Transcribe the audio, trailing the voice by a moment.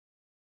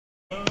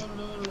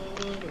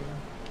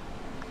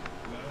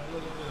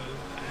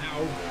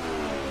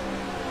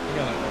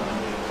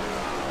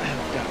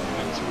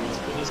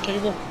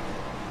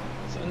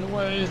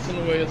it's in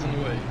the way, it's in the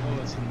way. Oh,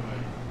 it's in the way.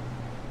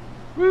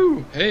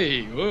 Woo!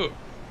 Hey, whoa.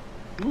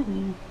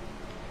 Woohoo.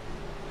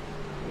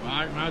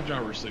 Like my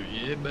driver's suit,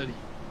 yeah, buddy.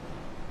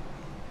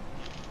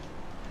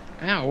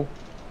 Ow.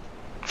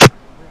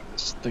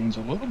 This thing's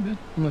a little bit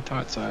on the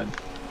tight side.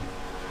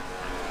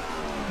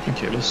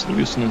 Okay, let's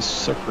loosen this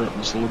sucker up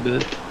just a little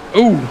bit.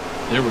 Oh,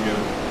 there we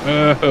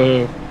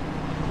go.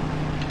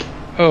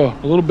 Oh,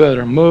 a little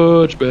better,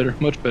 much better,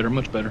 much better,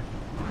 much better.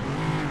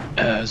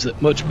 Is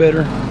it much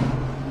better?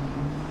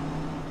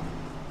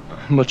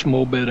 Much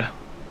more better.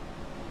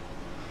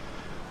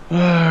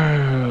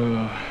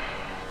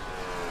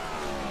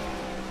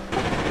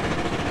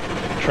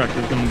 Track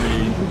is going to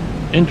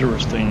be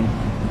interesting.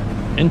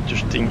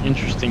 Interesting.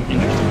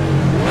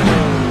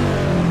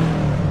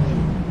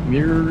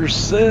 Mirror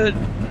set.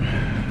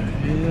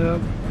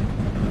 Yep.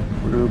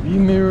 Rear view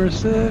mirror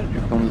set.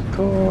 Here comes the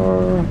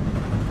car.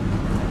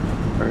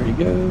 There he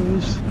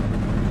goes.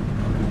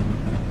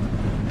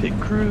 Pit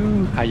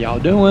crew. How y'all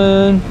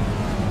doing?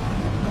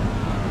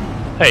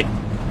 Hey.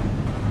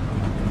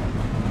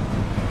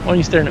 Why are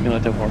you staring at me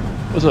like that for?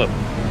 What's up?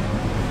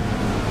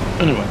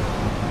 Anyway.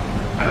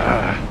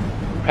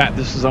 Pat,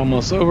 this is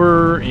almost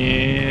over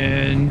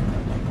and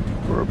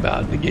we're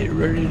about to get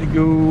ready to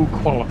go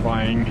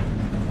qualifying.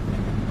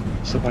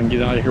 So if I can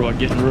get out of here without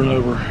getting run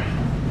over.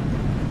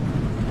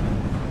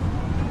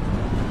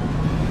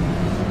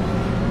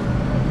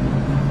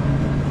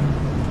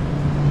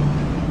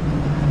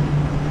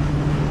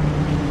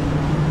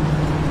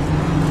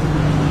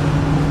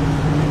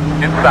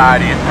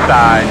 Inside,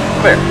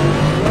 clear.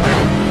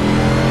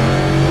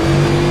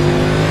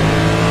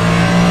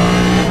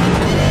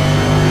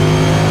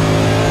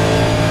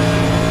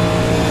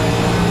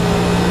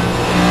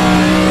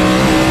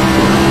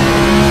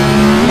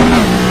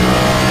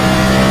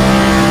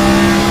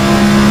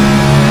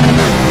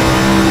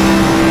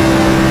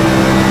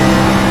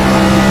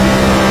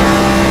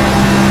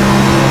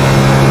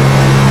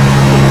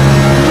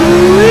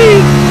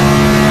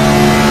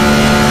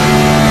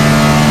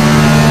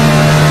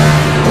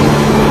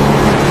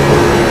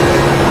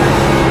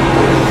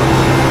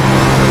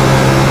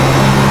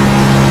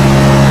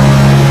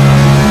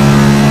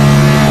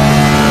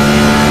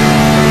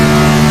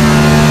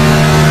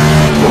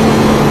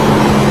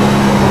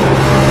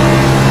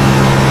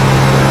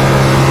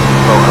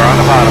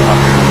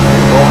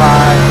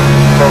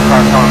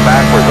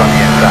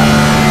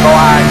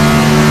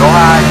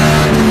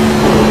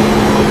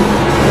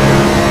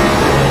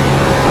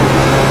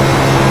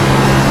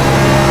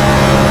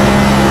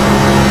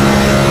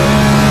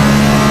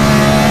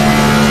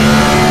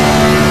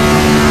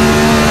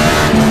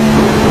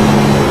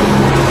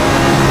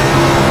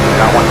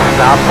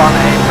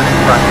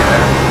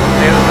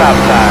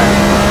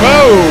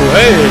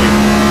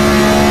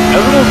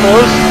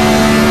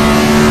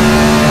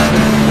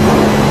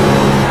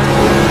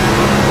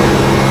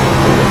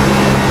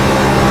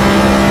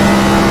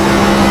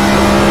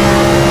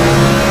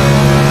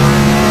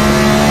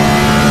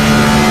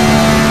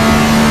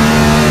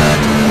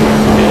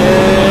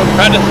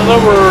 Practice is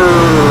over.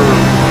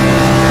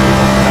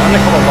 Time to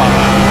qualify.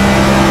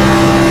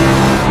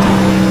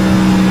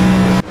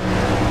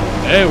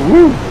 Hey,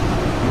 woo!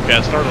 Okay,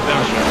 I started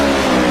downshift.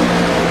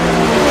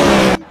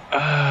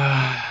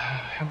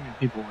 How many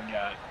people we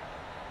got?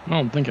 I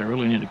don't think I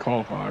really need to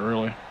qualify,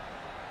 really.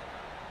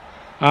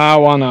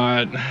 Why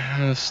not?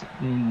 Let's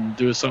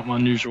do something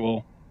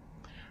unusual.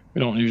 We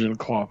don't usually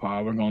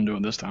qualify. We're going to do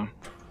it this time.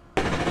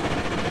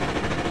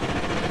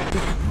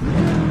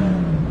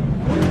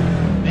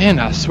 Man,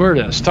 I swear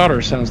that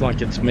starter sounds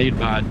like it's made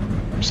by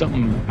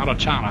something out of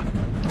China.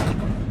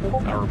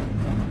 Or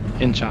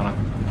in China.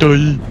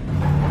 Duh.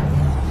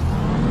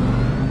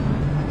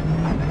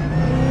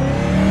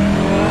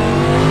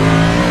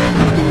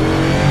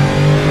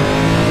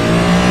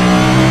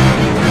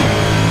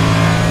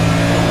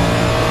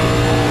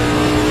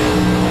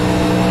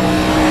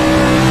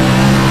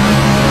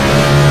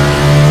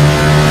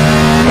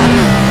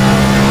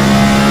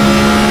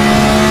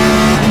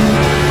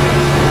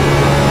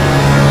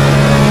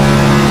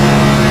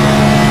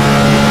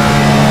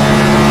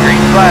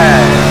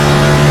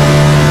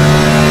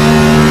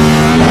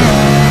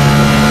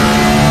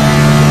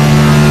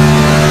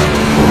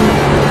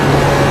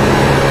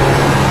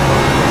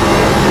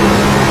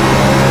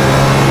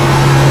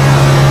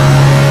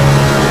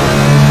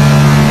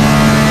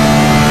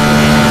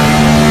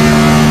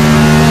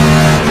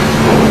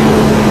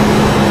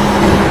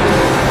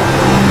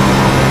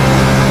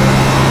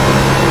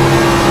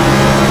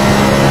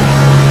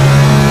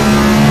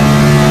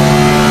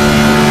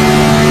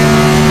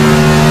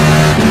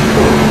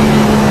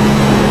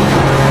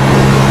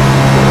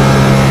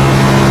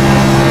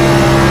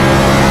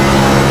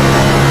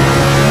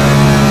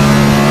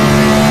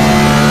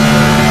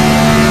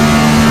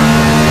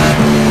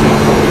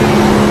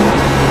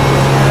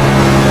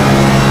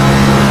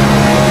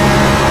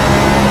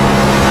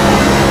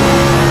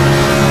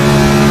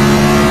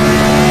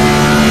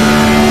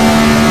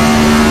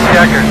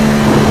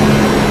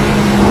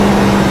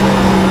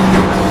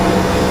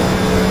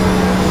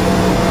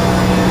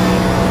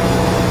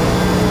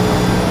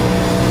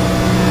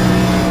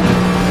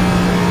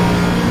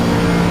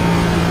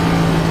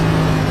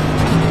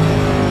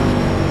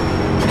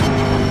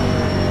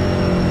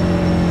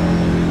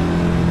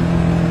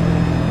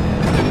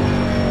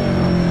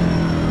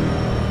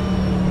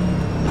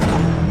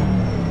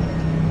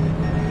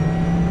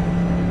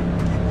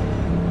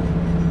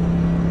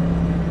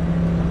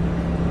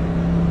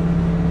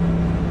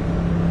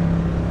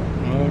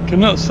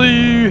 Cannot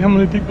see how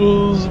many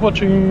people's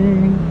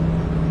watching.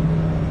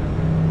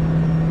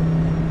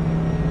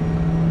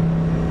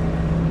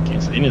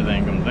 Can't see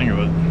anything, come to think of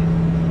it.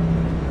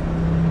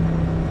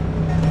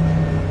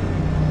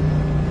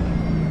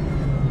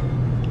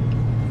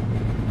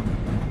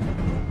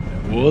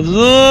 What's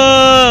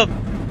up?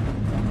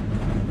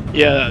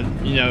 Yeah,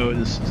 you know,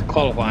 this is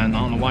qualifying. I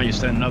don't know why you're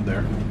standing up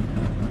there.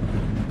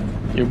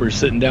 You were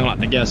sitting down like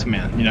the gas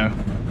man, you know.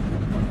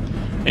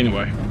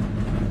 Anyway.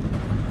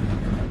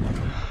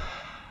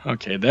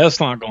 Okay,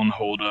 that's not going to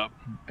hold up.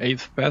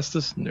 8th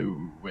fastest?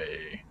 No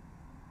way.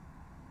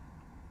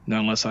 Not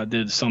unless I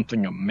did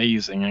something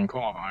amazing in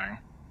qualifying.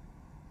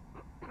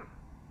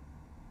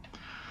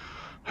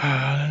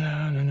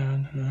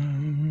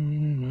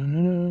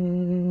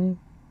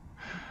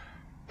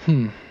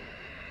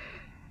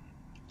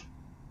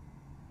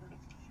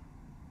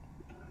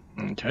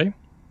 Okay.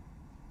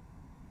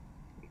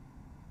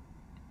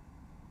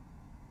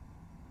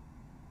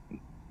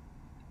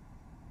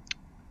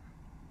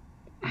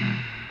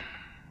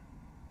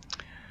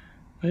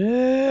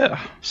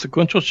 Yeah,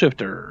 sequential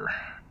shifter.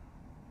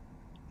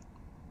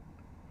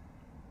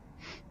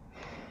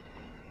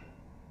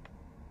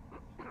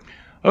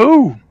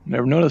 Oh,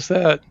 never noticed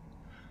that.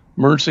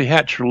 Emergency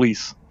hatch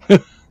release.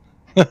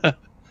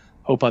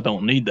 Hope I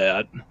don't need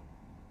that.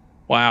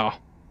 Wow.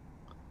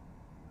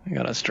 I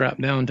got it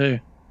strapped down too.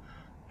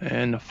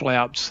 And the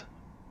flaps.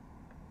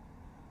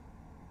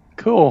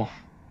 Cool.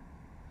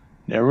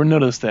 Never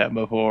noticed that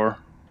before.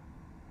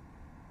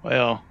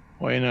 Well,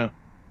 you know.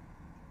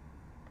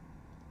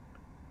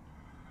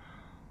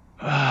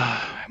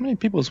 How many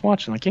people is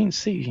watching? I can't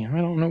see. I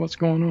don't know what's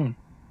going on.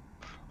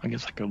 I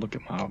guess I could look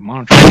at my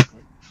monitor.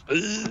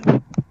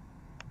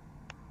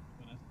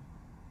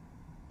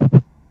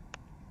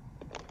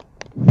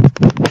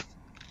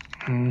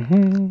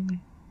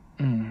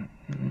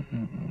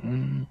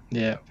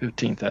 Yeah,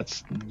 15th,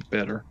 that's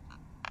better.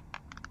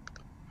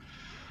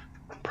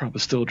 Probably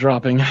still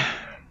dropping.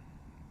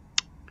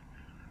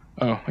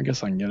 Oh, I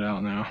guess I can get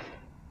out now.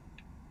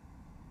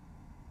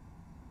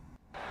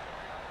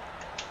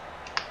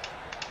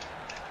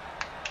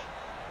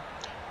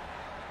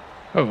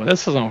 Oh,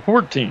 this is on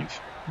 14th.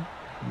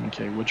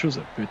 Okay, which was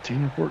it,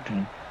 15 or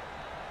 14?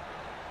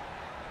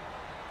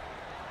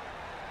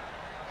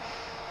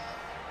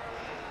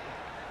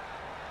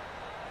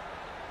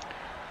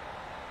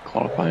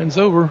 Qualifying's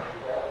over.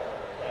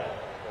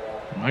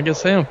 I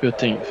guess I am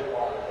 15th.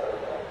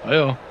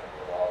 Well,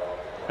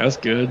 that's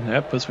good.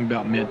 That puts me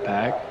about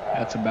mid-pack.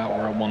 That's about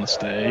where I want to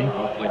stay.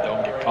 Hopefully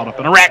don't get caught up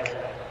in a wreck.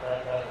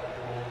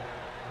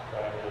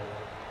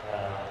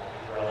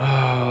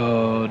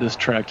 Oh, this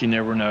track, you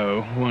never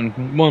know.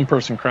 One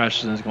person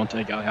crashes and it's going to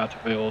take out half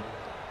the field.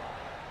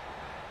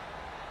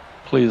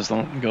 Please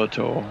don't go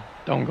to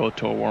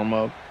a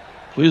warm-up.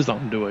 Please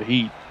don't do a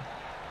heat.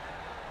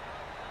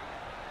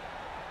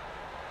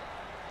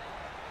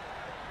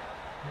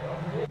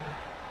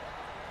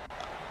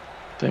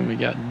 I think we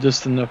got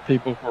just enough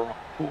people for a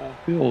full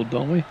field,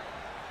 don't we?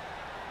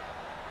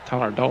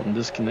 Tyler Dalton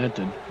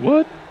disconnected.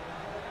 What?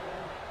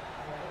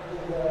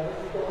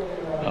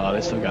 Oh,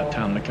 they still got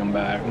time to come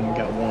back. We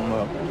got warm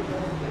up.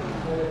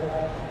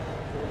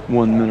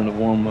 1 minute of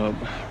warm up.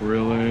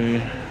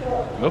 Really?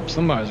 Oh,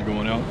 somebody's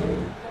going out.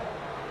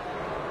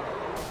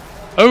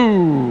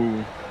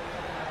 Oh!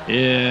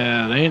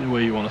 Yeah, that ain't the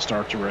way you want to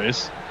start the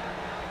race.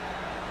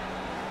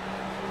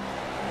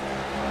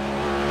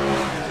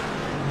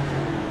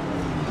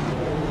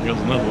 Here's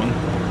another one.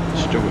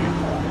 It's Joey.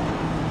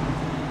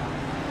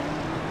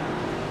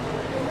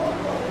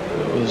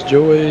 It was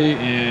Joey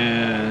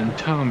and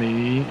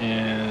Tommy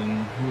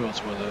and who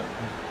else was it?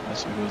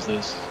 Let's see, who was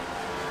this?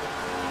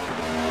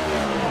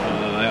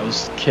 That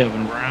was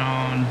Kevin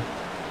Brown,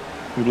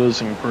 who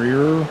lives in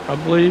Greer, I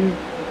believe.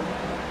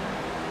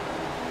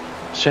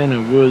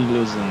 Shannon Wood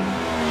lives in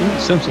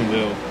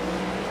Simpsonville.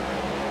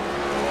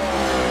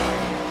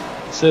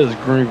 It says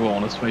Greenville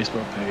on his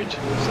Facebook page. So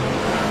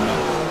I'm not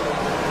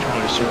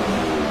entirely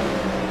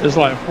certain. There's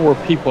like 4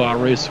 people I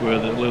race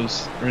with that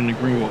lives in the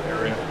Greenville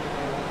area.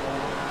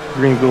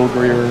 Greenville,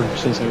 Greer,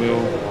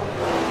 Simpsonville.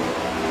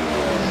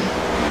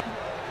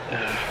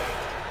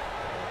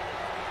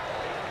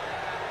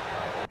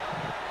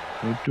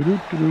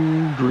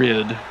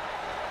 Grid.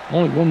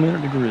 Only 1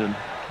 minute to grid.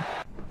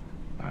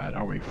 Alright,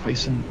 are we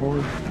facing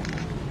forward?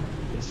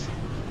 Yes.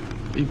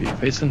 We be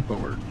facing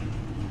forward.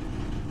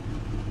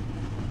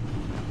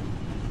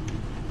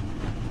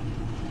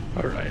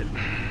 Alright.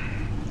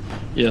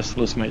 Yes,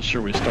 let's make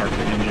sure we start the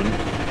engine.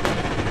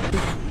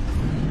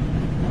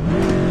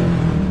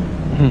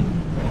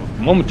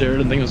 Momentary, I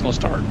didn't think it was going to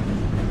start.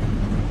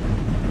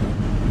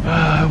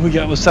 We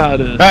got beside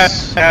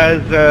us.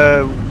 Guys,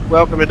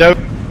 welcome to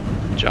Dover.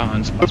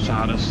 John's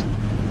beside us.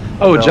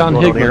 Oh, John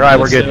Hickman. All right,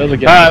 we're good.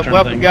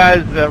 Welcome,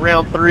 guys.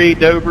 Round 3,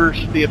 Dover.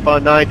 Should be a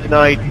fun night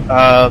tonight.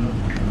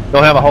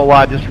 Don't have a whole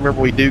lot. Just remember,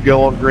 we do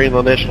go on green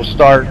on the initial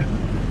start.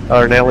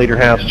 Our now leader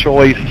has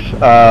choice.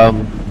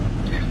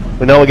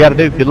 We know what we got to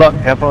do. Good luck.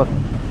 Have fun.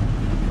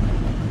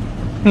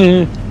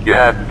 You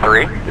have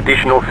 3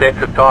 additional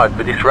sets of tyres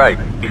for this race.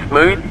 Be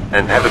smooth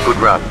and have a good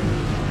run.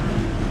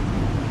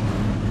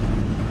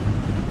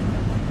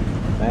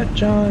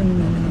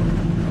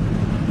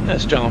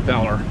 That's John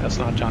Fowler. That's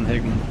not John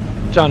Higman.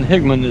 John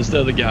Higman is the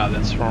other guy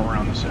that's from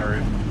around this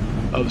area,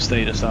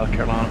 upstate of South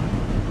Carolina.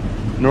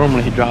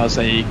 Normally he drives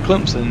a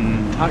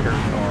Clemson Tiger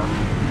car.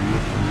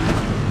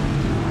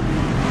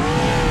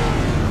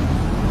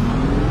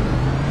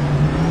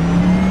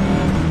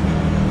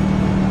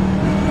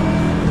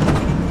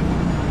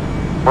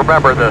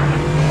 Remember this,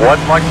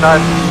 1 lug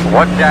nut,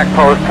 1 jack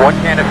post, 1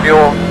 can of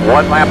fuel,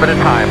 1 lap at a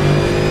time.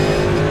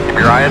 Keep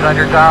your eyes on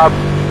your job,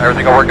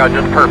 everything will work out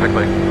just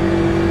perfectly.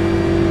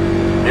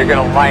 You're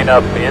going to line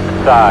up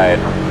inside.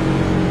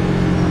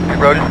 The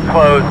road is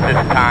closed this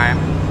time.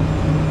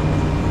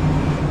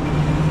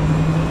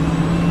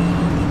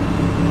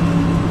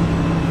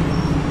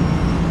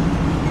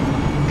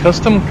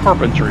 Custom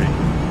carpentry.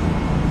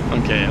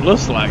 Okay, it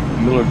looks like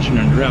Miller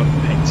Jr. Drought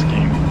paint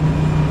scheme.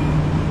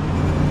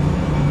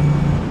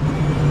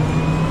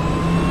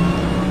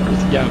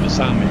 There's the guy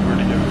beside me. Where'd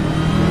he go?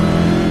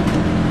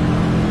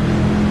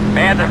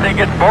 Man, this thing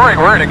gets boring.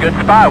 We're in a good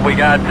spot. We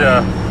got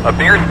a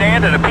beer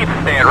stand and a pizza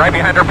stand right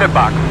behind our pit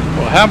box.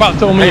 Well, how about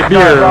throwing me a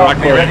beer right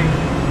quick? Ready?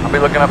 I'll be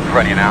looking up in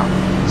front of you now.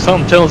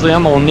 Something tells me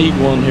I'm gonna need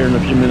one here in a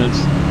few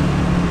minutes.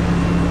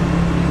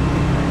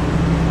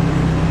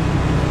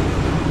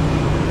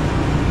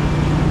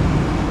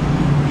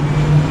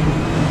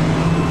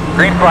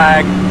 Green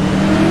flag.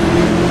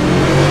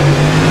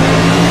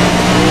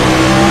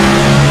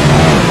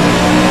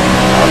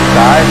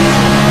 Outside.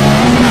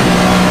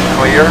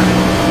 Clear.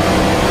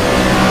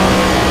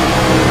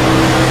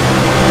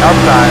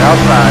 Outside,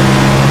 outside.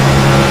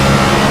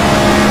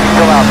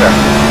 Still out there.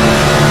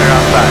 They're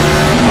outside.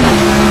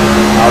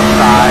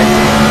 Outside.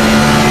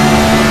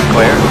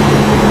 Clear.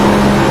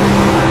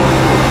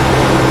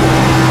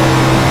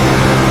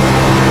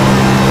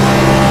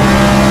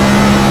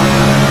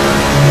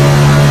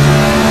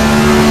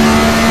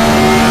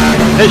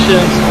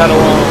 Patience,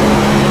 Padawan.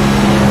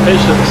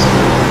 Patience.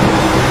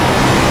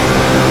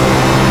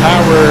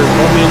 Power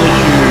won't be an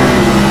issue.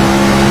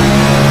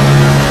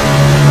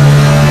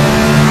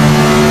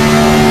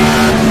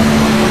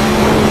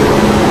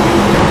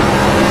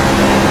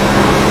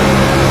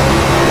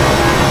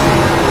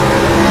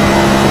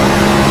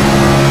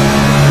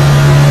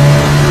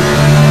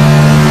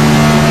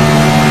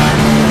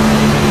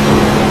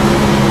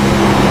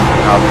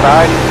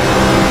 Outside.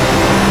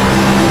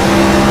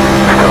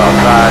 Still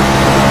outside.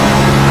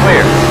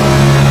 Clear.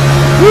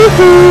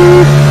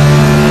 Woohoo!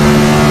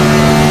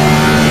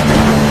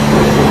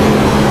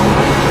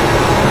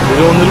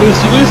 We're on the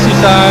loosey-loosey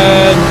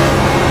side.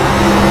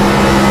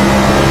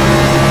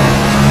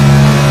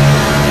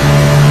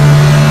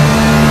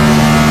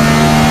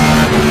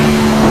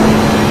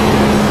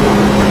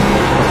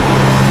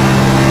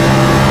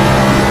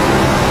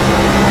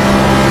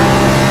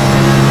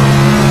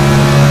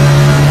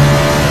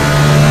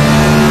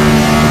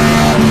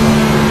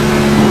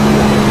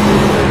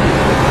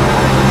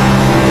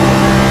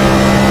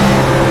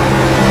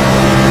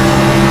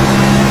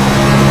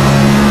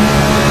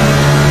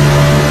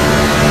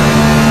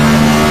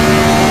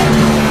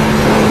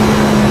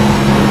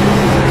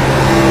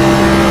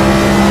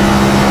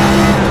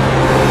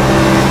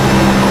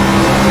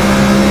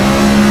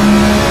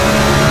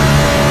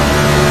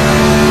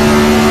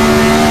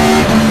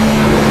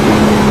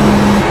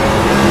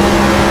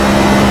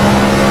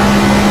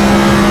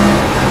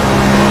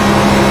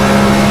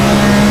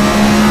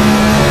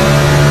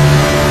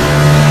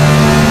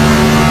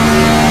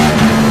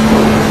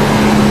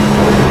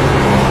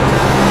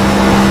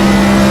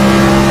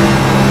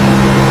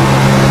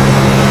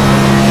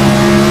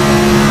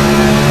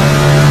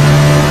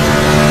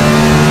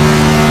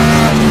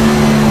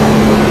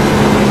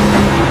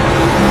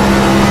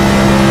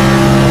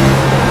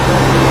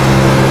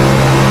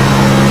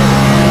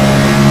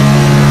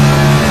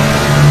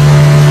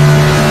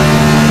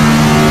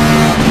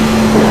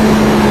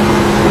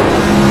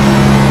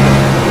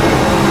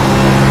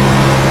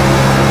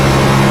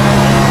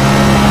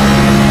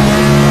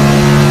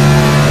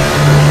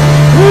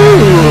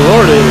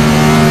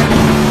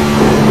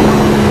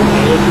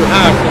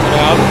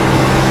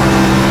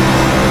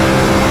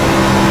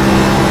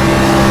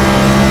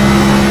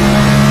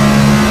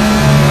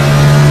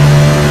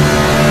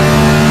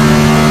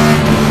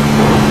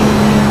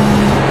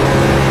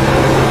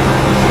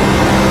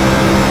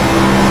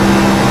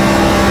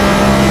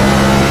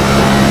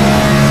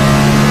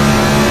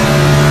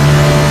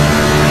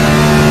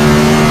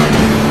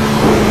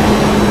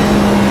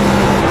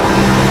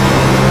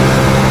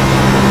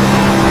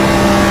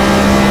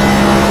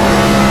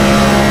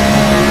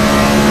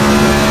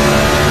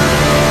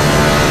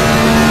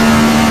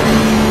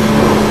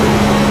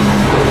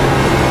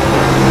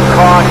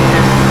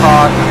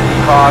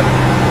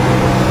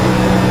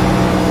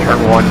 Turn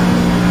 1.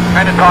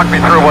 Kind of talk me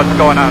through what's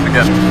going on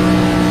again.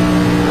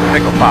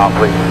 Single file,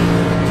 please.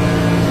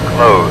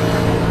 Close.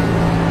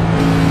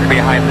 You're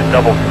behind the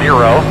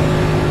 00.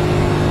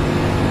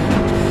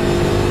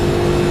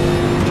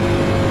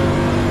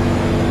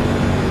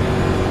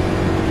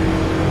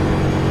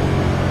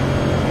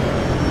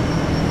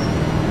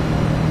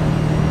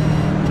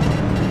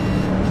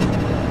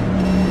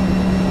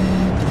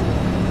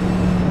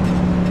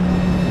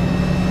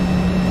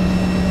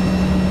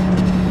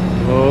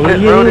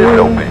 pit road is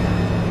open.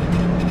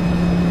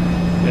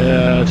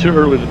 Yeah, too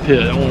early to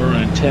pit. I only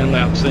running 10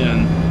 laps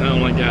in. I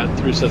only got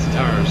 3 sets of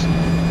tires.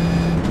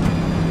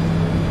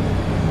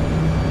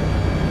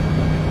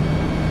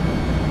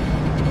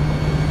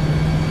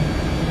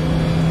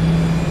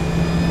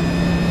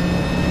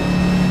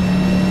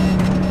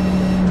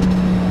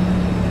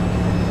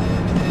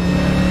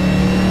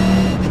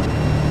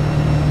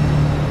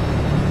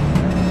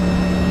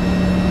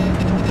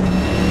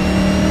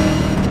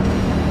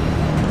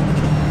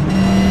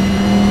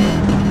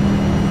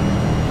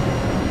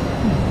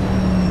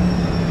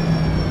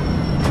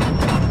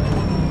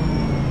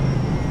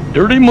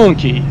 Dirty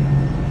monkey.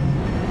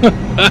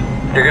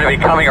 You're going to be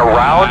coming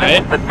around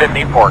the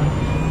 54.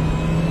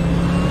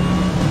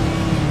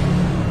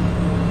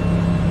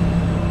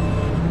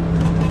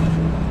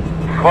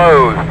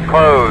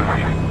 Close.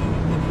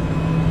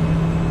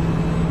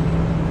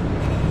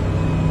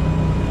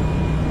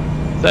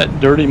 Is that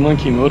Dirty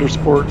Monkey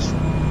Motorsports?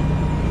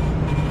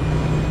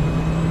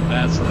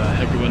 That's a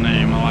heck of a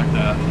name. I like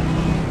that.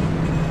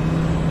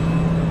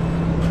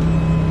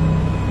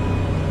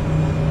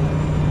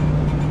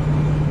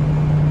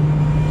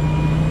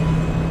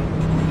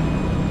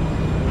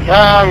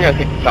 I'm gonna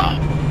take the top.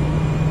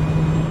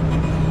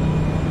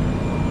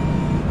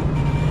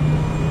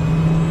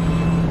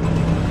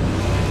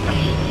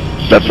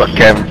 That's what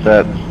Kevin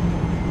said.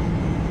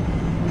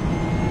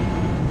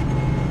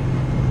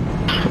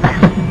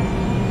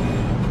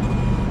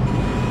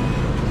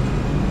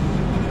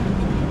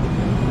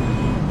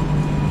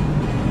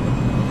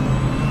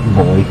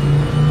 Boy.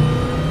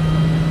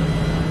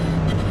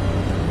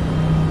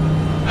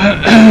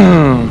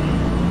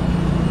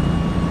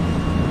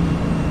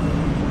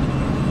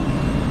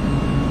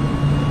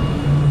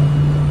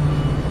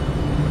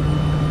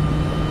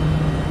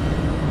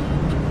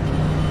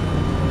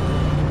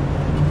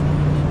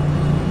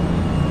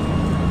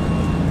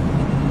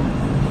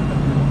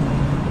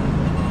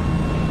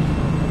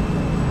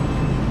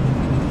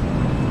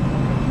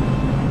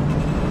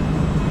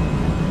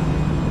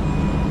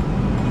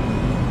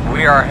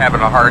 We are having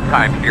a hard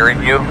time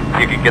hearing you.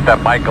 If you could get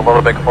that mic a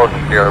little bit closer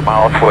to your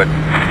mouth, would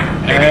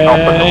maybe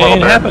help us a little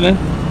Ain't bit. happening.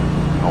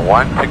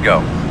 1 to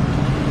go.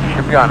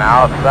 Should be on the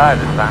outside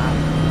this time.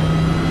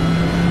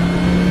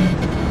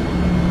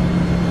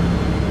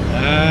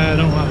 I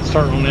don't like to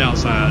start on the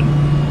outside.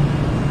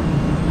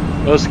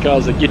 Most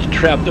because they get you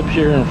trapped up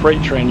here and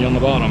freight train you on the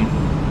bottom.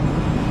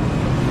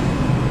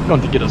 I'm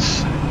going to get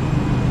us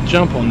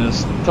jump on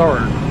this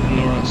third in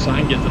order so I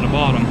can get to the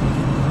bottom.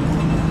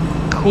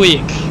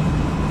 Quick.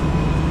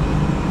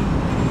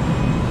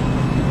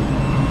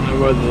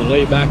 Whether to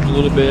lay back a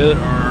little bit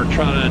or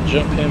try to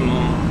jump him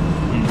on.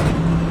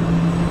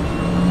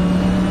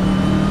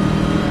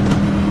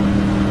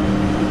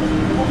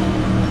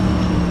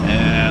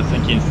 Yeah, I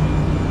think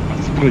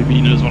I believe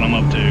he knows what I'm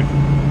up to.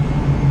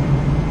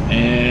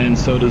 And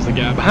so does the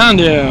guy behind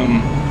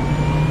him.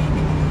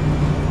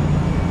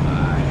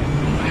 I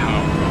don't know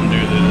how we're going to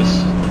do this.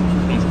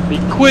 Let's be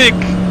quick.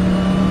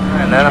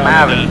 And let him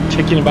have it.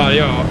 Tick anybody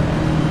off.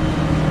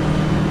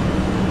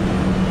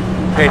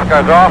 Pace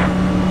car's off.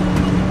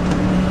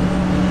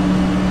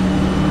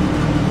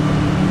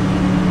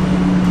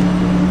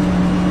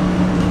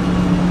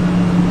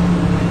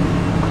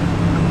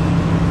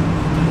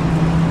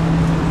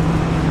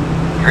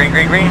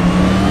 Green.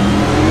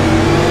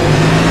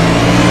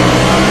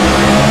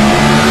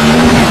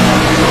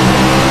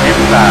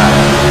 Inside.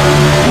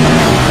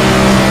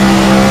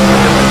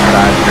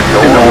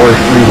 In the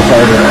worst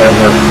restarter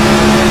ever.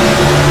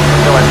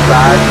 Go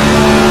inside.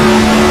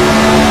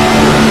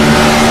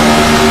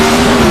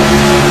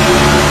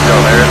 So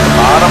there's the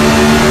bottom.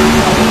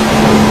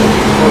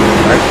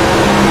 Right.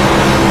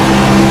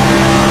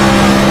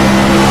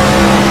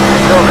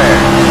 Go there.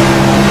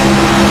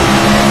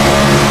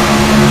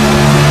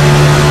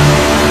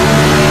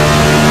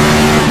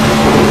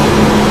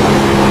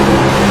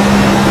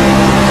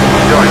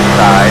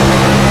 Inside.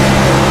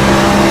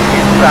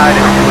 Inside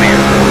is clear.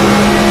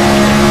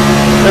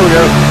 There we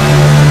go.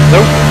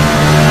 Nope.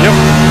 Yep.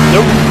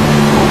 Nope.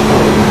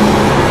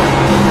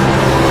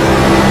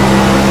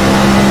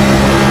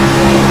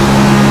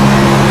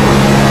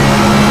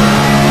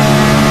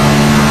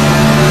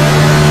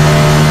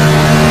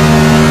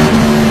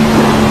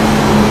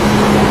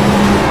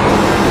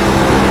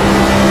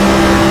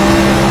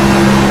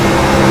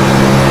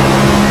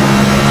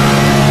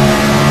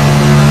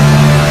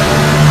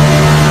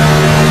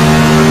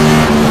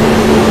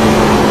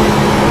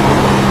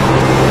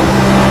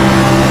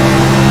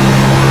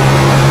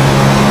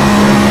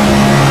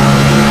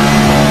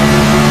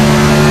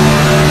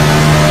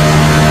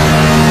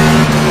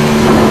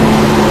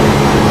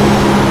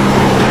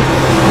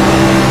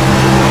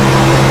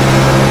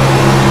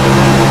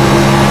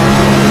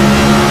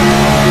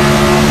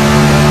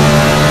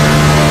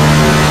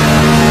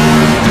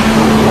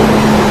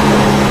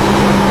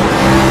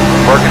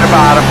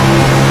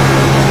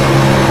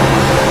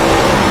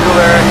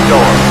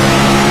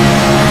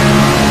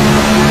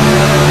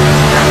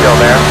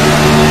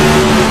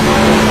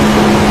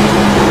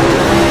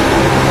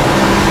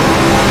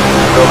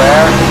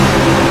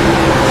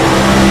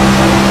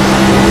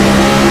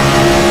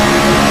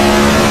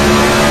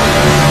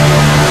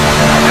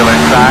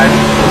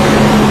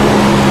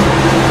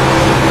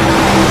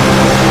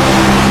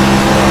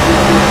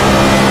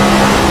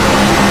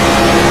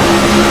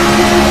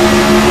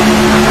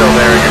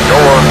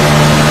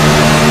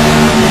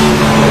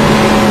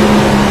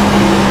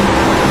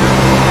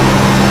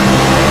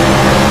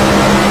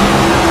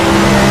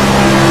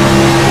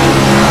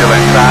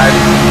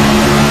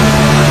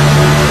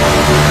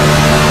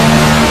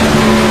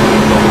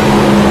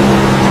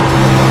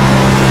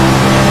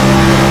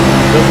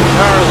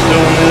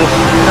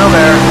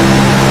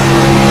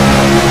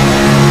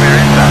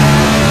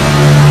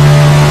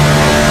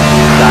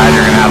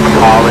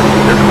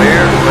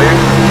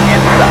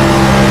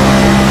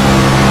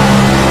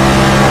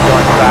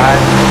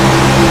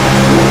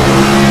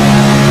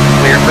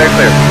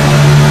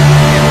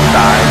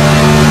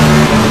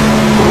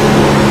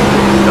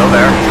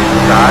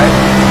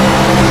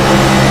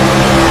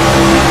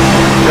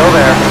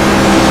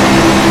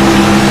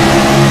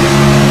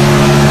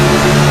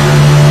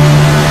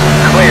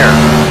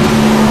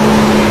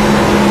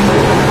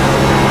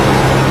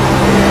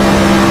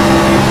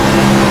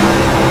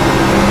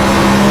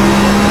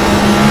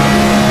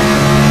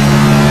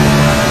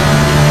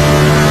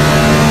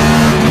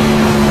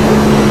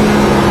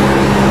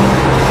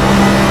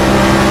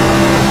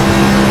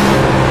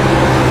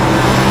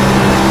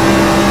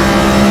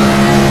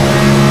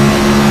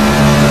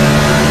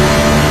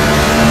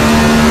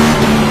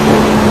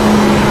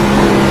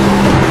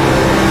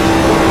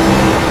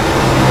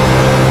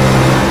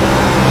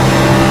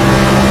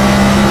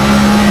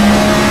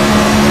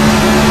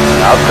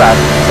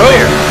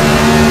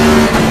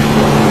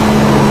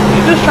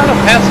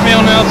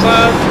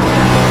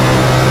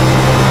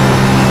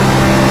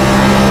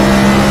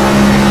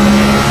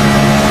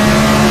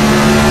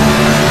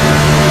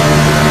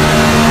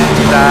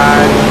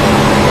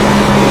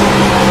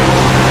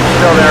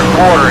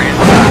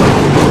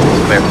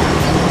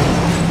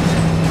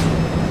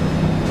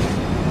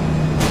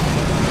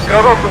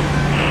 Go, go, go.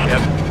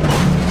 Yep.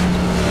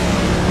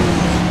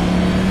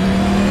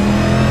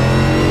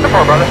 Come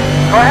on, brother.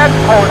 Go ahead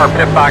and pull our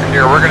pit box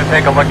here. We're going to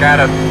take a look at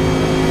it.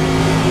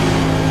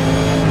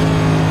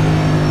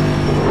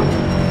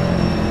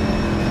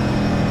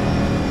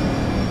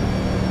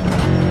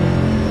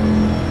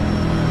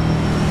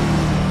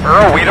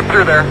 Earl, weed him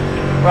through there.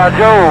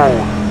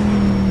 Roger.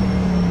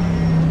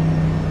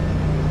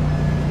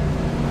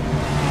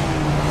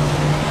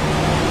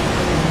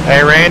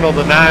 Hey, Randall,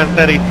 the 9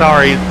 said he's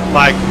sorry. He's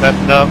like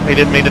messing up. He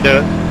didn't mean to do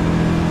it.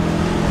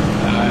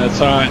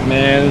 That's alright,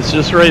 man. It's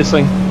just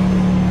racing.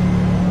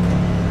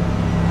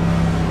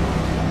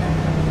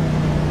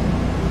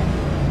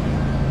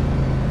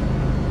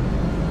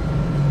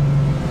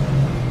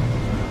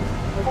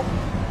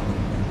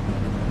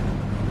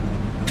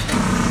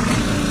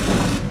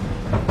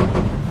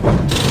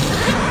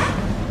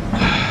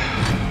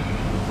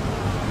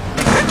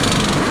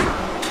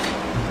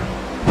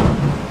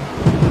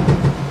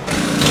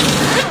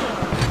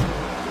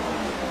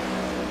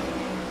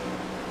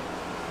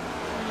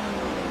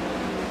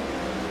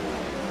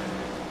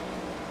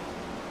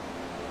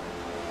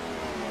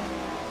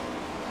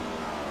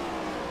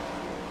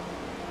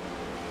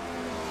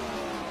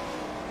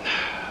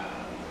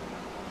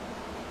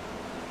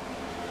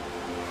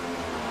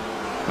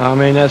 I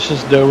mean, that's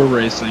just Dover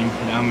racing.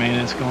 I mean,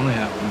 it's going to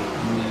happen.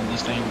 I mean, it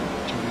just ain't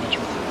too much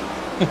of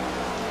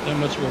that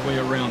much of a way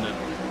around it.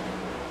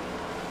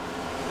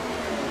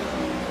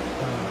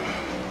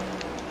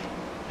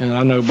 And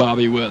I know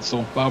Bobby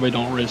Wetzel. Bobby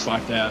don't race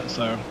like that,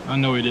 so I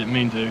know he didn't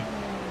mean to.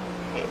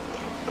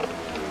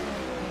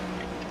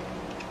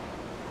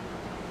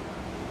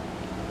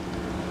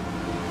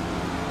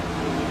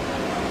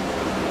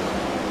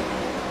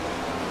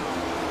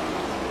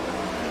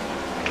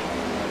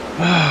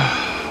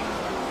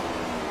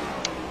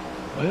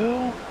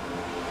 Well,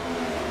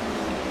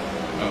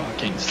 oh, I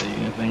can't see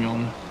anything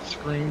on the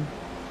screen.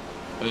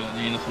 But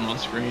there ain't nothing on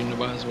the screen.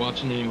 Nobody's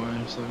watching anyway,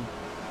 so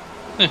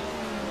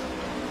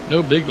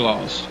no big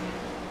loss.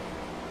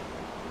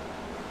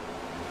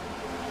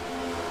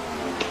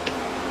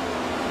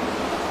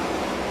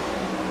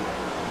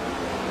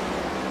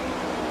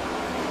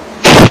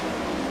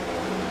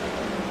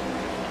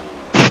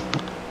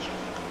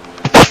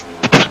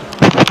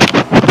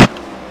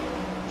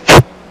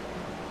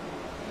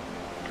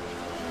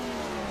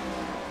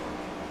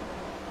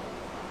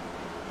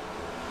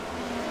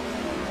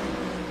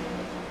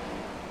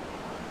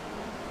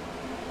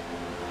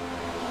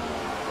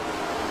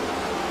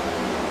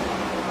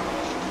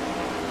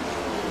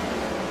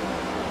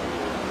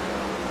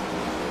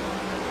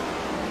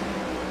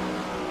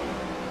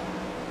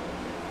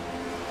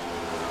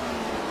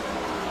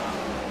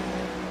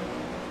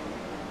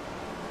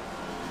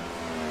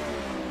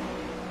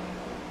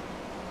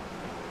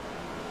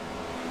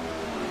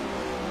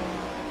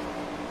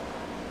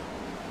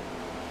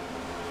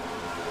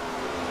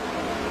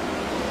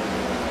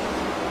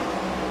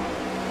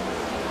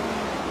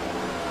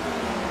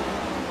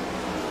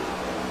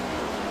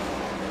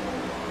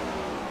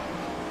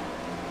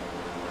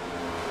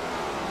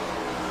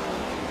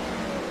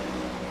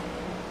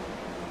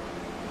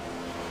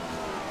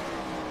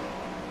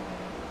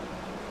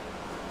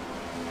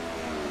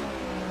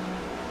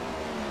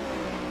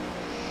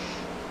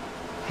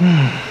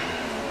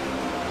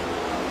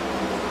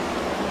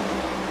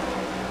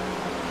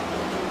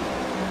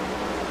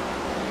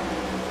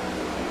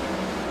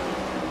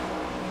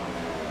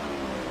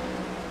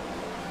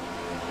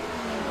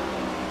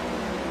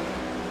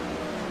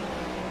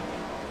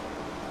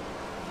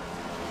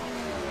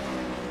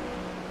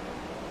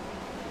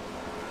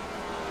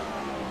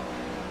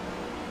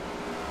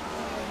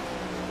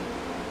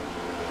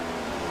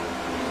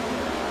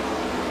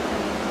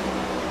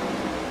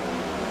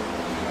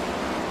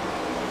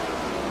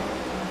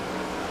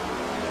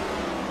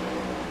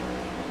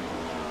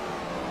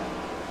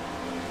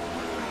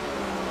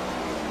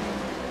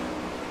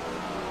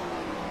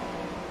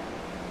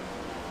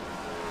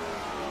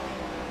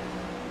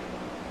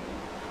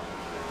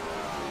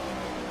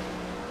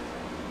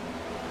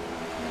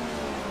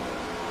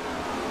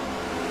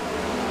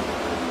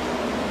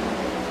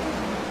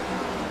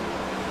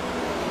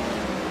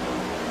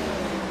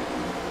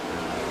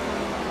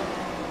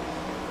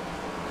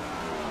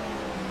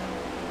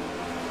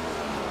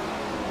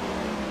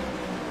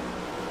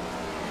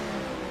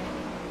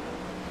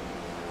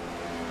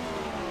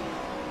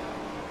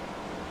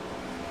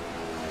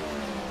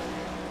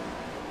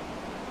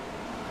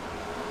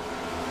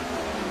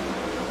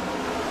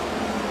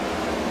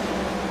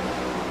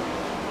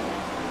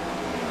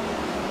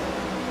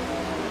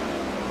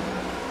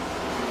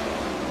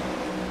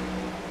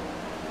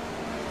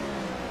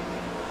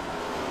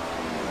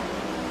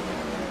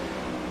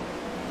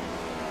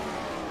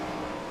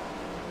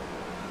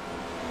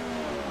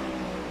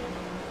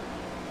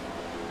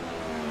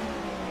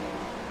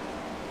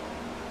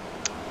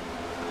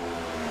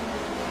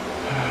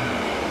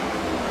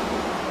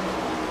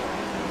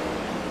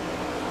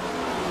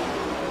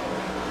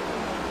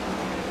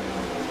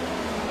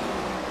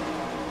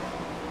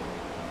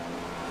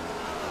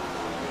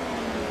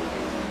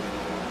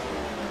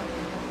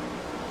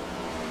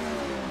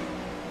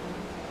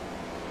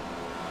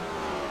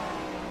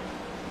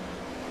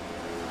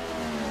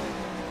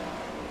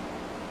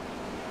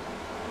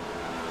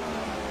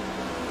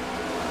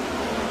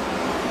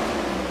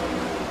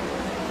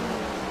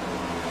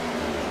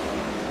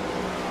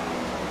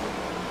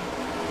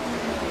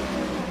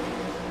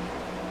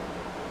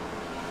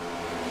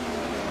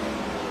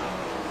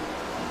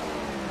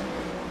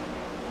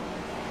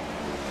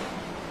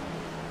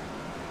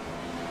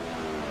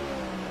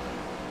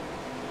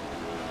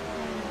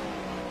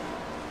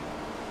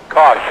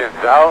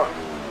 Caution's out.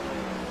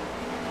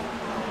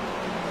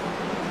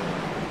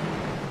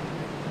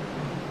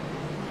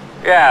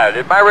 Yeah,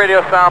 did my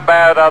radio sound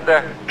bad out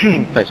there?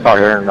 Place car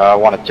here in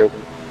 1 and 2.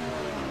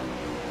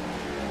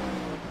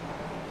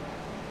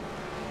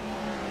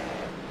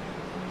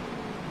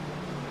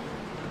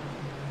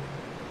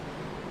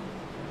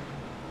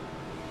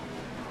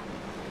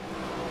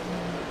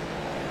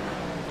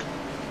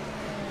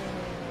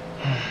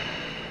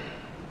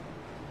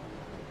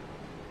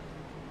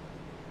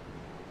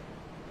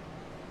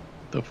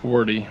 The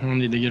 40. I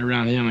need to get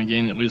around him and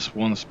gain at least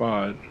one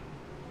spot.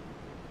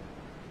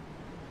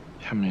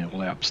 How many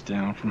laps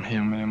down from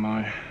him am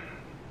I?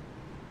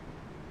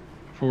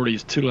 40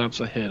 is 2 laps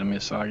ahead of me,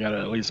 so I gotta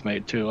at least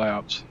make 2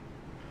 laps.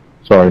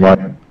 Sorry, Mike.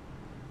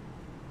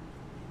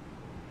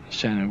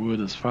 Shannon Wood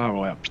is 5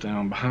 laps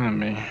down behind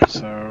me,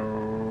 so...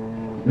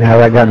 Yeah,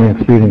 that got me a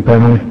speeding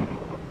penalty.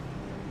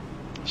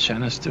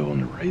 Shannon's still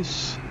in the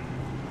race.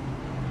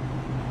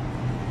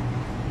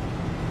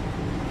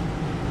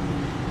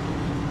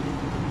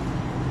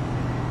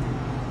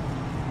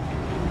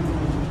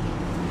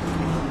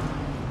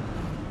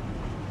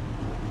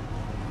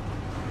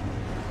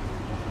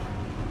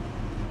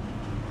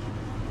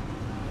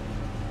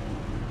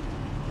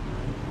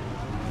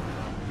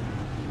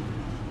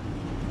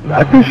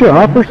 I piss you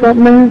off or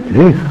something, man?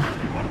 Jeez.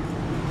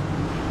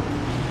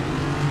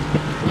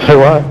 Say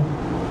what?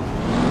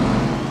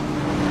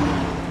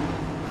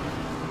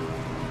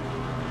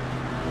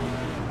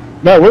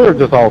 No, we were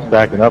just all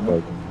stacking up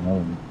like,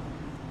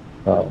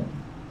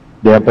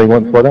 damn thing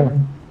wouldn't slow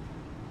down.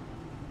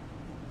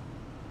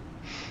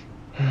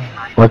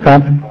 What's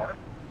that?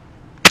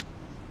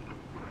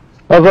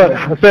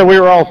 I said we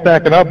were all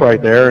stacking up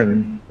right there,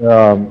 and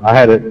I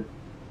had it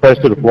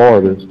pressed to the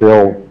floor, but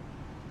still.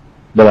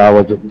 But I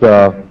was at,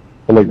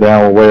 I looked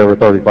down way over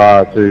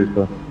 35 too,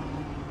 so.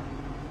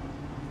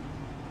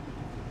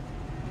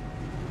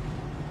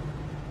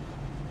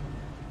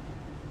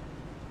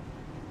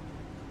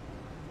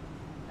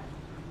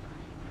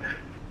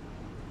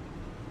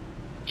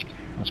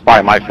 It's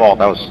probably my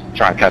fault. I was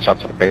trying to catch up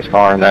to the pace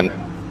car, and then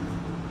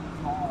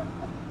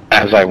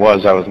as I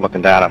was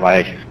looking down at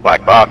my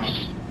black box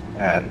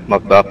and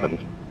looked up and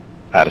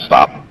had to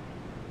stop.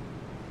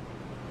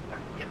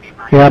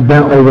 Yeah,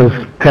 Bentley was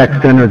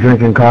texting or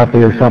drinking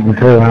coffee or something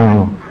too, I don't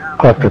know,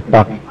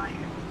 clusterfuck.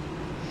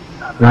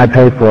 And I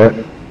paid for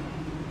it.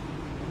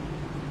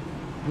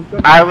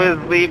 I was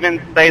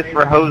leaving space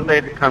for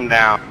Jose to come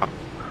down.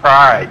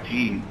 Cry,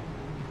 jeez.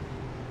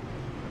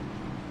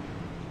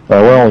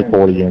 We're only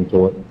 40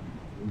 into it.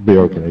 It'll be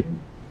okay.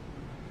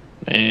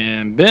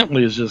 And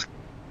Bentley is just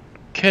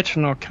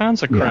catching all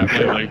kinds of crap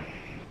lately.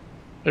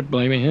 They're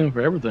blaming him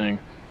for everything.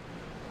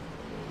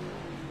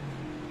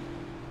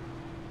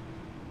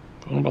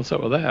 I don't know what's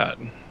up with that.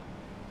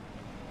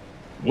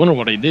 Wonder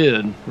what he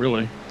did,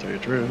 really, to tell you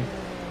the truth.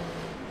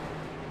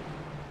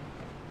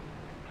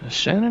 Is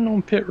Shannon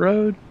on pit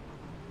road?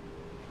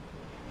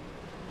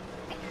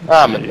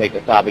 I'm gonna take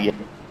the top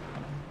again.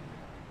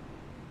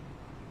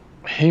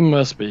 He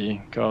must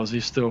be, because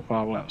he's still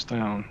 5 laps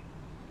down.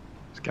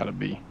 It's gotta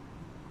be.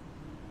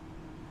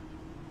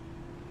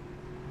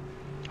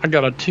 I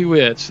got a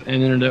 2X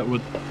and ended up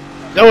with...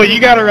 No,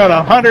 you gotta run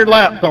 100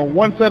 laps on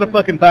one set of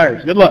fucking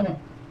tires. Good luck.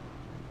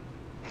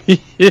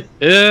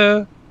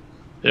 Yeah,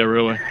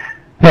 really.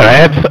 Yeah,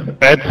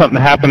 I had something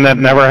happen that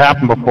never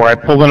happened before. I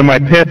pulled into my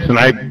pits and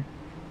I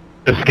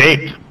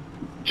escaped.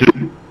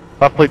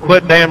 If we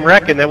quit damn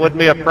wrecking, that wouldn't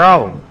be a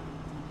problem.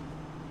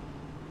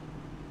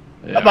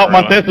 Yeah, I thought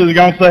Montez was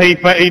gonna say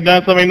he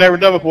done something he never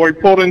done before. He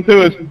pulled into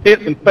his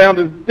pits and found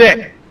his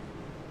dick.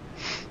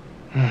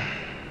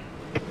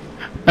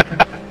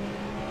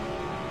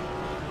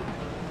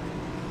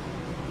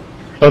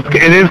 So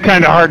it is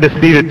kind of hard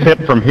to see the tip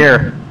from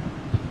here.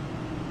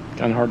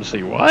 Kind of hard to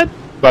see what?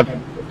 But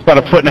it's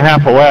about 1.5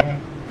 feet away.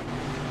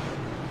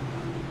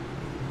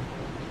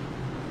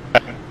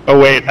 Oh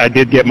wait, I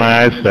did get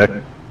my eyes sick.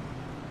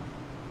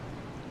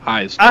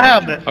 Eyes. I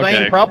have that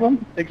same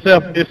problem,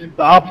 except it's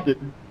the opposite.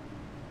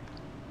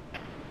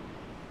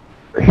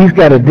 He's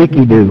got a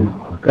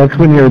dicky-doo. That's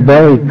when your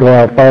belly go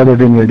out farther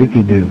than your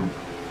dicky-doo.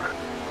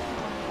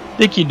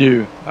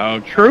 Dicky-doo.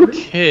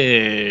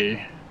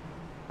 Okay.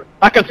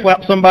 I could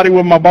slap somebody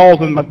with my balls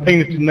and my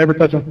penis and never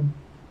touch them.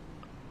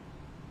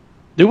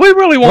 Do we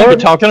really want to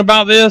be talking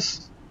about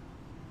this?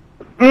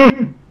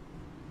 It's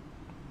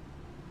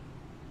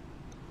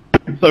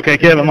okay,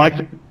 Kevin likes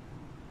it.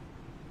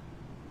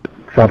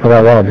 Stop for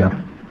that wall, Jeff.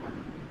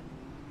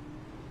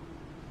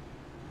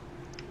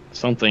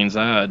 Some things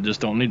I just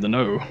don't need to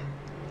know.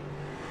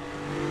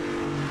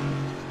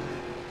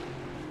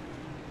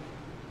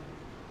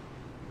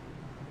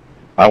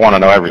 I want to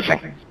know everything.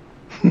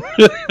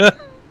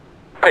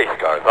 Pace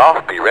car's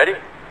off. Be ready.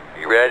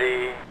 Be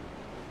ready.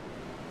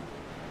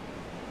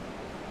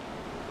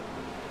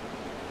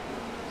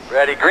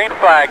 Ready. Green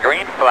flag.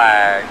 Green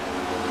flag.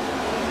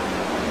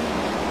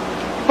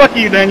 Fuck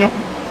you, Daniel.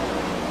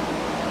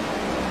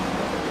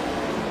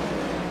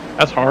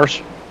 That's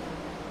harsh.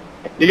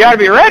 You gotta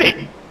be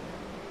ready.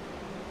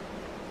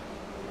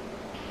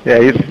 Yeah,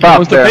 he's That top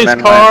was the there, pace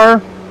man.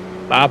 car.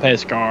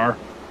 Bypass car.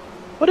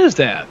 What is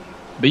that?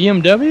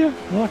 BMW?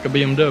 I like a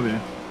BMW.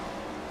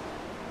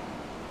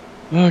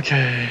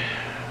 Okay.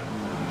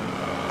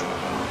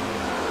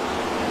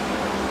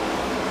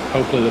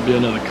 Hopefully there'll be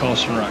another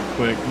caution right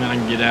quick, and then I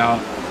can get out.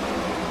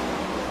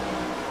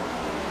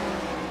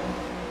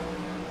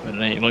 But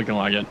it ain't looking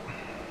like it.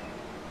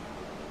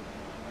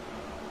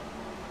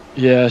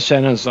 Yeah,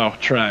 Shannon's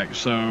off track,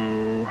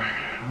 so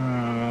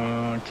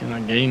can I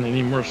gain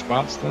any more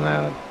spots than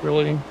that?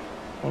 Really? I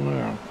don't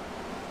know.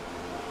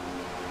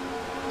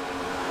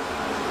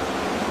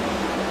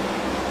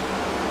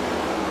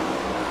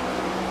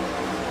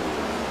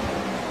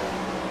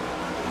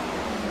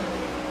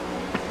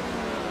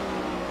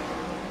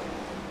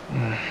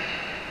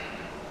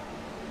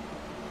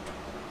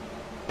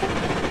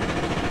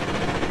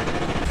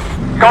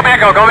 Go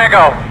Mango, go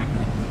Mango!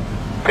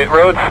 Pit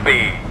road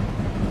speed.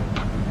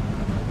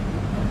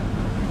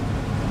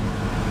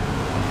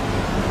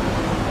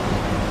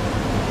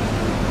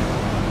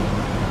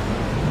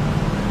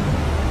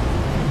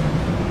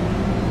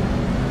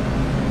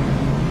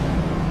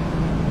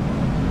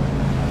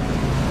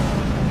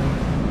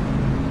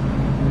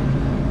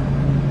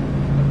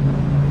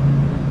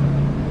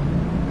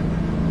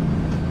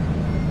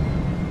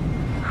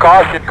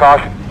 Caution,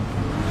 caution.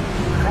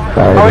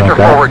 How was your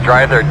forward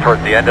drive there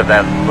towards the end of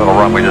that little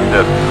run we just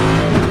did?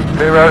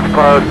 Pit road's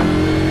closed.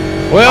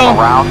 Well,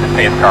 Around the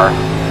pace car.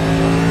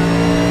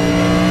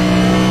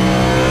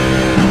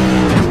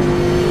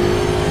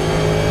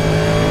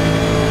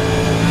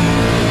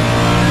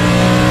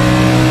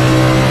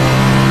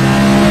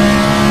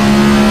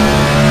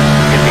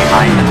 Get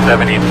behind the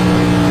 70.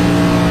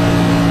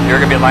 You're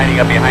going to be lining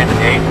up behind the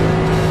 8.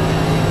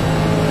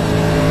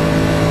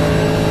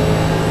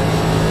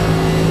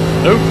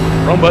 nope,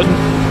 wrong button.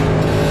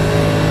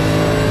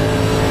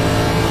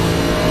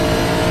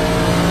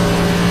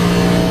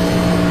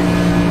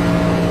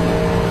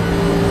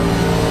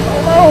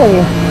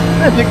 Oh,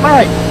 Magic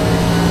Mike.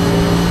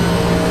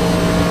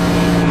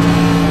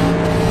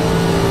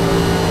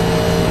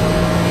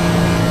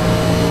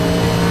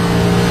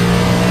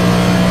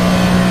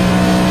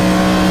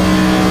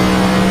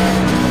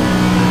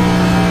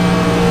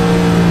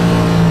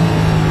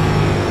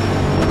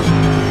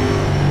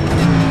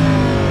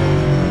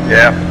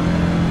 Yeah.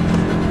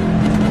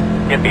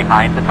 Get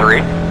behind the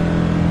 3.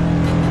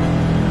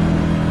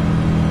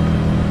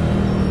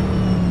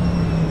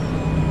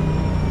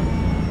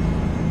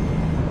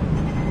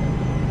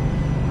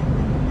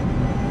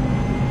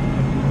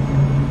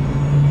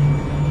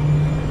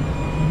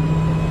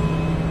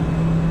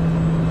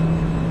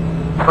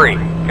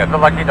 Got the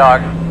lucky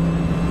dog.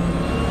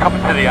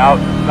 Coming to the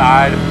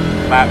outside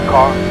lap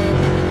car.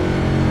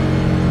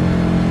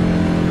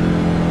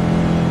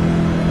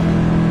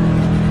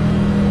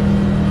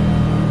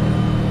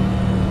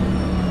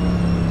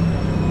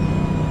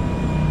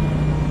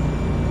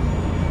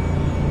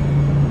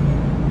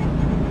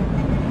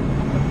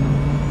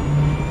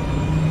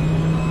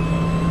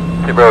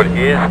 The road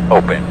is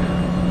open.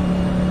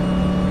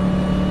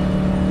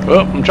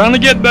 Well, I'm trying to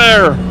get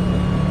there.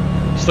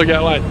 Still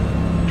got like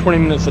 20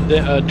 minutes of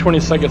 20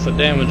 seconds of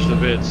damage to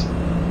bits.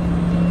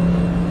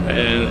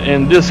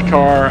 And this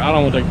car, I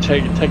don't want to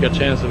take a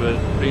chance of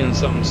it being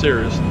something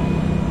serious,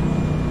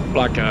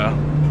 like a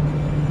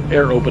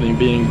air opening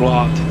being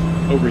blocked,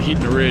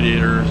 overheating the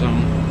radiator or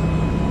something.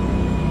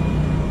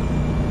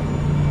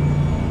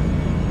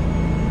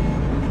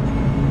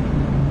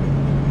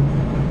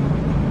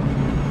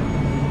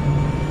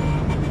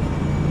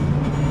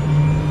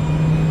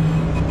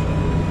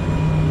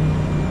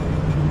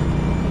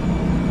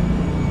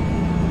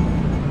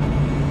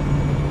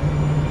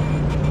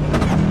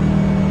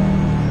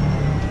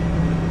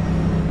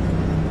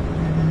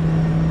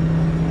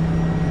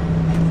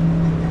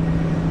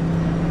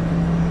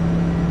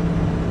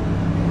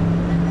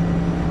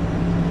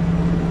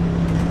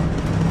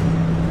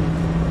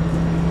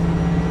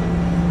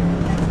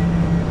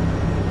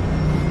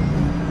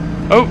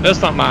 Oh,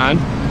 that's not mine.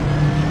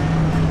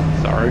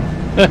 Sorry.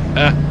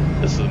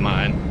 This is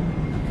mine.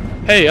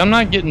 Hey, I'm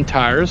not getting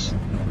tires.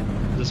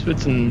 Just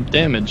with some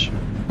damage.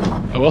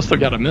 Oh, I still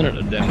got a minute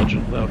of damage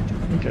left.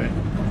 Okay.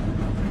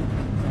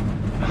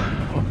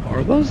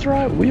 Are those the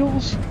right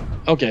wheels?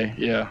 Okay,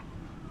 yeah.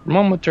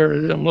 Momentary,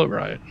 it didn't look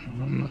right.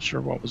 I'm not sure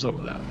what was up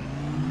with that.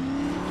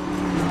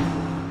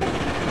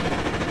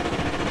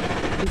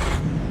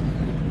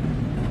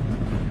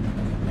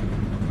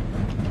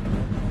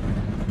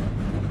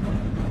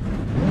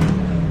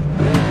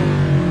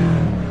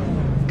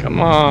 Come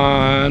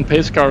on,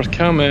 pace car's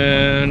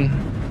coming.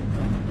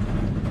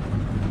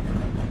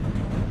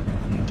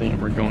 I think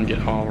we're gonna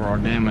get all of our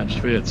damage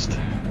fixed.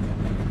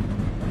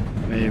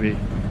 Maybe.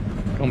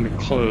 Gonna be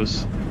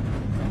close.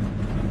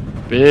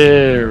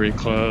 Very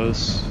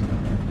close.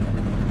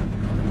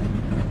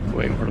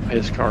 Waiting for the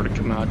pace car to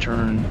come out,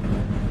 turn.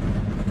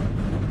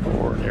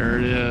 Or there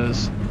it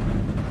is.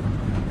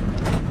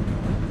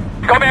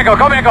 Go Mango,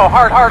 go Mango,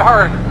 hard, hard,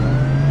 hard.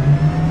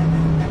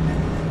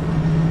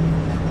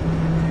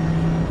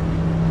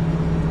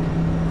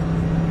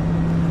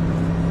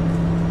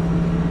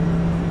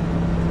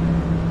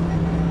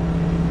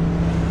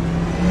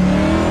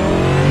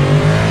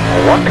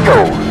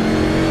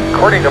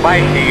 According to my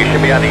sheet, you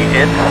should be on the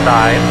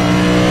inside.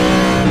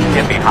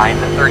 Get behind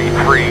the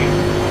 33.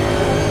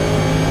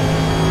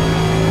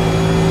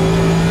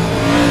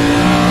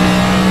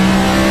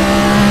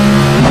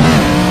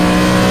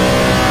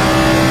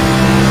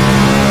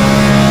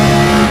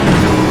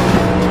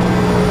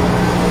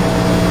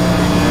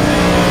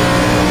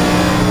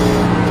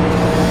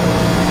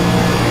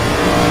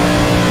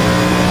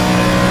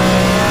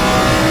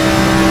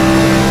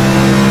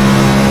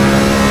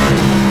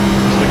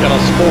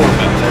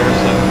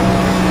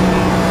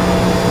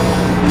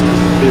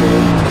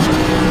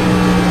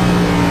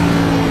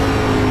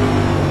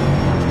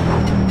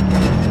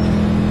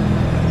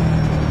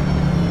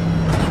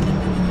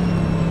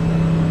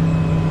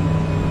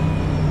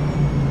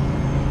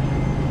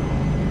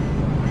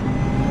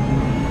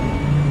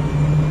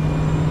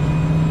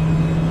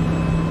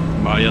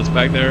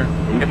 Back there.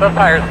 Get those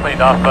tires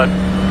cleaned off, bud.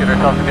 Get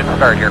ourselves a good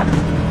start here.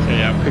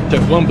 Okay, I picked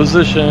up one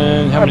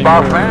position. How many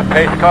boss more? Man,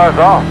 pace cars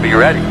off. Be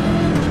ready.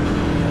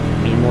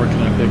 How many more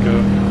can I pick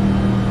up?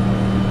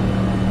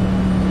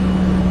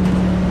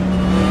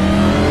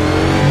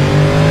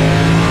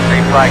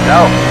 Green flag,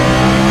 no.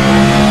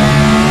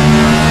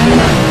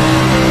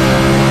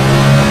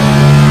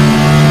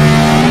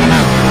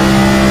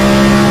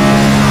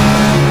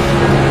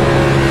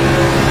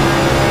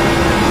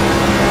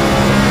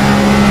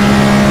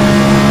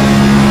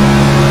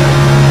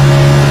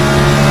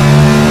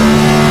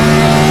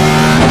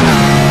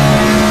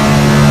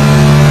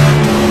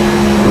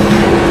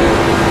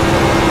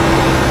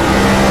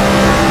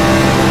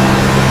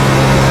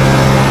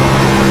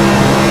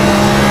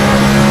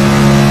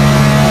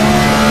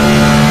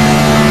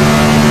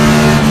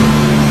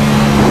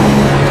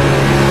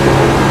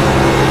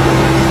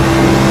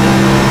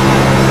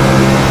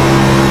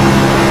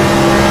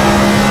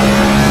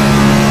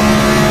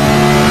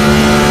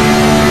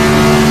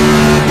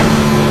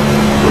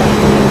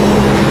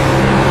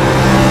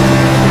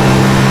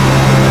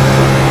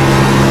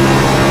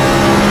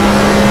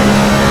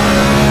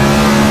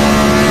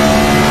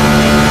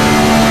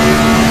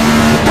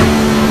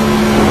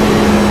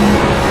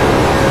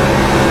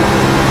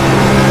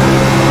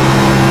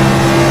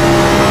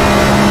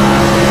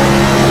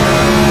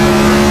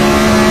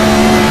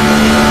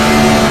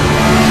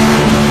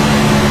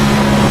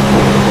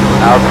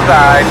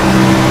 Outside.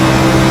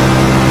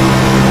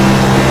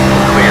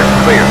 Clear,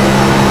 clear.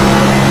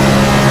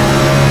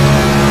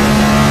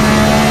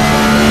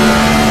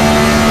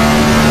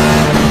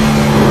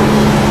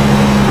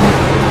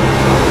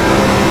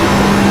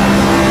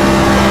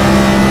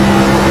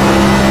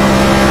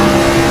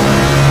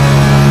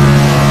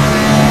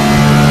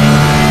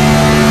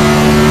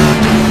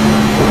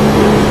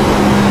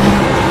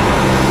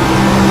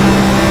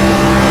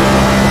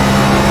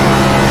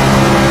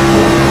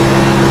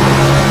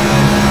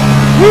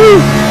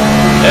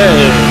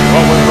 Hey,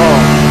 what went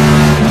wrong?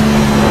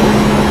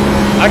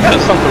 I got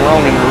something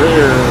wrong in the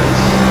rear.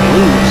 It's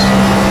loose.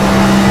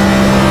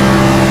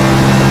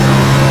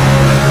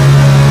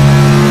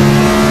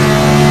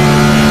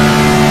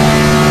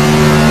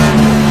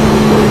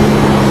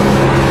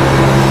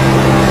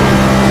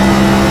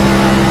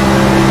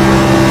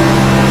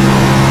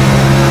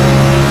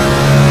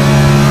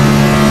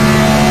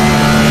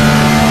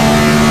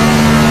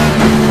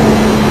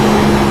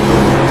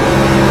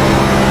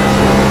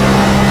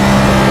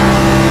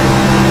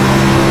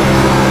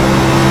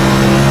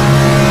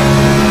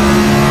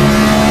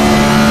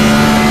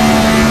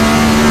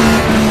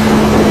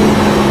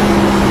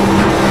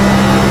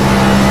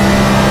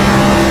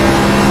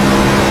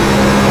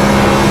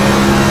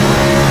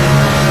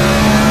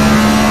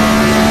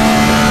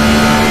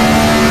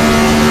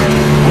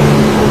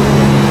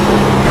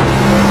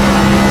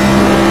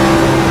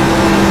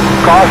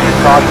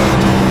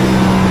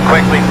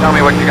 Quickly, tell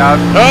me what you got.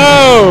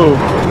 Oh!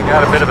 We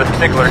got a bit of a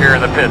stickler here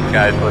in the pits,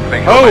 guys, so let's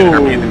make sure we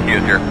our P's and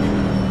Q's here.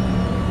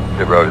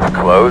 The road is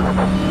closed.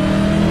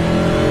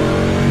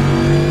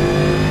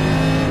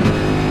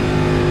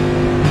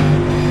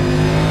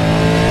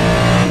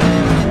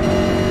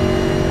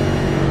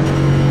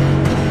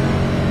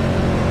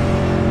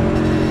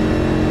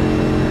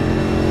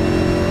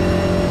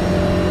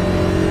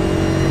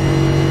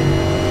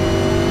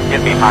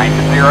 Get behind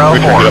the 0-4.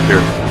 Richard, get up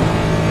here.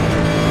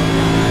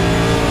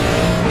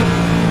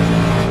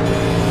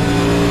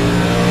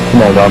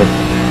 Come on, Donnie.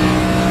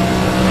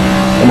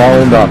 Come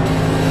on, Doc.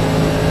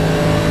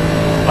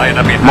 Line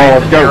up behind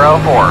let's the go.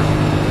 0-4.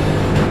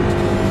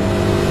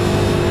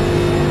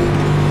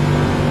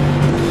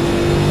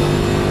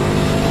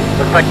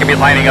 Looks like you'll be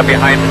lining up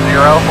behind the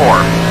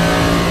 0-4.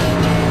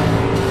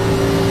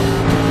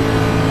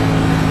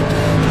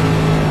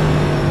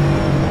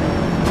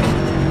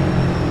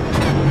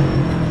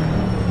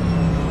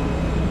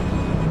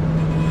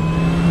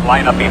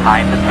 Line up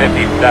behind the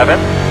 57.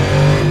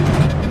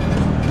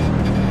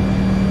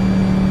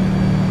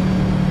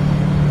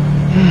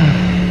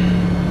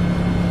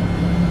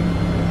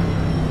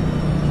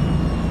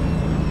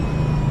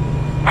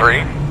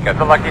 Got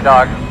the lucky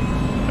dog.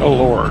 Oh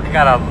Lord. You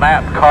got a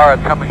lap car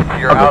coming to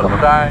your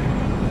outside.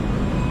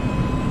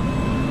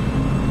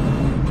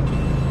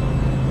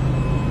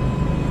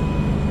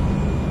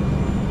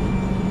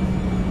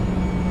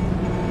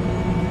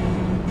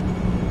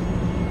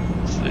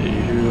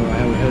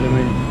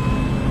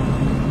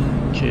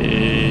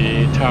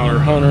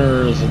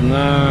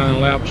 9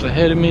 laps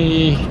ahead of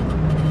me.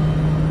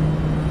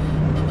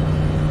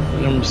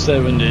 Number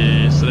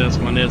 70, so that's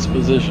my next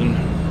position.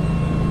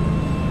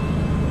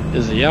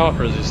 Is he out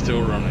or is he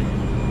still running?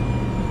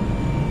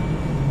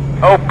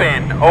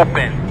 Open,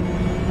 open.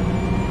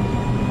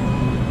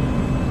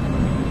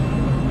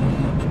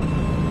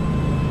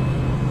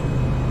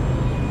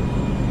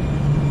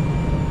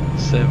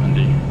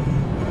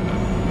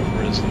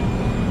 Where is he?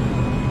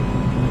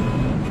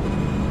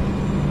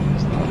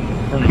 He's not in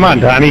front of Come on,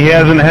 me. Donnie, he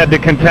hasn't had to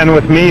contend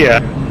with me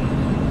yet.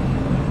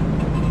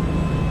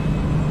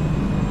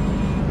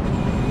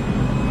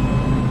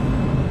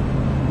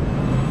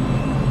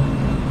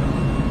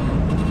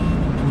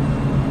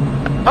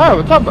 Oh,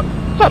 what's up,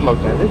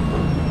 Lieutenant?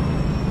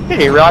 He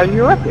didn't realize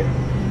you were up here.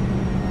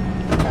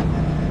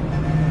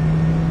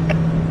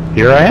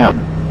 Here I am.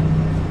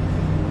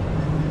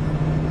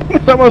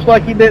 It's almost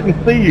like he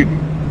didn't see you.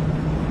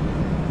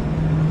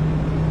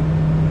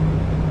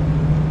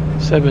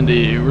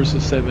 70, where's the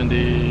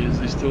 70? Is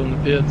he still in the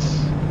pits?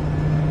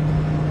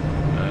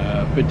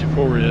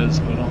 54 is,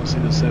 but I don't see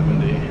the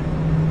 70.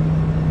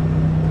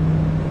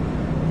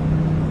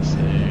 Let's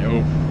see,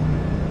 oh,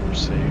 let's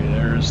see,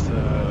 there's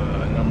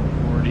the number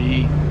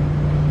 40.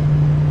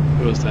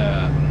 Who is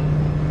that?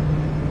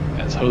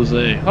 That's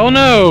Jose. Oh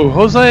no,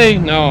 Jose!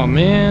 No,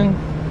 man.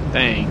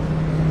 Dang.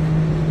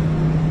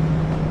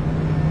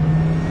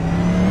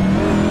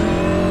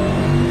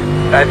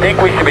 I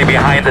think we should be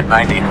behind at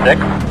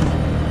 96.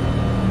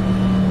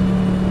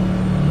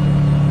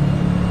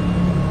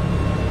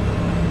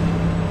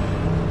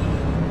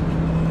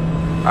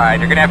 Alright,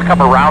 you're gonna have to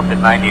come around at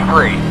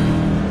 93.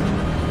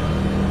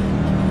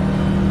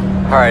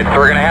 Alright, so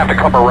we're gonna have to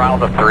come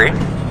around the 3.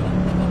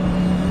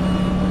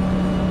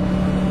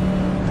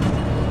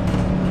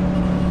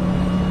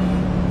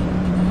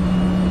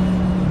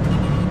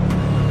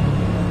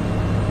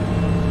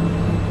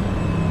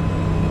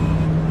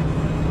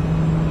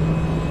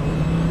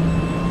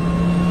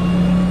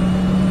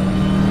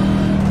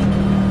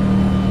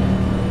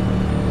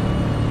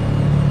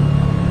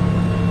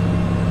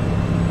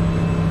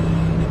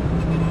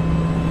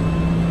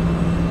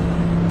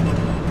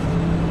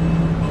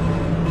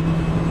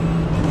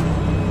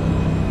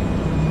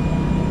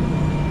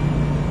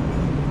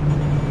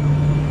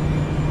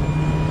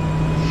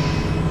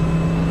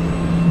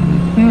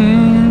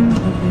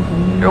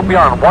 You'll be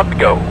on 1 to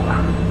go.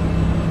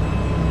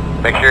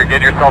 Make sure you're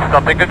getting yourself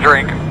something to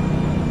drink.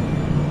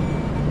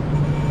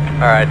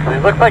 Alright, so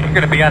it looks like you're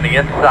going to be on the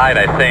inside,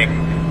 I think.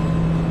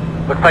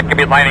 Looks like you'll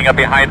be lining up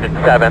behind at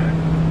 7.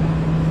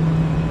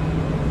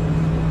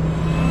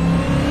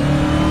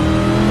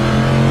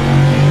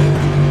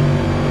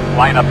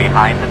 Line up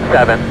behind at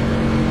 7.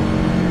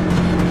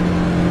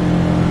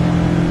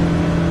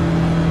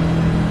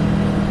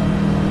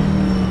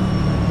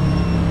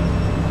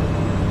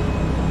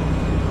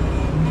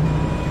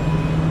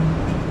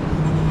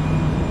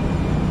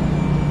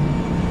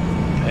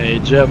 Hey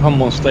Jeff, I'm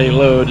gonna stay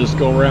low, just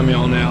go around me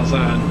on the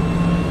outside.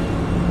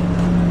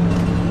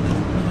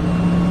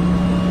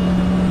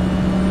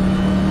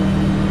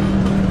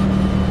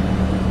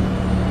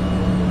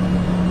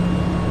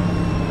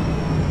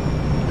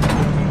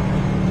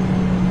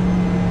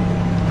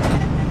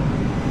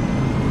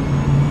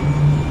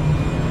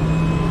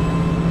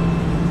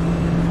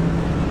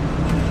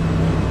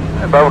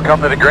 Hey, Bubba,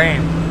 come to the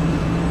green.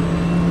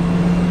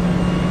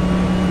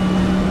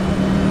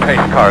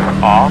 Pace car's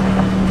off.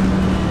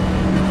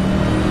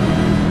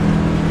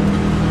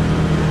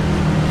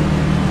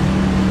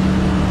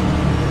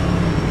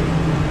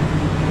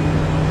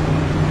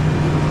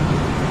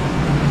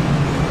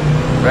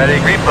 Ready,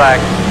 green flag.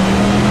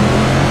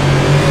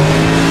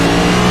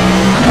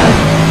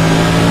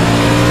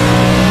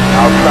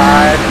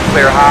 Outside,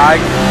 clear high.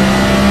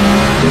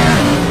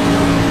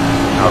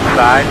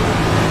 Outside,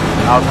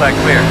 outside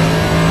clear.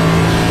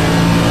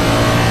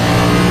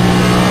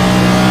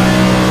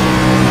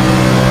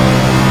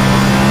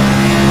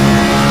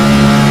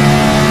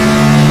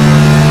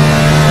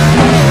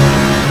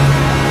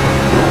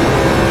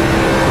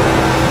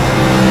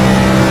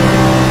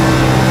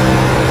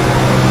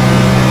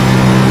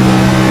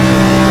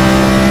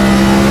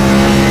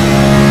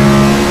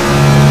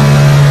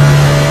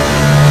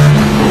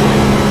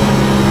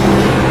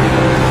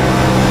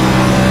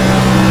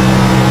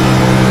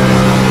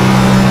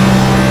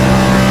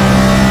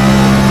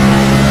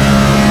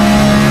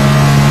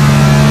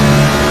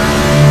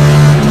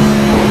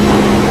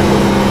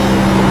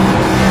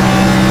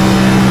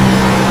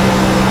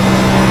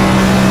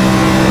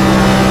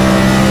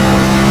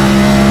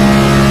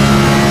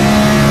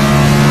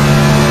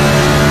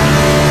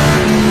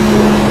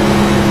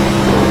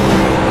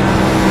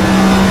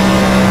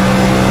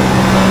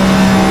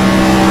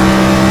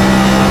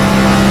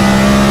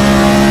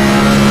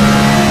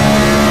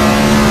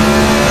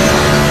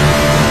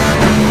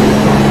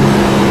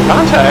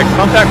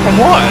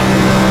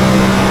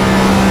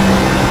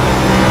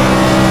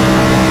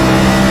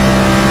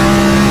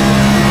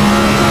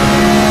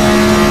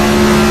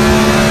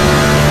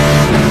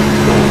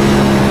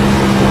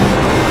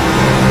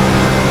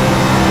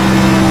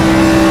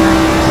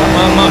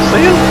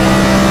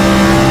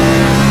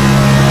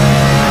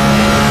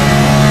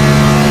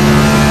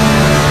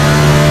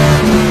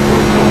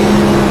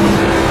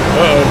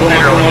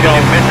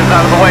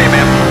 out of the way,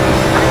 man.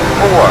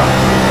 4.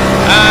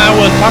 I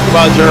wouldn't talk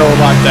about Gerald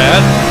like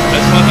that.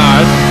 That's not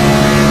nice.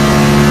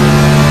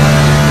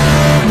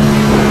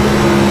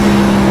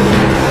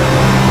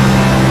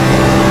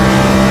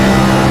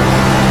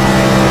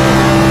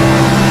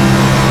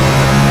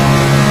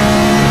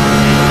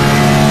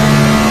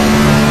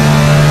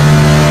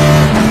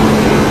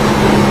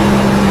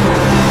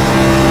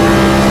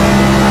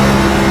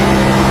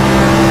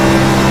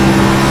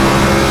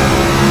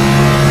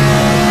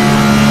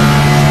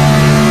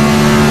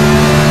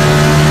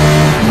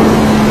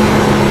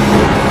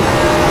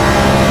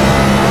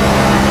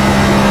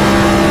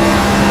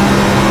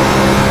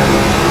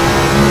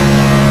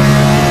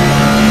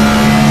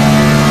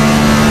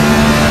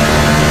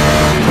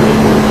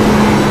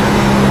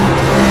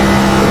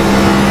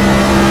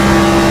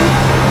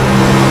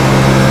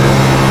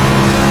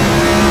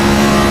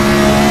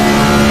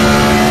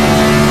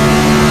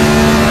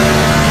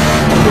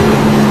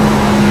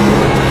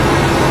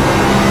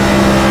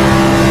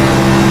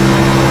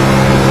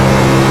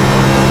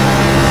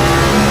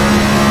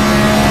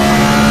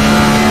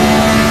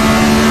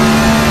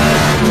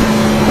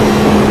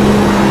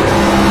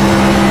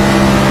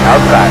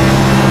 Outside.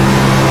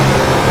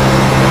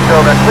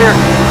 Still that clear,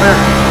 clear.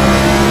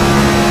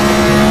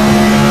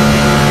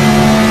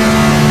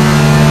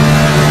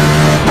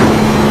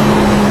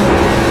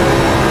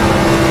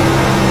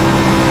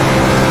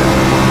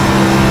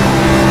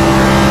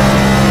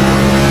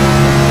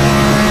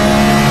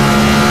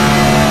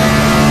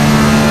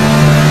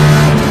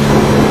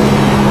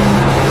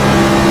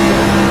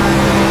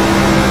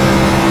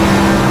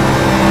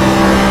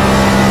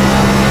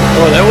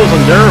 Oh, that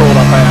wasn't Gerald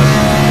I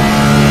passed.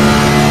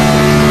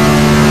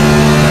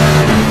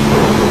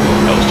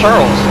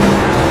 Charles.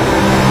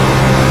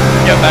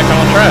 Get back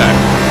on track.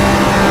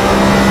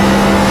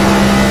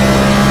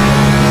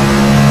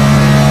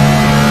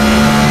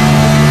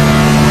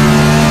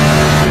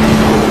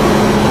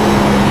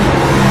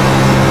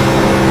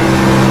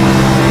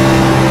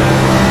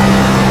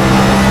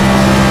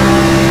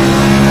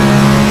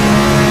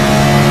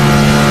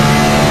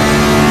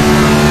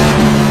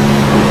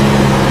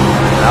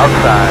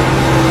 Outside.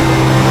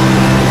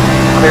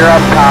 Clear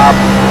up top.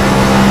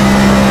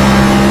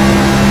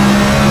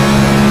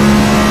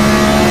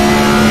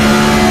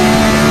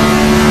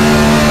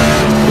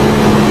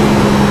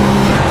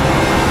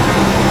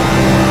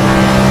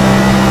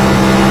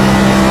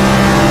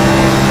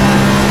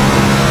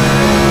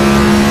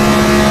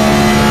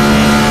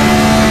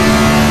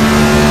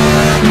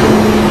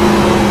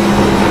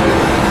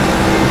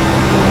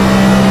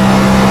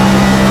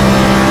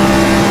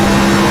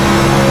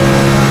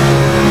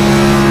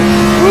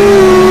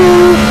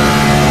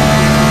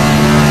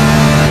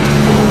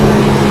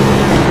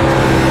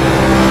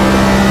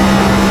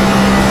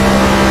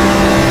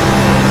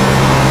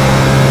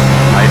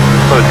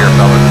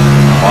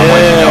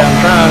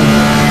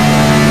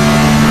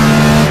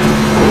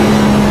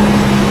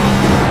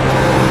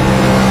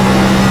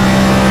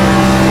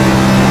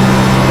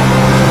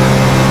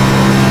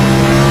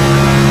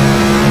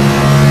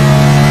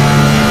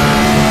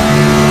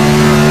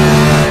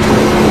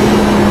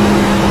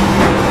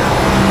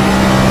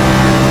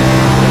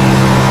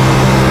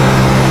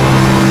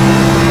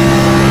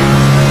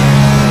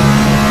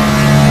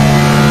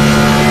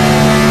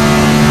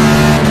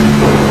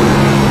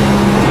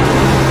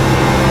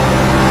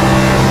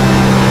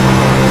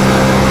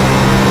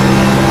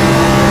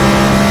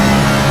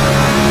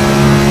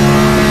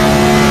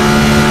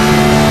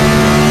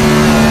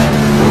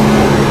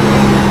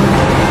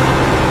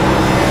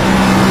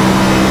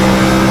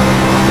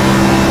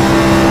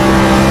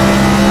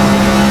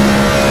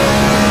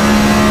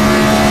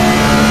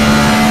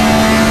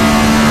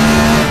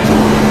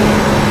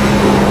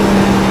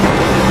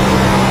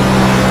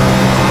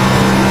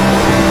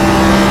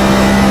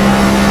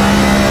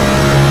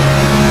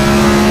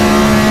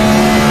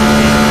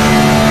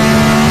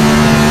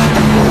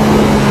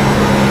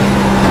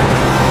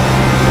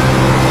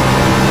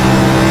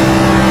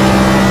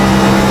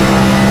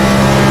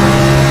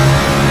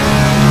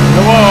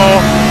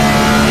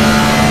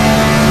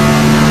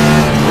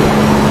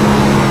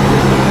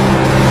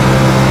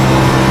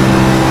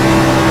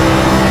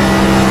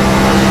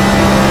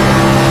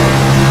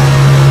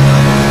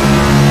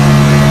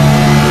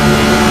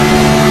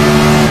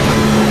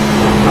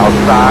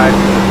 Outside.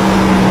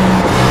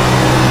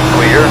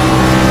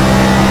 Clear.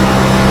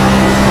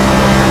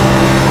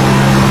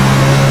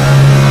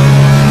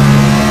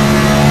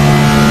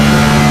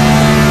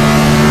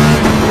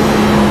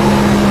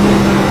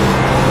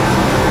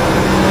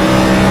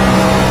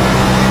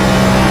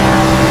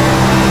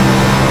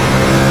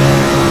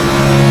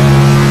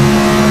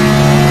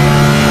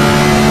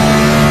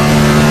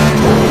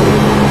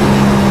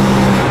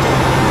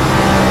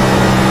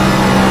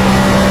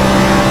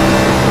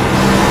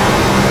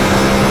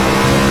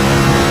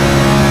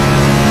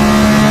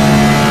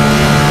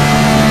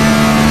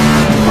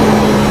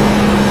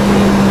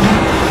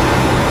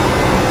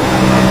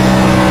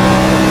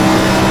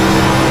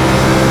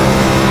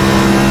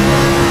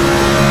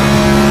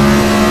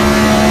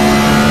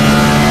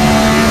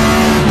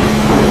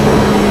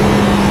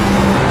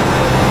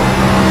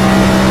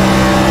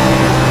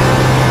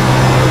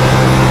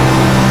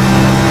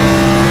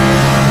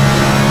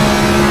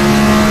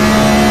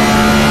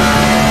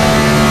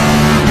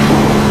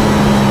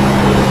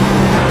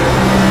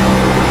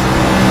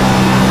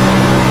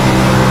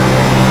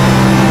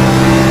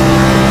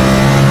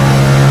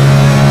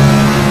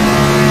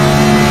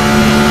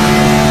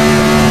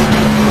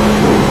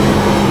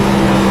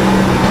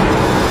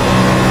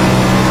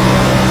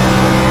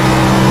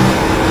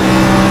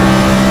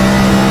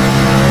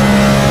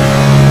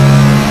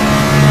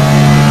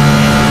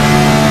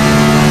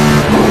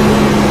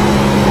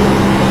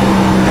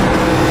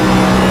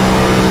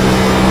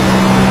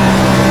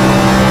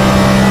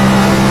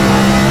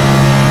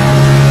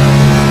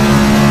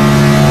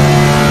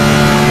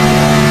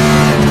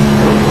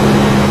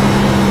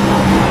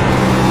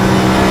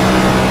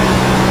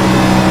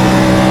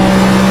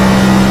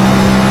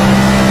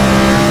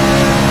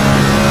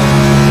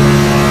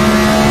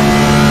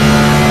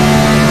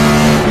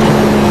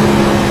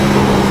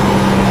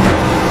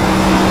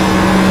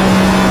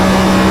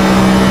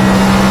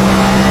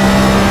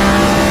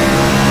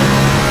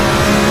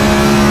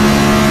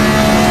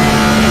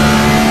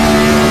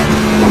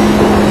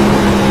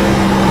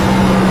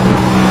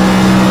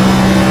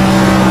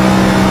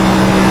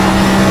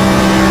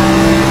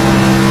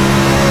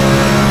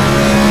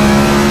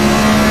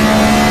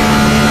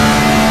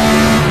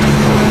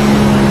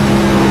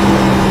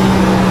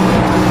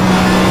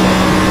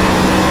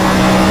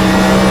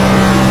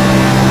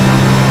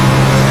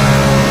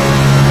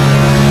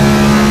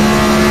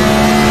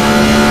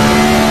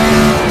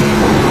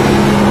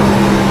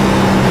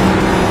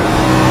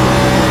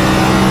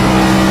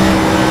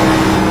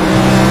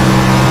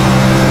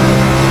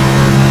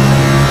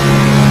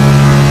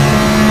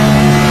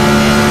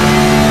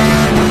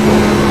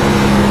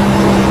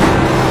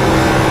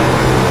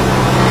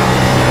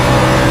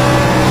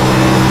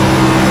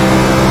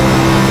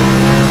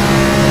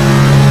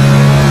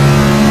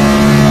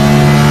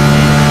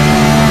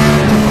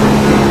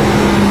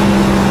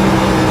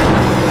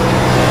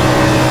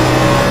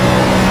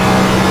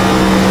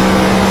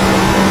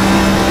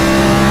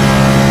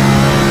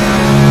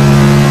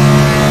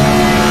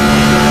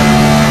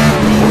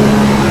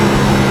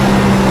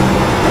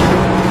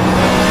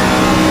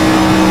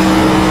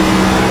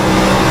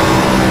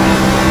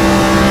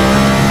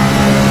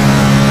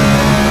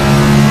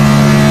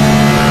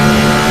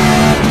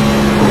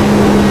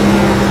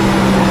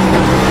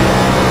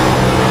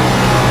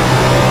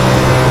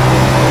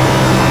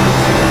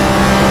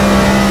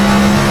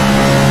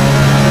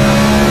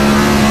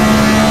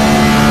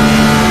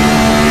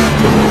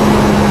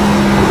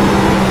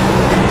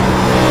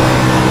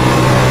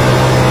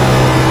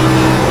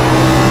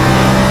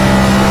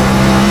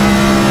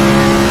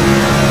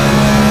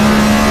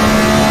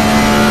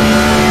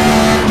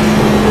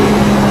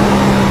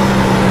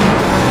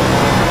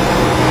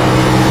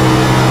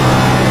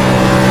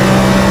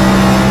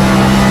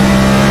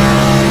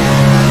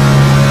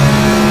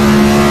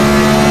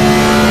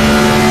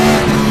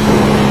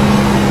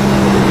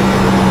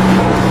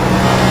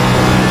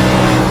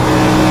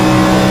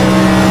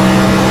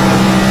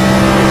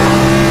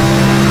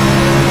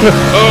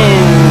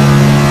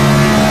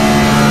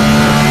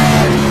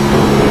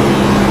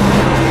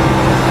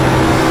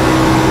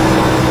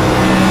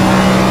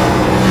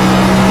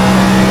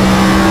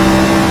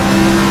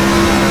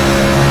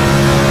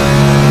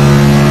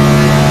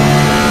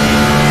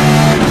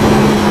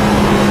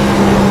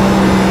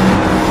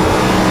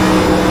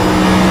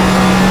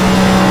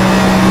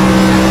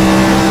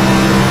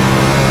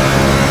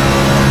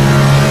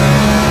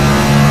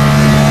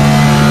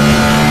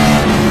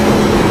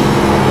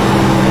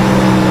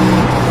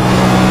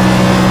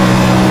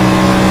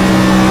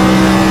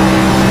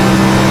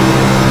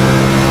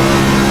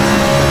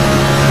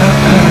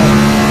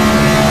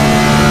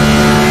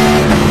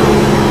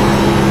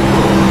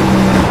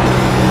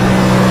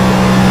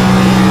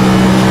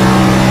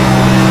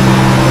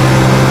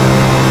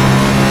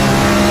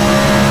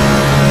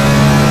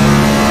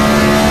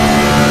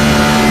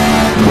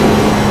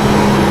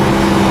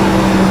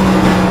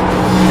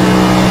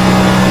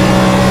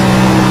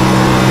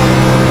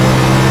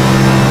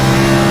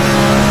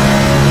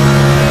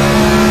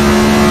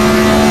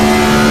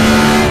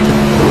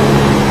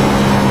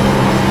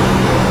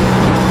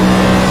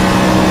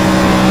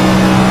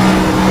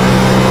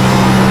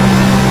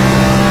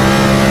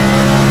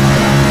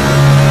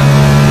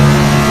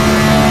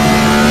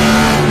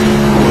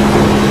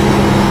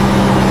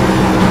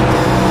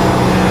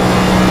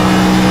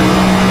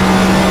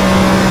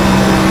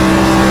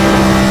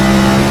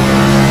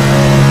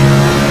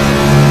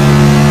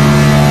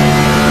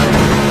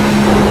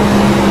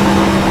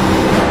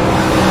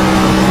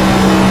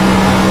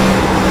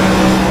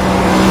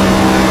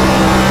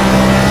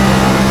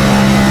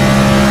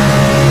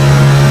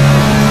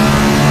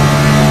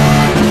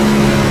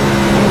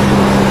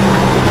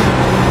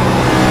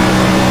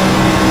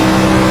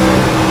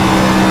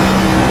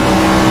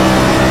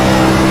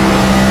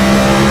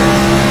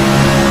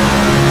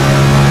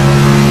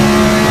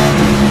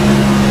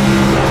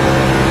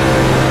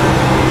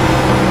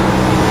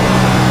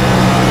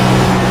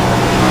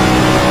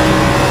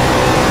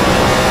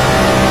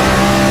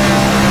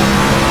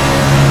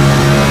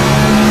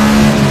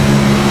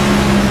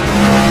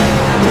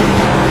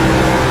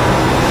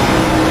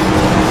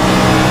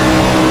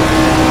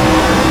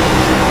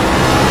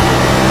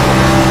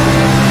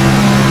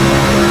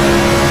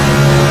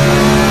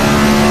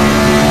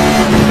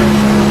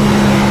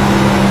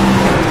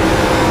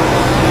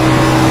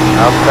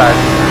 Outside.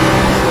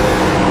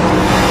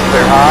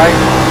 Clear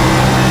high.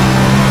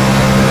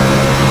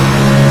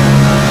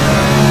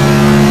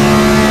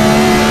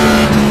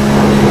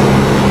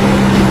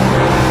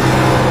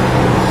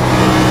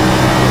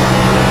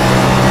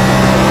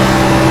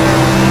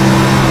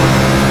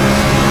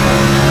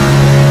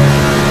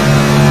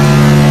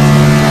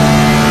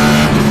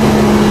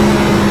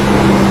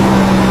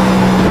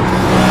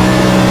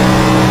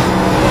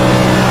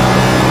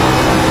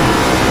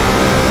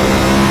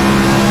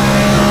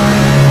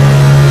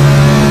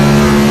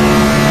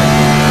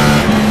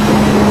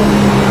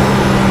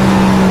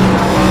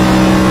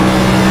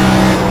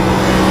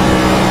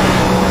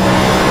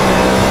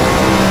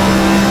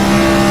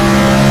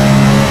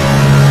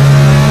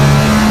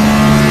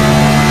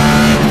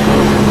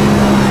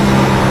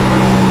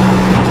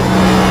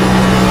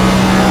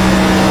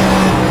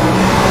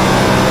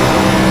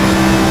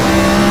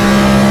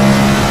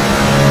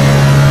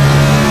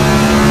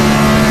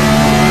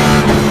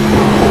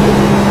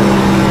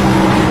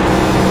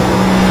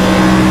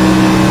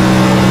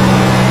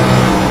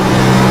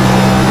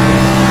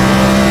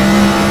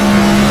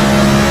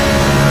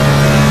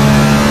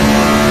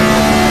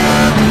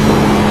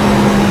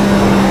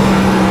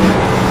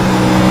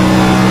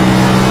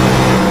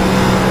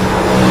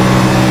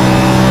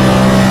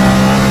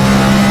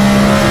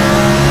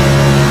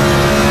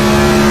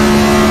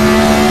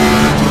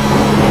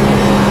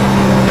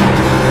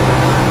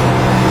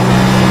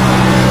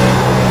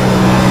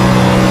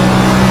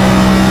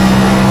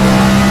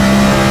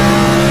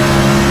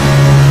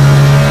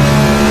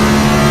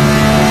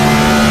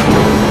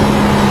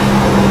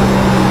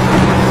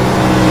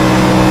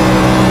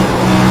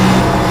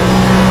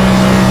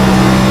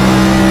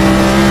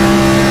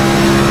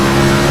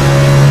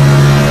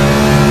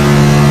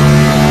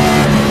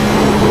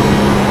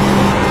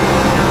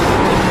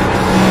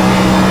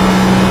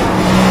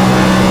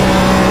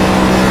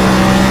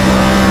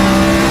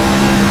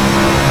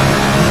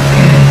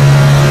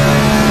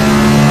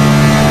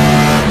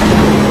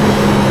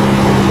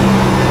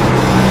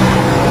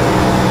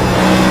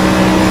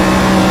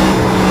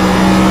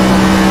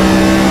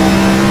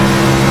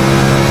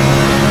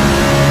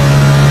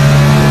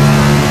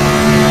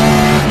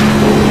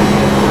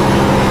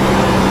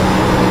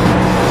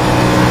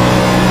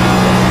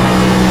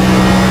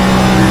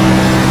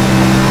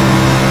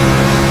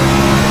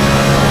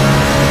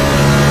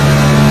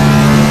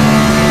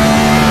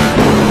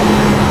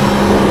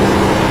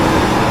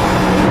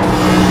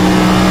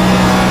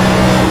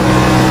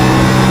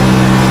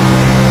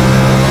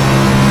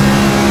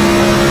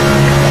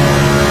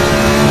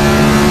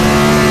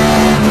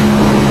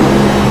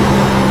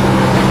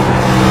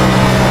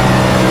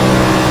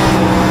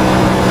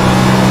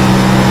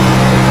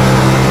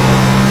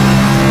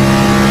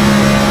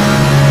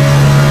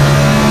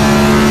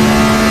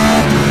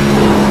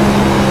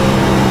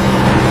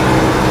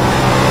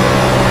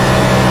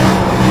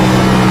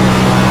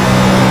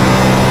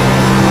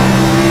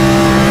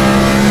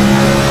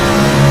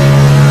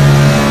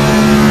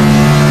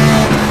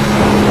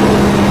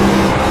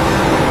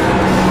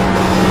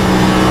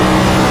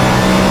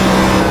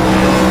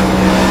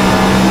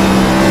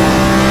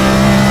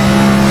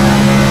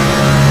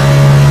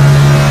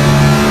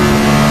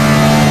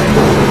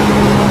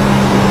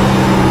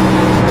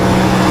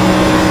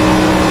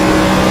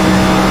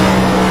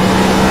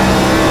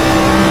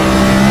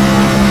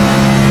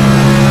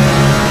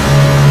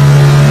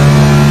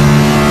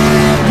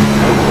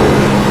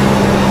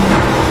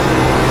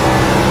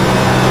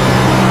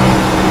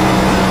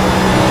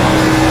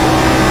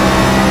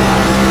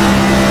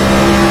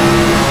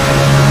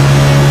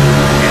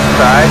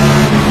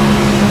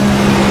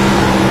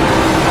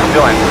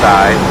 Still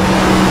inside.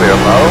 Clear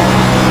low.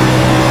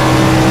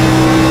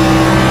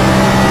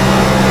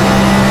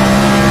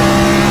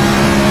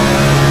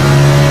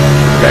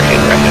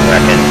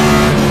 Wrecking.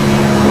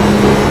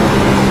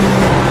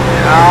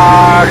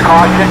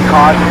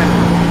 Caution.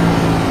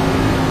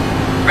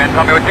 Man,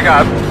 tell me what you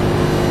got.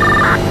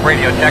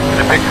 Radio check to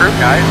the big group,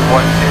 guys. 1,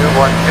 2,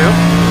 1, 2.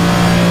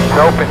 It's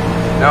open.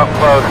 No,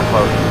 close.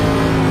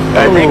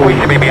 I think we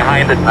should be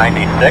behind at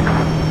 96.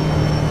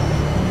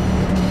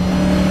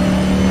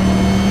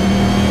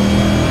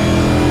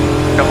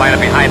 Gonna line up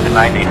behind the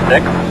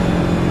 96.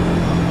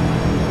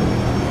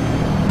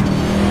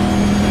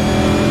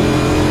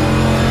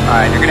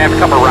 Alright, you're gonna have to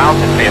come around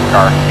this base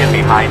car. Get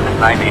behind the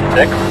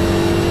 96.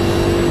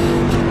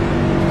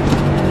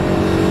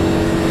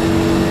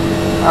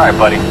 Alright,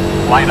 buddy.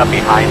 Line up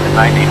behind the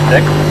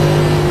 96.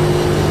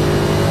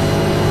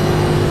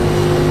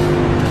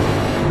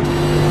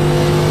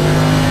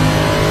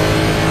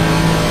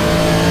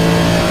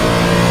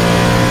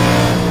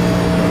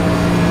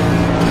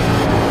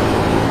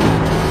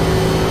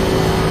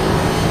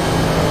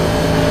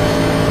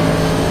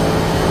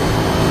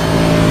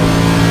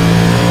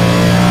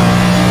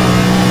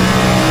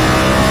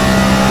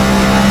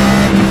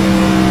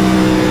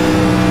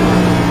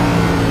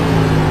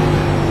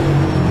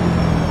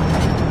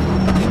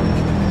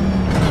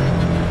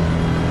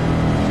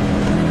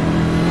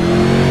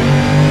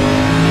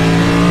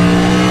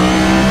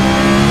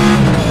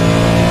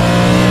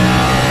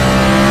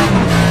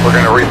 We're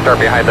going to restart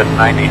behind the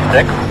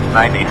 96.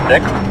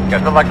 96.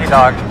 Got the lucky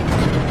dog.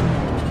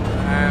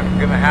 I'm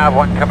going to have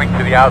one coming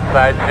to the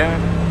outside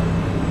soon.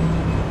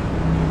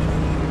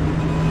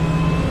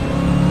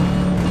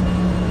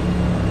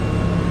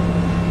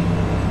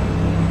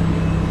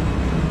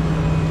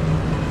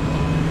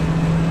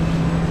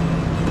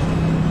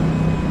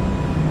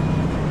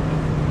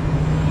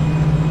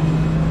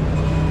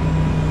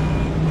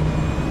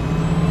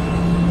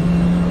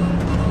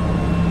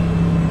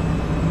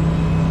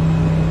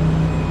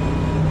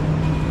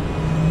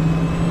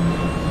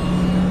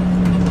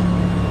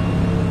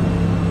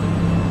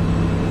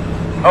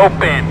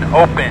 Open,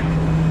 open.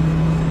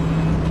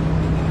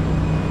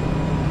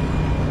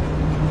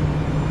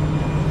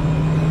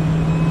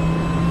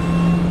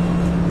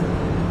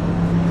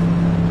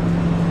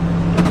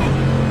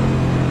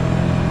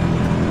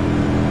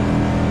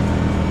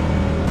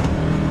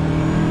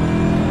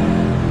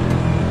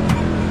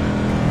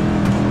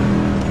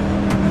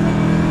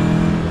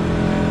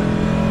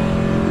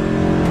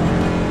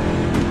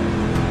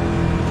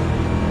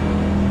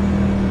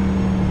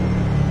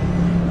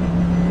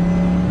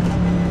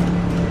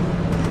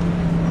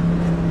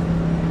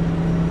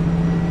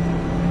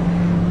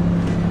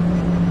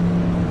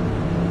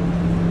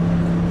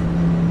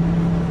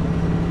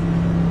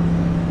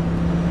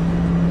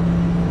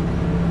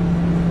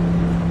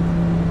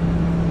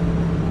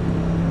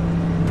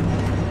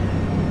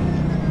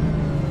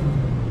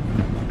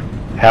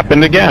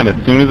 Happened again.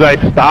 As soon as I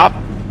stop,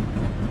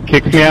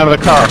 kicks me out of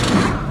the car.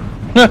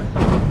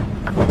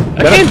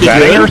 Is that a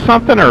setting or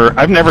something? Or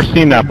I've never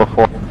seen that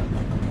before.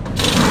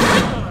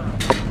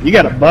 You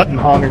got a button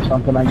hung or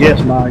something, I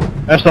guess, Mike.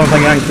 That's the only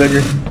thing I can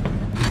figure.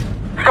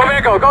 Go,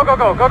 man, go, go, go,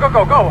 go, go, go,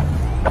 go, go.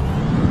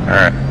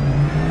 Alright.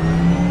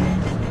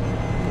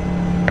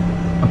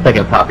 I'm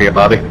taking a top here,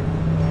 Bobby.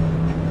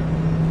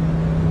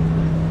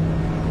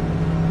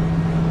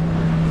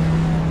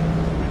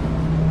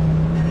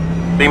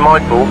 Be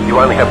mindful, you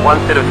only have one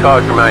set of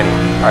cars remaining.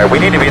 Alright, we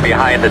need to be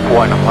behind at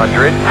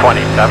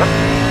 127.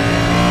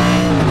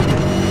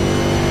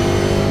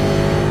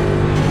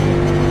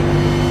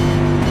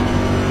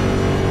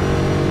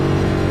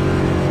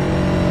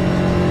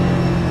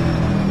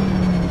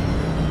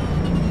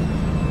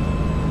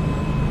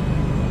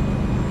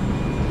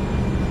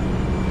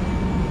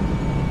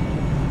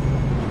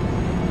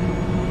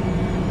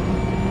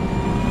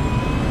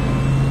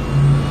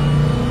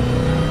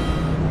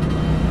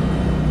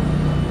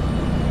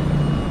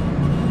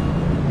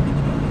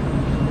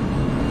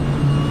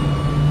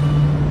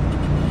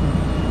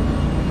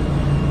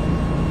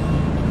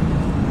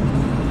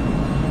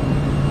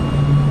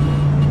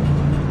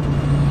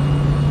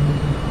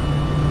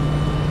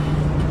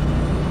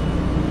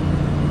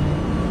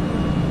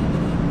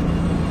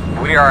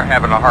 We are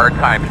having a hard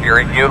time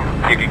hearing you.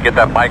 If you could get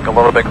that mic a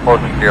little bit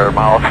closer to your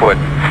mouth would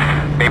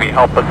maybe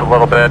help us a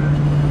little bit.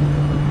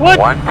 What?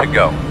 One to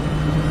go.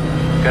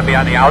 It's gonna be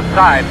on the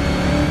outside.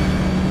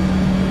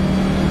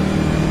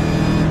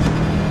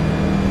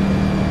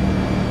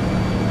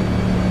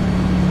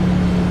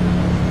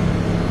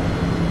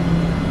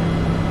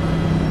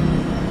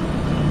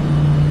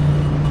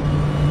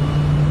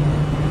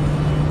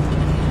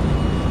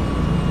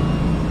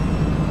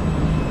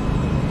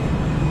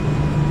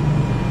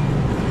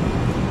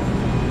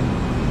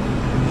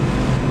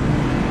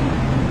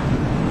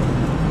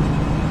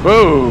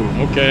 Whoa,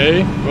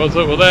 okay. What's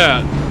up with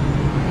that?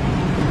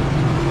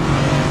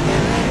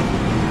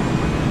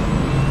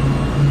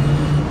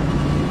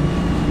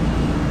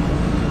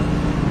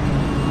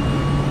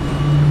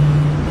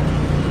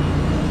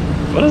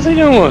 What is he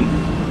doing?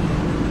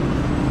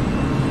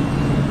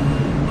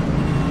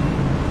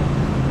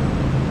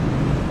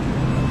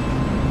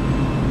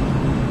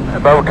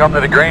 About to come to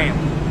the green.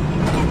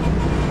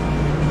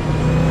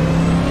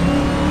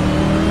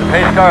 The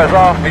pace car is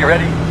off. Be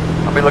ready.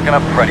 I'll be looking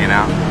up in front of you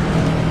now.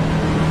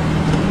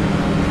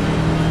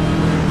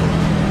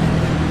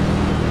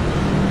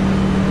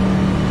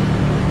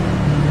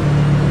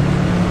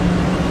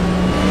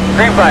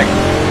 Green flag.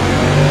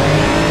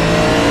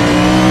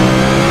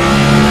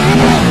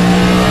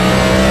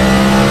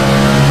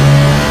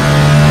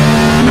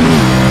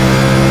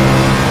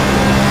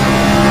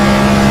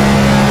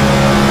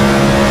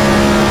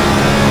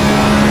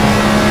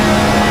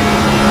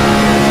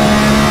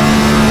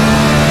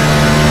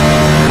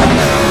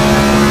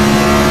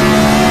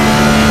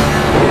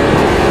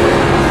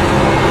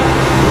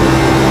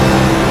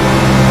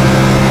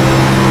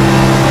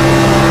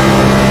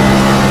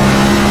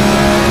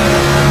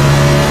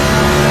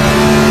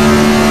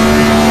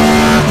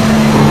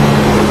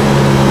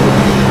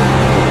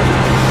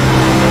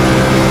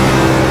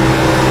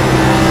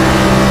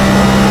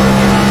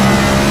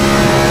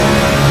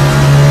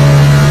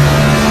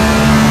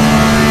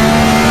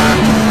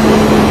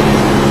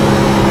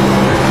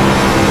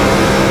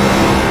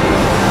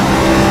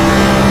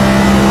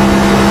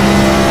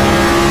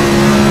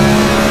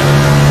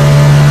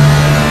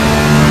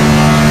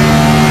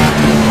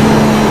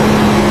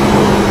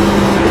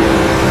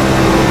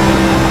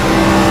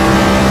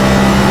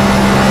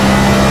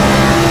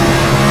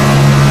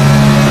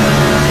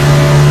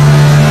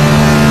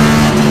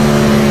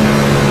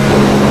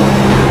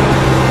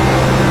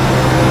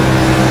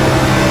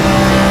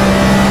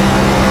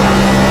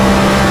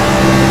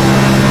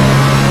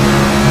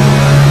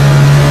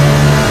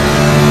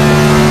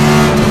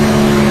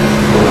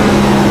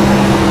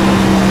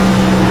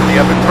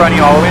 front of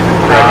you all the way to the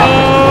straight.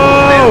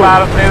 Stay the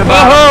bottom, stay the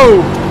bottom.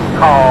 Whoa!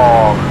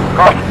 Call.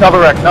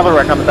 Another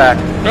wreck on the back.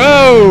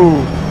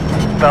 Oh!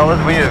 Fellas,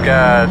 we have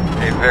got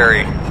a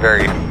very,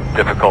 very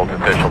difficult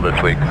official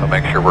this week, so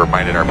make sure we're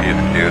minding our P's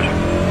and Q's.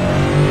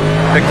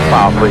 6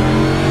 mile, please.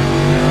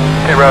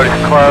 Pit road is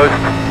closed.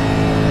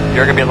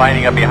 You're going to be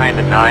lining up behind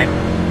the 9.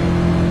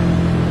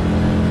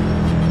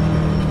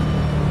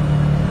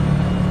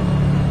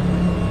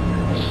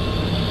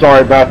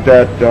 Sorry about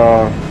that,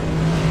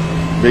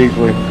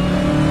 Beasley.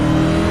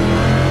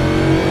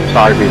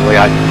 Sorry, Beasley,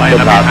 I Line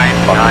did up not behind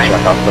fucking 9. check.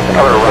 I was looking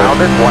Cover up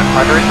around it,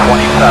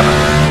 127.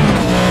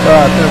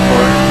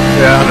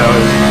 Yeah, I know.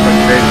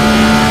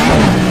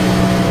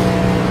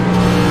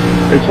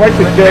 It's like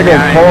the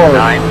daggone car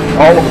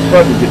all of a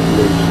sudden gets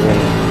loose. And,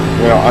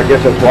 you know, I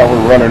guess that's why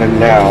we're running it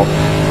now.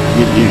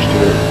 Get used to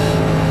it.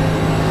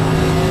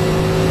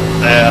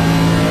 Yeah.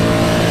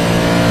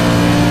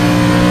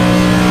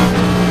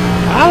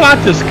 I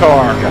like this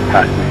car.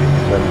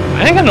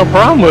 I ain't got no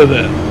problem with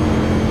it.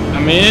 I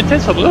mean, it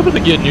takes a little bit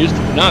of getting used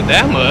to, but not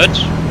that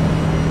much.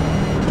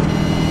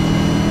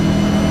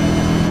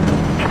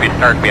 Should be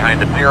starting behind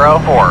the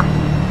 04.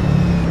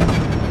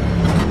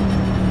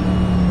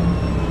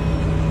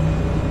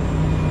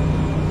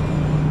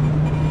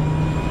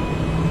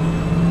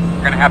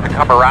 You're going to have to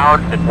come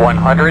around at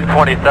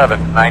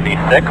 127,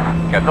 96.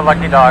 Get the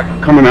lucky dog.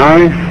 Coming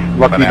high,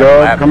 lucky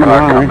dog, coming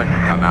high. Coming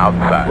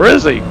outside. Where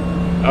is he?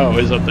 Oh,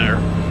 he's up there.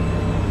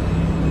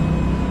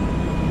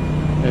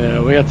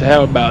 Yeah, we have to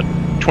have about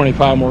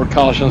 25 more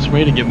cautions for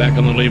me to get back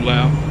on the lead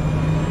lap.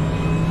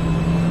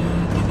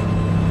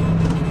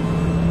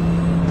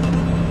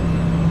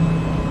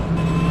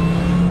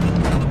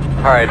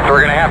 Alright, so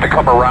we're going to have to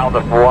come around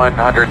at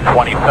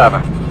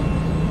 127.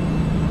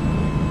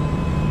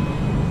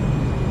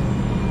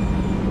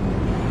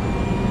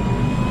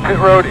 Pit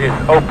road is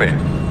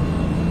open.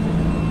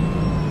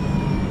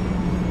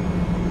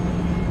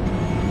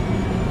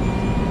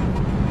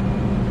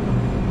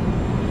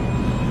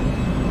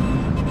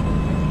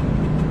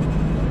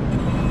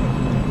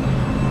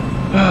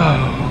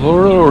 Oh,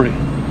 lordy.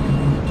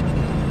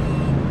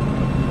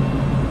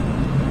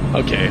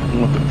 Okay, I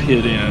want the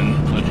pit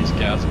in, let these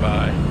guys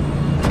by.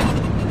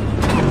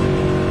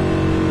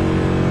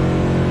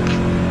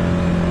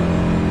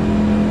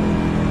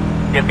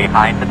 Get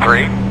behind the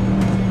 3.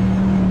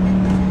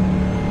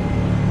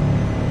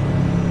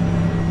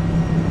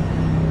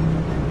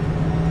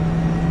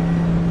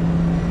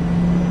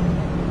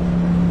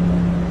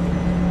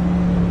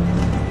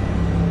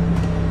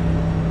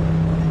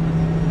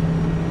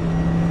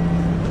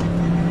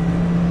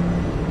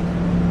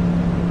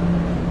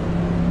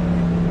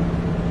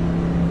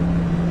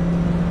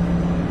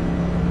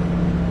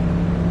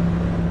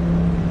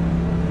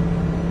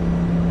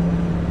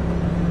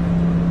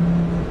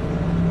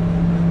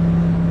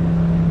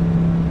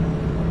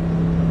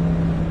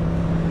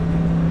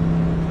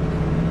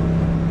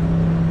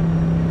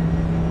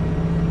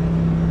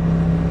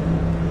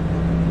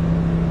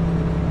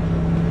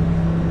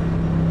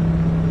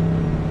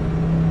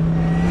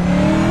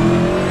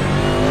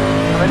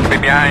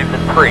 Behind the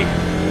 3.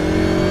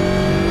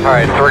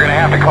 Alright, so we're going to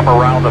have to come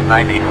around the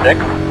 96.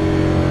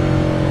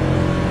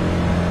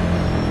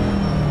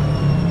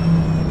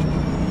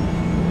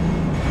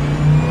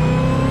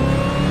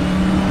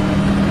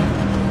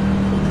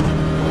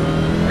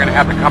 We're going to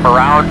have to come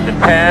around the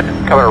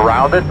 10, come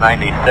around it,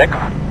 96.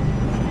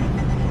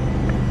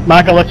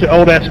 Michael, let your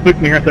old ass spook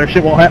me right there.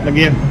 Shit won't happen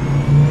again.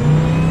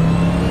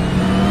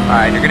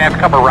 Alright, you're going to have to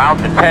come around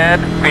the 10,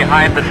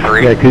 behind the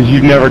 3. Yeah, because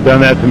you've never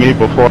done that to me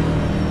before.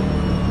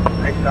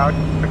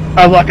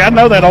 I was like, I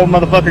know that old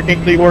motherfucker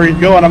can't see where he's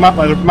going. I might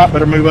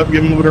better move up and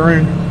give him a little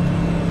room.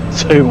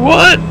 Say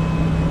what?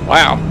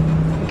 Wow.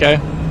 Okay.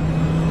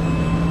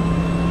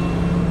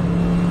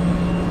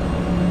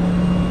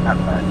 Not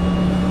bad.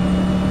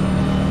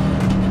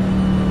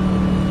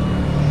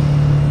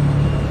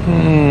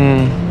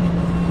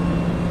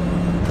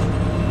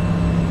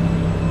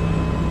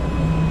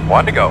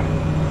 One to go.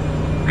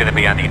 Going to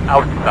be on the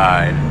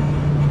outside.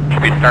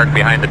 Should be starting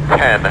behind the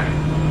 10.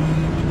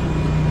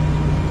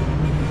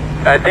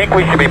 I think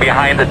we should be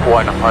behind the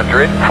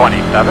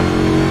 127.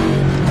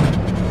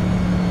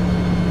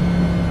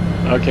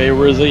 Okay,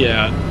 where's he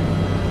at?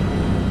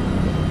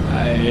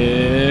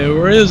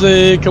 Where is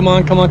he? Come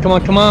on, come on, come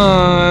on, come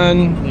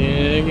on.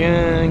 Yeah,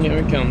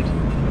 here he comes.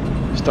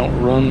 Just don't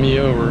run me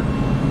over.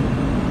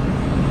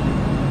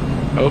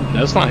 Oh,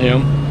 that's not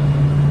him.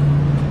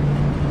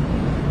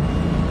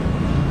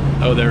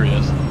 Oh, there he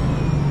is.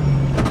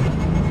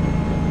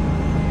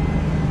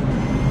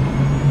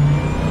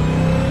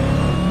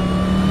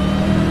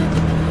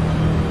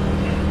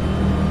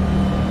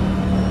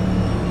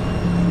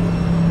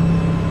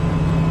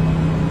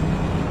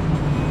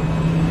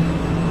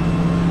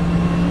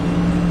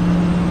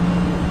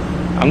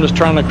 I'm just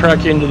trying to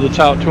crack into the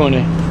top 20. I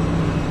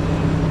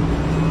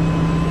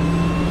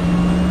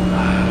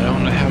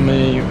don't know how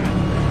many.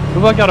 Who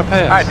have I got to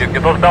pass? Alright, dude,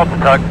 get those belts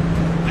and tug.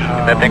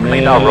 Get that thing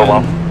cleaned out real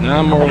well.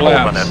 9 more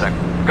laps. That thing.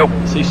 Go.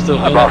 Is he still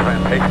Hi, in boss it?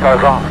 man. Take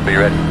cars off. Be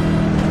ready.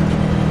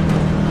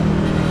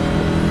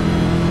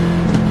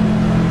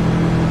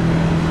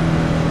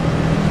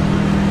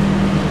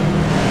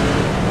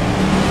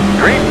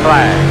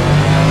 flag.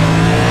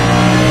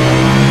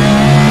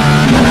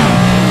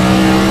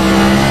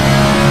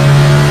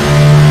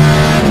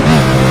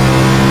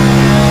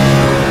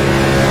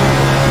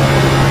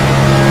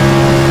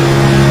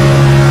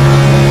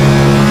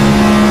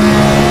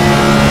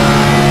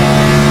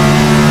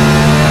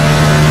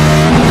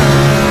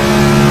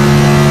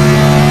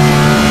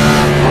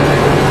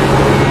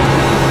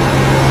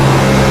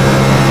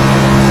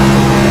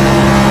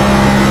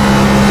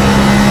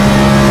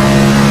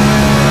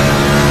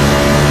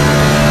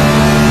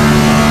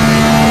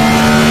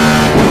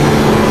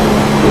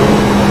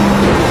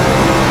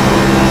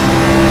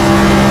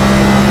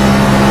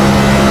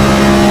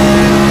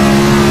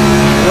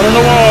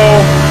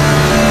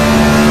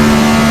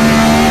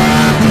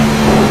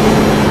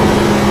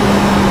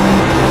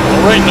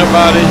 Ain't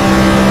nobody.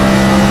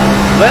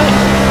 That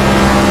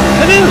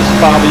is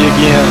Bobby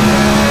again.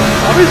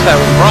 Bobby's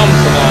having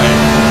problems tonight.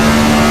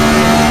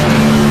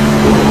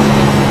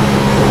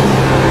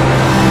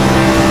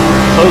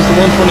 So's the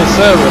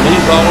 127.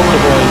 He's all over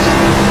the place.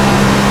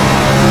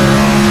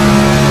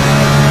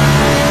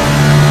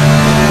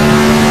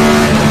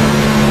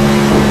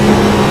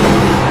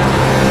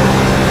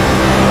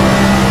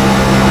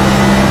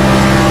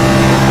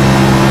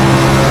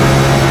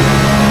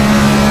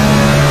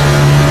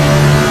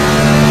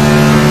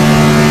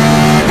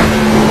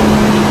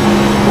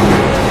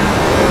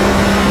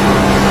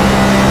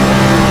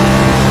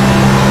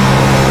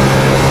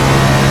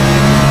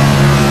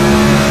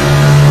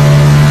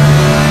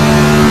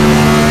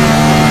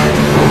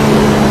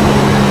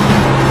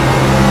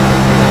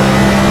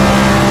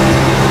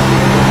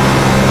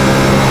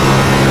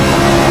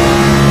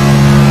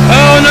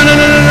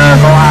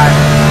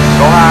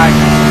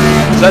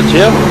 Is that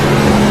Jim?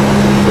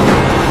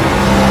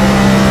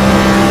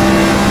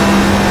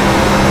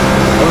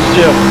 That was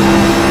Jim.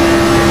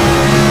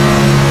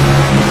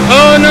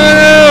 Oh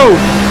no!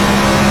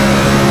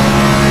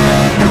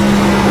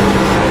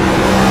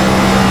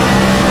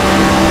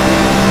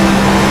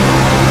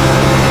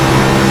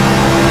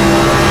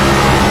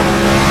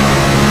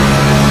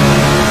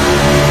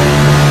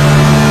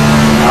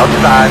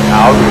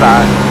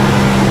 Outside.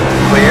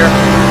 Clear.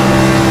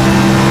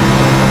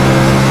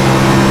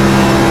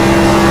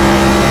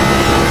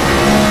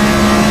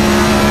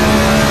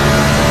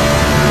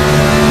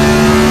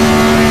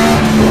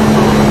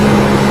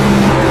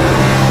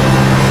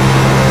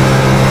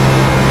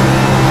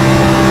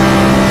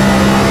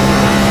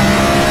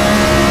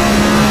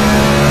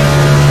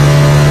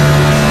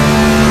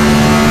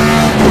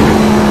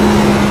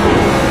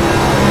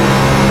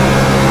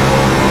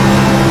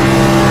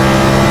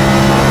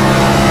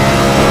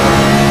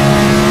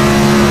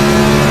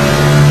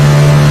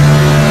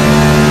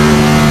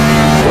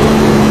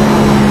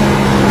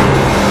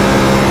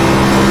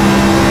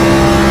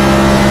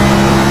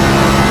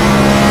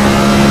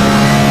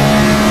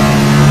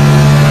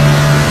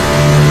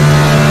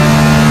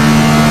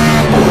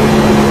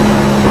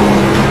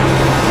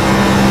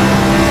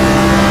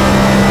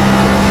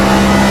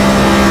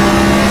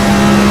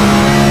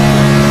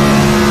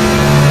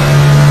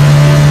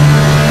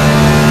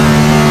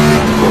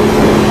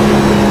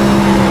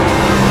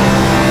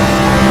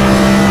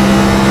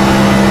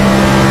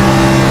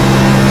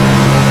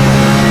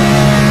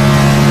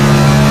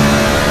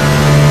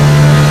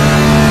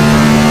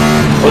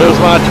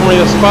 My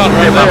 20th spot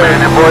right there. My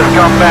man, and boys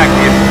come back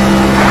to you.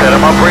 Set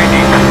them up where you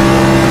need to.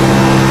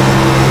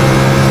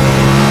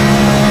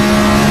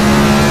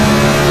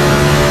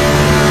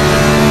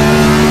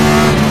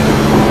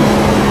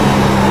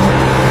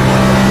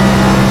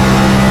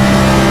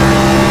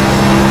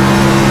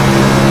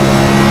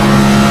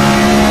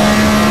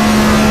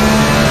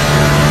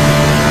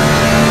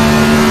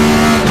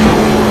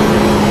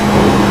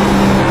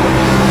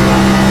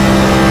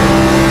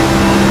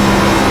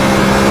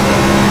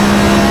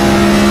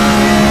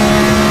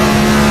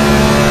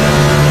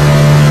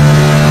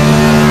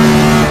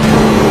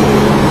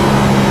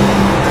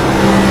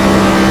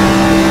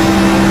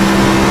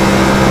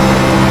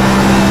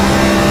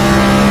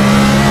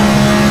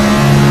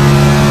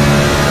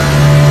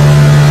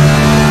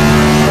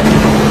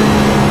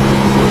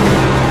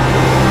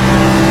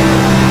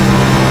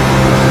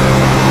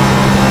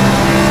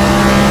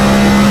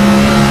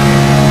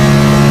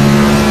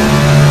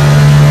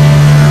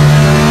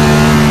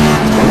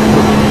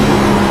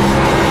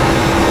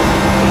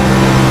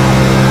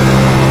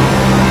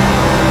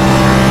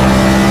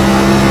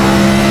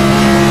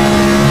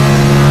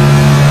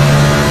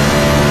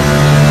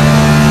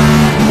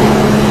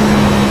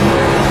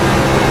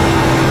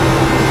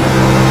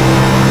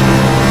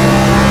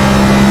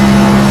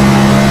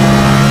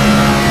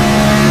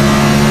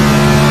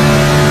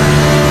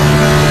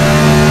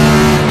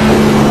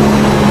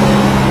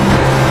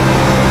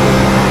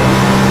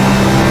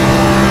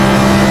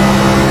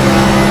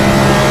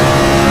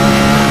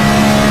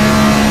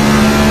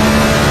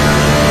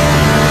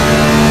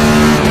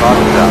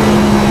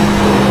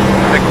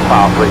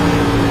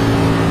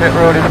 Pit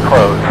road is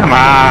closed. Come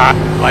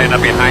on. Line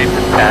up behind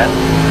the 10.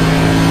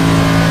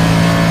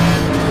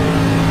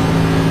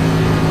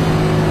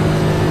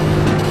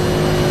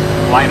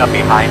 line up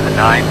behind the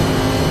 9.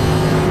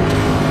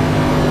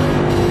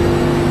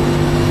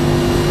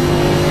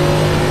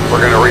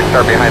 We're going to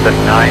restart behind the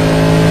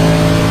 9.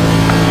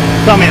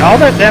 So, I mean, all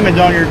that damage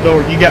on your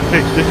door, you got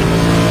fixed, didn't you?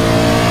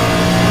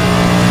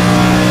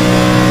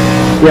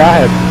 Yeah,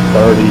 I had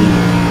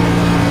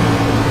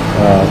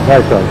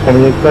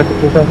 28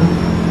 seconds or something.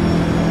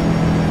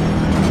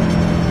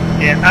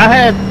 Yeah,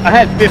 I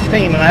had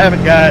 15 and I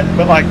haven't got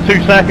but like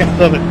 2 seconds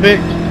of it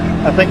fixed.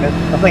 I think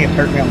it's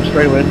hurt me on the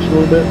straightaway just a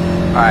little bit.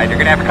 Alright, you're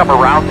going to have to come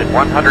around at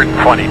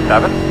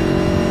 127.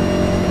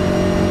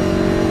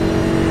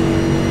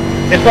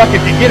 It's like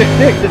if you get it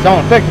fixed, it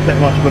don't affect it that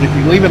much, but if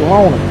you leave it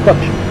alone, it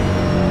fucks you.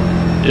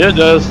 Yeah, it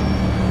does.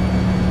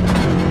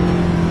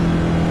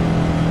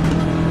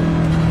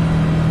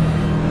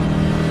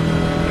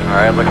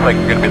 Alright, looks like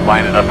you're going to be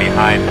lining up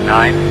behind the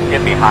 9.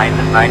 Get behind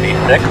the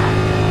 96.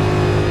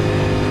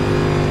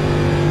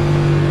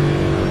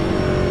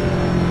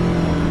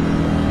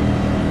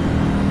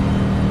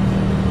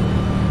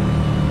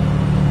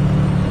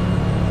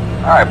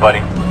 Alright, buddy.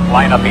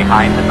 Line up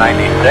behind the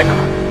 96.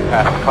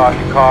 Pass the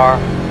caution car.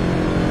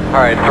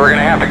 Alright, so we're going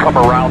to have to come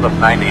around the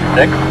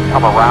 96,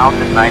 come around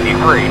at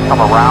 93, come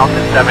around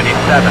at 77,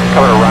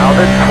 come around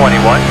at 21.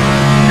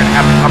 You're going to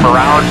have to come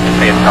around to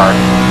pace car.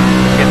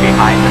 Get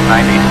behind the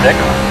 96.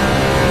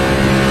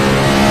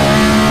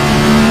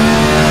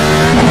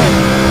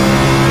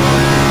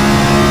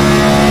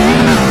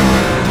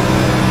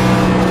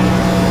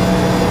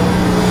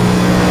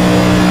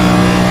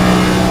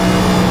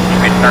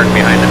 Start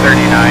behind the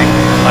 39,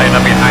 line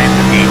up behind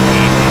the 18,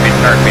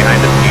 start behind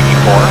the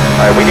 84.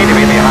 Alright, we need to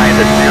be behind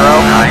the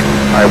 09.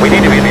 Alright, we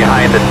need to be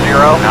behind the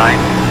 09.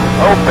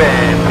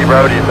 Open, the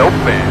road is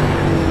open.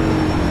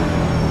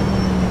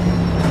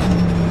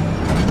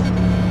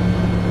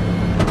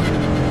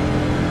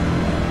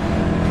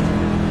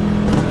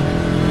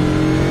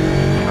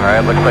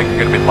 Alright, looks like you're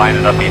going to be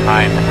lining up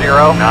behind the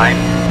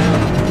 09.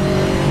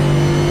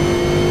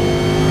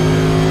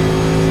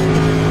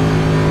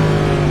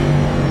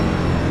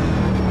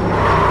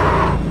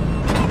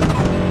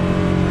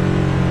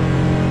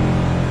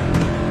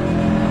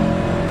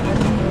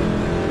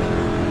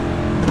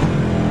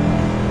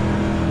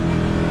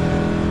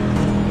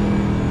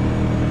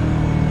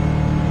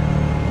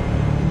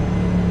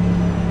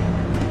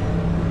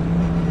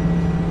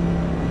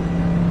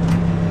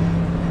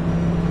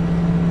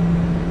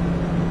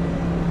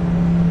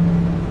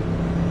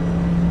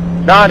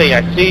 Donnie,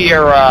 I see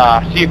you're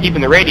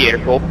keeping the radiator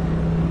cool.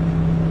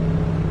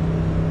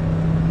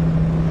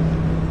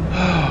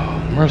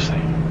 Oh, mercy.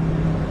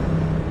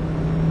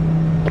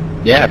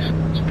 Yeah,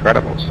 it's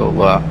incredible. Still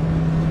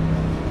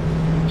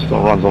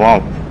runs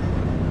along.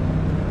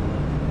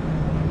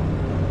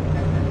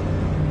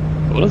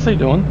 What is he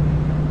doing?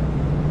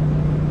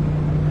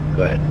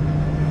 Good.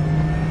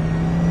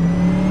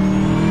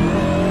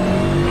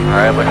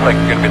 Alright, looks like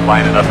you're going to be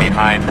lining up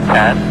behind the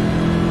 10.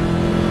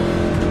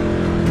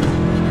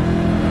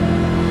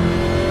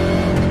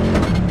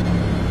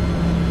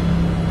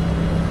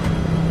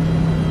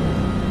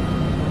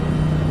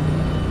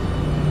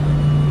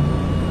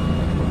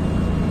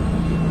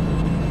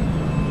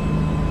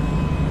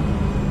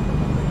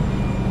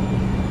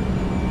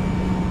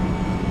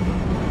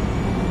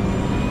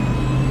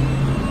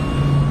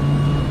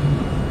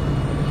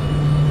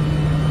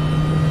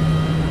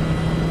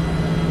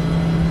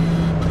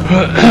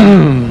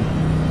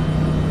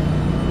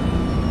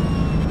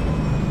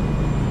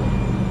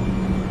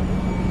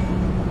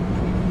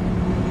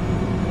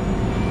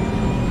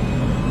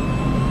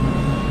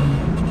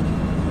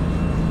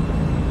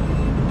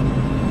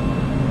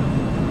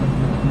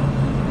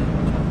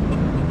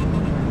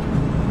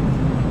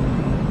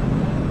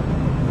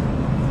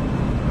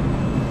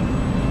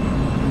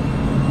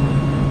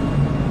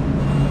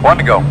 One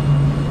to go.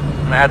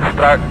 I had to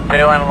start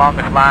tailing along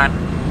this line.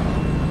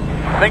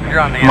 I think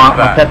you're on the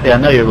inside. Pepe, I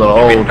know you're a little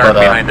old, but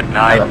behind the 9.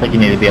 I think you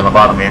need to be on the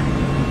bottom here.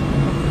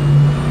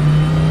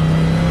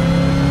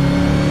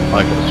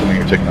 Michael, assuming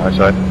you're taking the high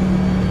side.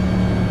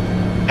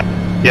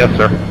 Yes,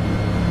 sir.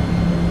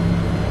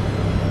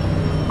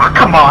 Oh,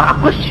 come on,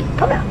 I'll push you.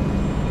 Come here.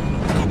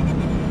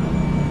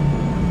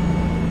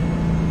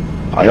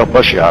 Oh, he'll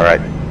push you, all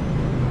right.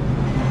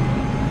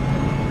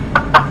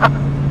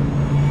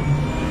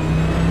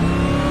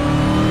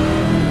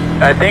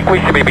 I think we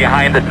should be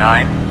behind the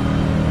 9.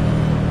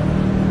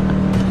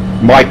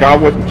 Mike, I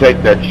wouldn't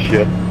take that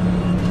shit.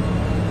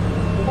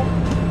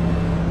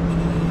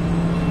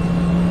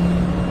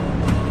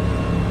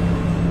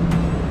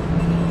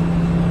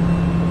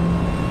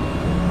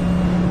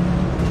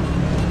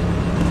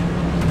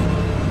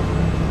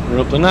 We're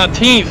up to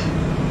 19th.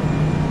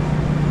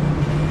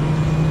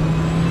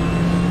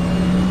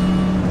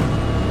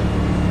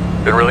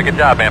 Did a really good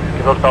job, man.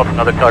 Give those belts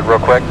another tug real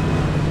quick.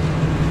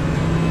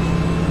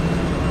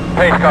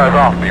 Pace car is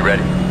off. Be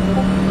ready.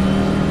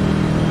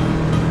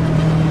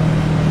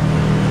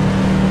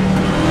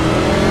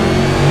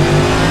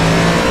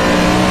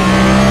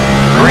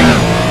 Green.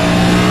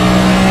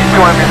 He's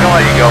going to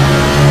let you go.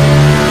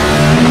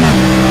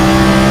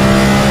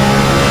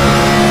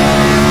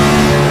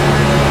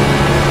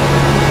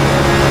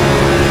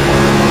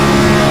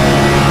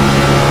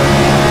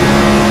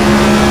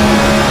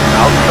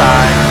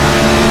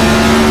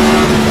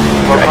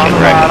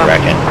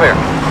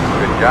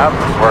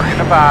 Yep, working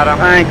the bottom.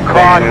 Thank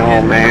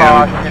Caution, man.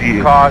 caution,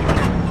 Jeez. caution.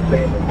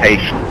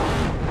 Patience.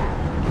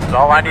 It's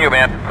all on you,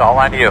 man. It's all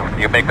on you.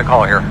 You make the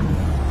call here.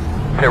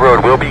 The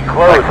road will be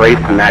closed. Like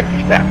racing that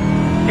step.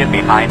 Get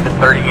behind the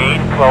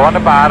 38, slow on the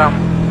bottom.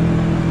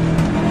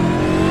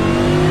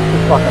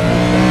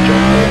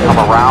 Come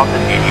around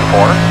the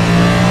 84.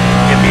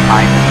 Get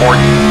behind the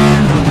 40.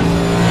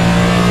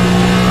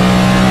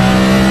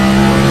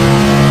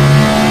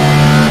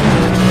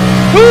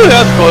 Woo,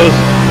 that's close.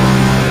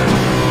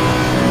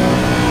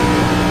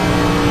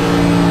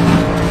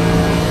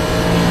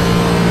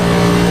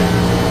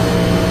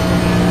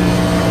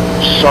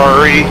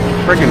 Sorry.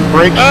 Friggin'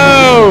 brakes.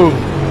 Oh!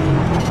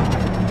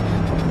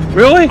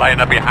 Really? Line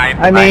up behind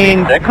the I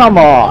mean, 96. come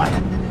on.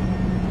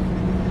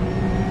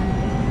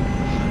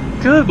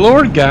 Good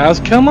Lord, guys,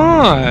 come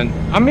on.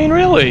 I mean,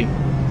 really?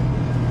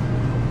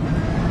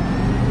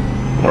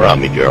 More on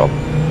me, girl.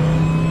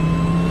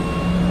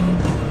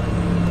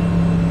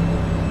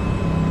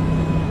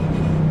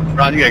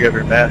 Ron, you gotta go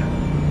very bad.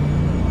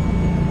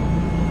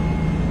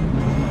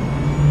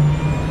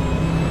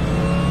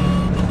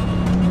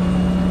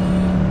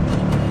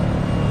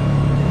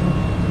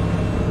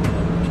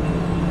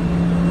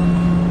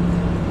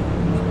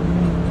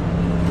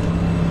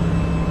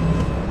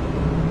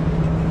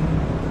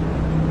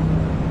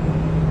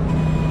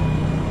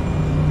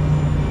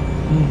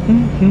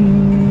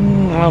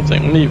 I don't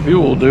think we need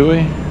fuel, do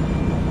we?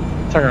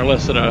 Take our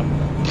less set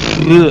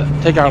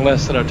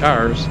of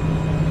tires.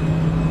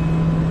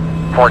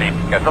 40.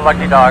 Get the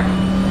lucky dog.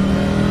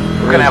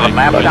 We're gonna have a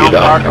lap down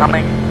car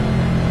coming.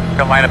 We're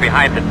gonna line up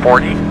behind the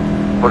 40.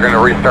 We're gonna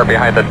restart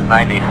behind the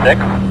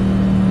 96.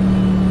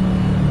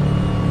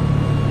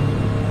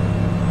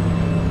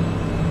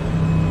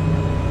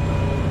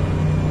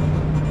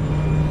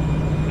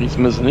 He's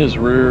missing his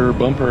rear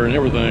bumper and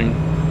everything.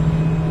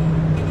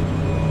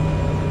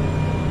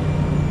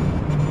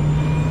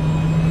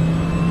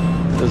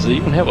 Does it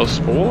even have a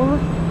spoiler?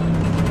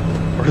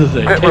 Or do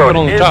they tape it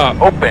on the top?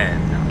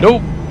 Open.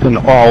 Nope. It's an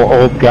all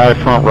old guy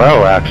front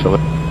row, actually.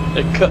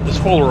 They cut the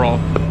spoiler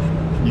off.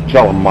 You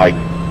tell him, Mike.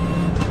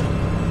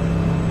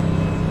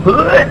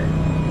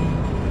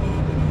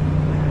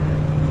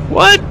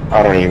 What?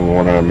 I don't even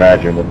want to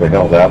imagine what the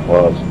hell that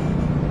was.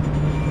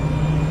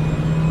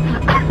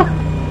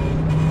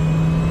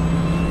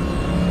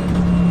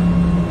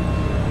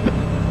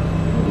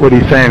 What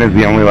he's saying is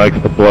he only likes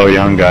to blow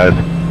young guys.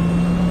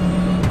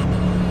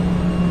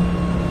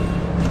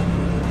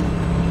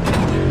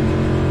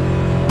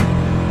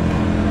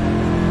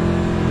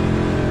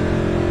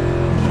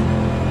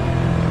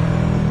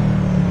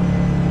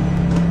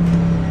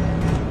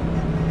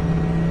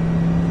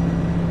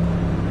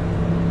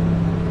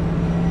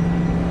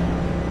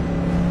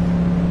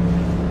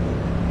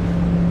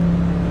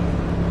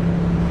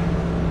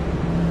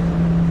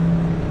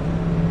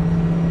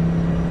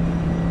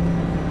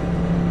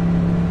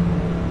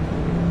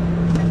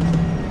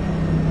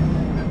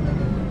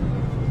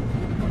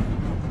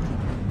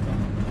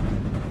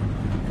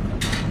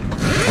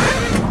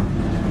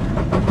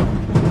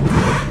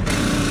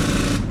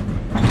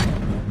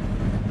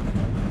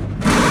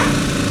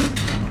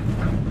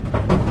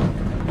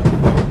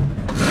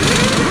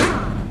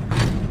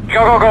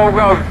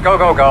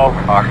 Go.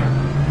 Fuck.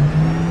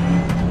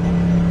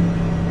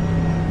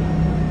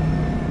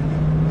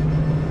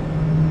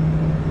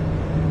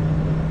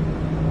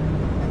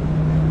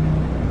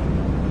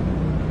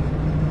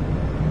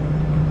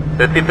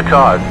 Let's hit the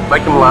cars.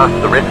 Make them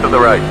last the rest of the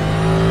race.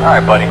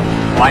 Alright, buddy.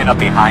 Line up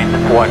behind the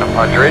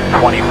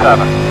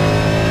 127.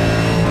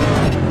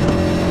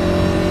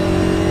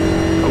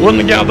 I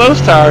wouldn't have got those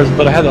tires,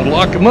 but I had to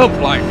lock them up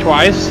like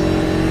twice.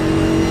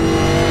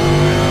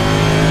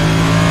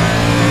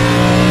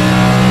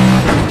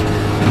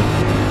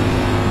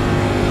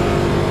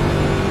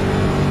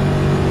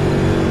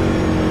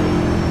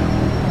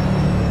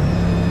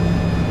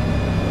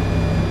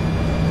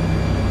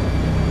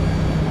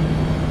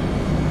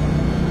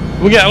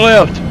 We got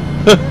left.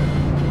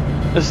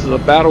 This is a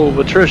battle of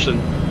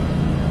attrition.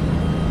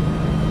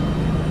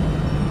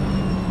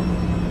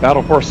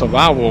 Battle for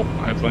survival,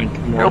 I think.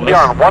 More We'll be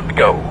on one to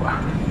go.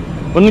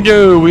 One to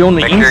go. We on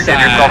the Make sure you inside.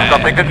 get yourself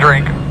something to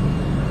drink.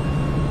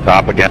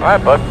 Top again.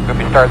 Alright, bud. We'll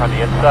be starting on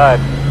the inside.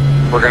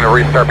 We're going to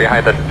restart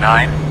behind the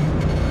 9.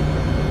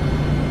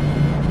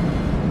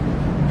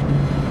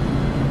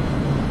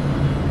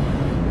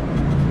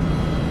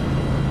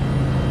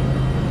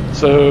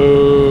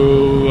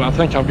 So I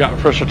think I've got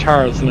fresher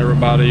tires than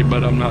everybody,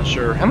 but I'm not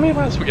sure. How many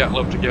laps we got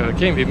left to go? It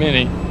can't be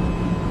many.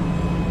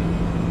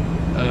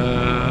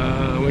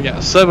 We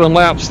got 7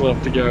 laps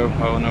left to go.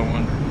 Oh, no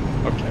wonder.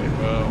 Okay,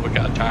 well, we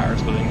got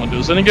tires, but they ain't gonna do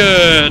us any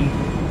good.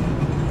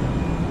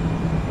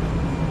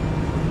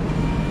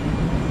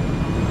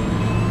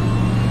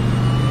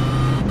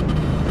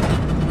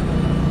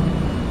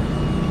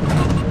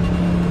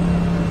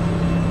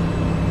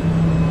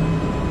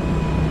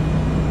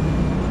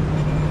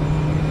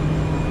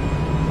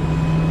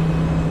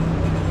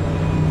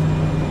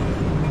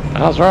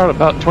 I was right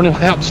about 20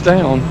 laps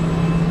down.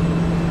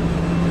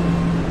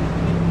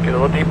 Get a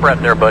little deep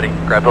breath there, buddy.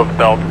 Grab those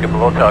belts, give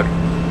them a little tug.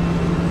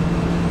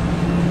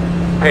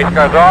 Pace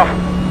car's off.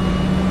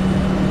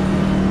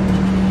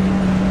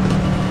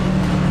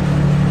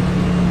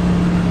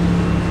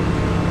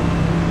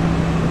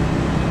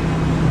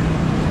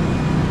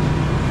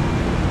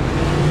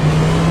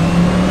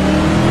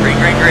 Green,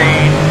 green,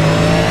 green.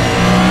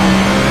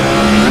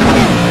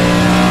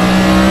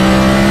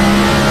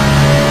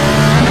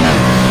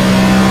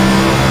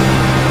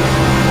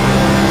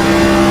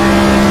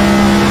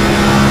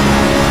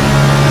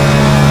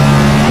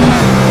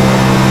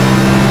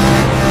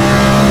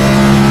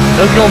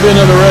 There's gonna be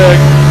another wreck.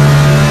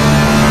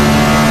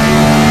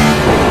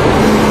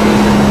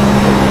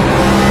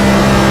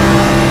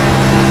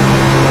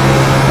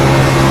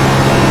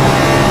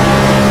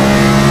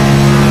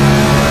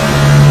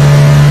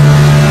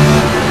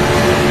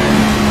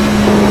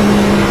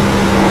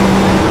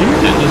 You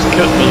didn't just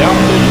cut me out,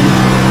 did you?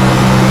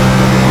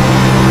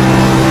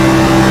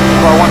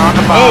 Well, one on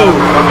the bottom.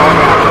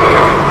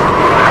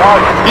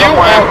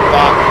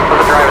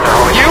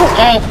 You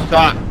all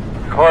suck.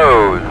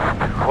 Closed.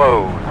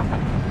 Closed.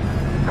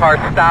 Car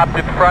stopped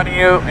in front of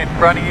you,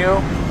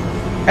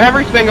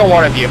 Every single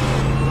one of you.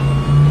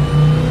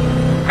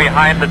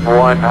 behind the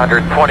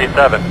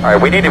 127. Alright,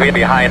 we need to be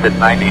behind the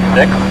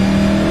 96.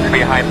 You're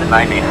behind the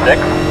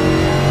 96.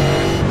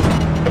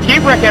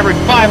 Keep wreck every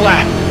 5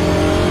 laps.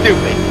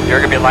 Stupid. You're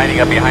going to be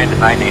lining up behind the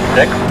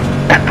 96.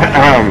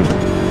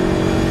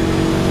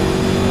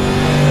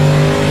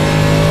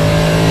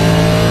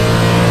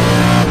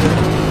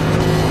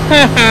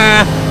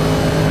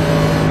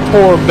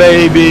 Poor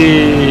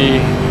baby.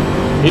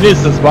 He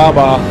needs this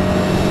baba.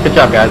 Good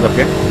job, guys, up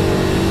here.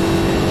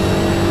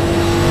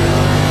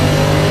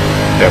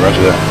 Yeah,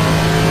 roger that.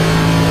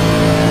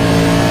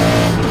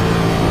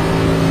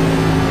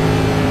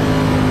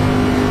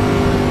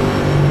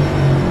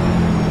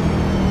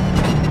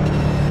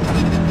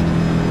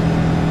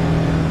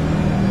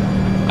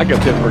 I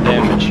got 10 for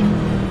damage.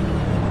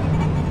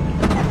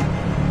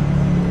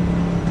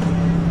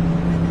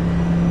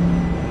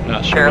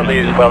 Not sure.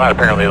 Apparently, well, not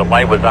apparently, the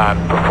light was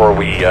on before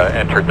we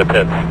entered the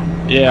pits.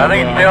 Yeah. I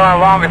think it's still our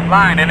longest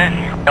line, isn't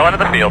it? Still into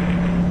the field.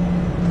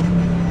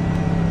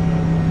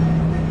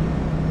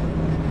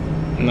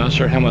 I'm not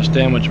sure how much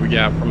damage we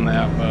got from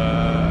that,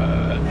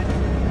 but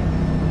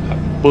I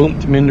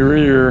bumped him in the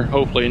rear.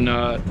 Hopefully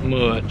not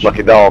much.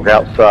 Lucky dog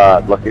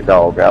outside. Lucky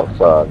dog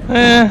outside.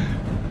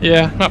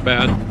 Yeah, not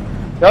bad.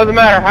 Doesn't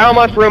matter how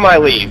much room I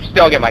leave,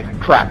 still get my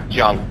crap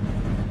junk.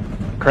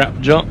 Crap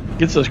jump.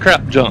 Gets us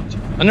crap jumped.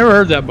 I never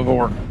heard that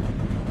before.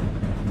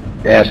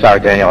 Yeah, sorry,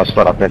 Daniel. I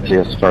split up into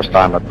you. It's the first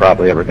time I've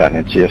probably ever gotten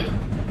into you.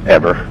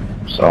 Ever.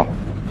 So,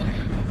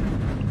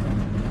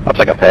 I'll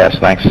take a pass,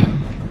 thanks.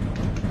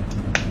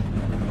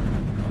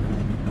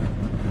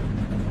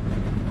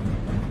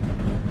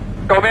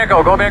 Go, man,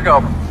 go, go, man,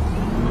 go.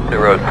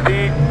 0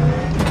 speed.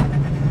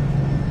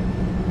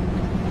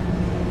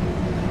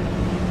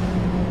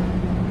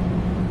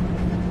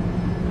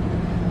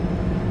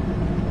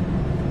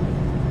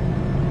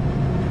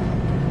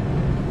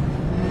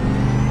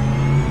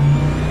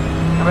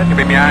 I'm going to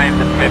be behind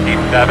the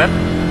 57.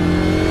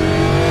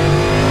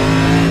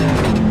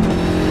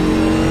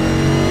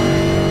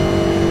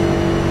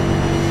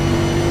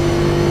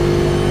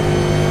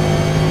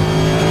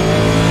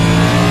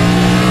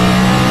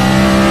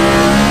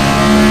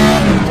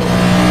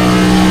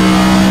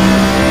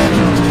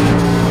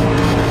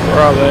 Where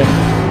are they?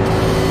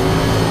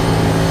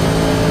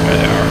 There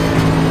they are.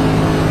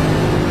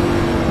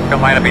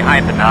 Gonna line up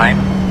behind the 9.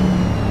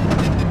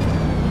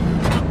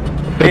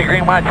 Big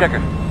green white checker.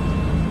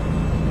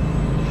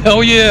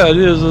 Hell yeah, it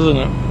is, isn't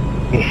it?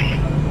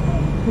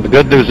 The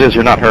good news is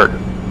you're not hurt.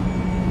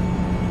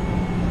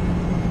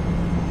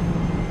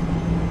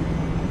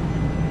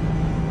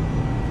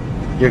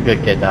 You're a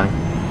good kid, Don.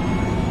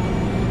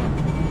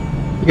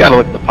 You gotta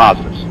look at the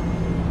positives.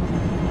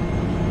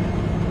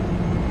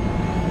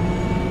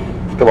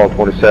 Come on,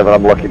 27.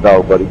 I'm lucky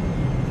dog, buddy.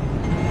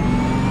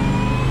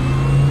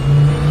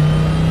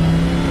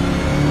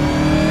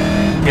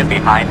 Get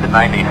behind the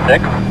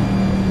 96.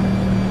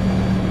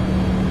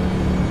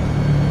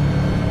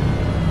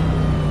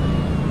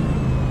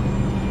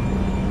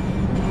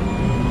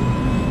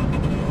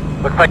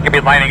 Looks like you'll be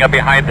lining up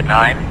behind the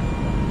 9.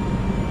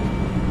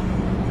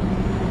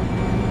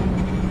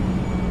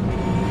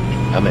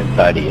 I'm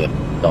inside of you,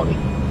 Tony.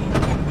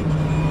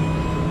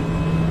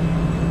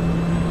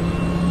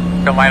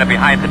 Gonna line up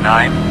behind the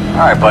 9.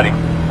 Alright, buddy.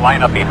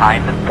 Line up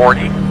behind the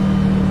 40.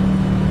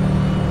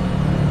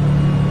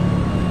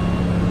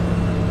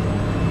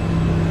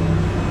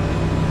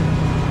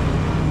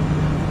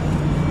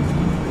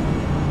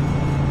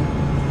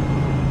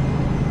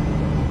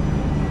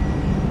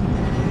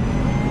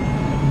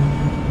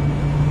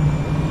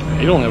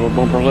 You don't have a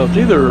bumper left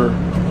either.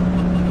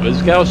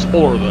 This guy was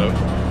 4 though.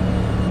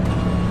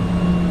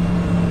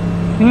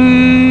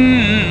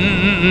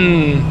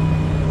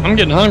 I'm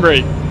getting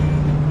hungry.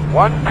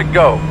 1 to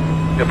go.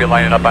 You'll be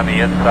lining up on the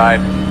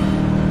inside.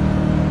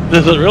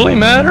 Does it really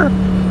matter?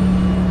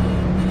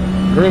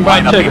 Green by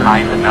Line up ticker.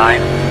 behind the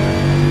 9.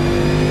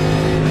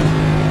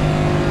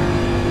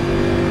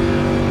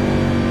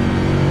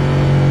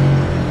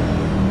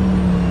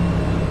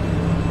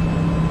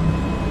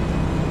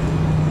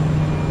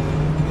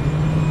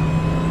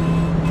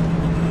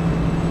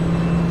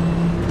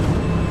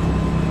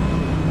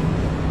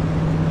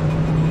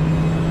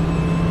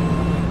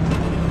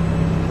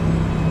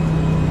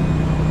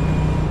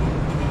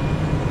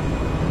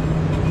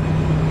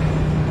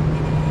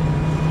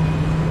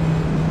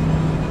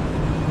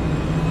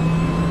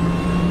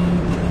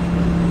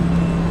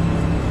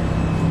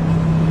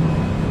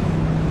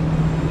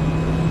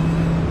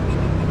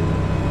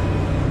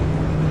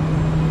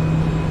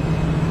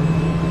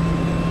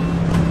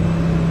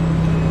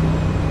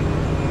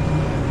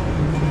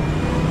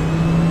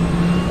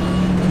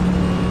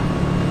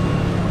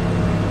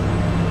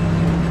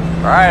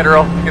 Alright,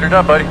 Earl, get her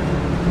done, buddy. 10-4.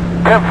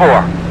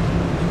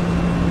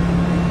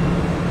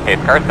 Okay,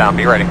 car's down,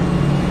 be ready.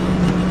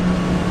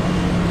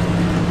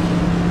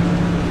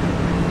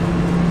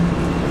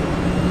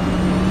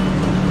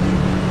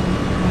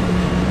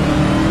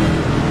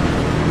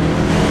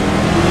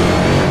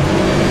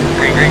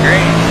 Green, green,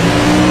 green.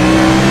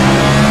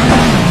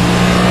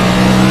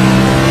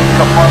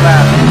 Couple more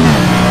laps.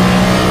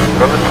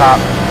 Go to the top.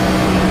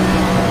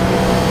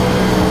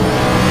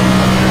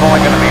 It's only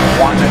going to be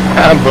one.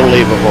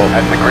 Unbelievable.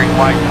 At the green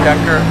light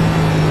checker,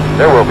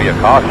 there will be a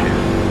caution.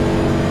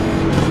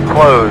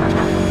 Closed.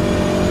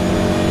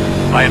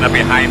 Line up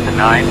behind the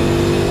 9.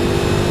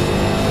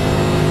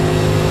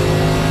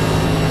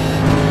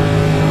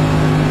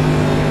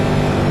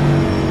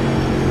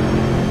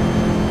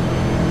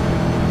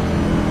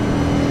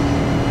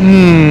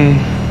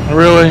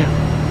 Really?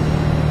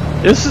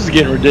 This is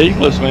getting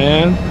ridiculous,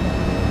 man.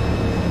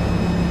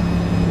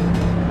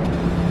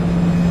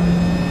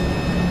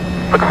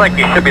 Looks like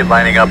you should be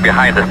lining up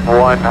behind this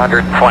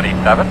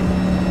 127.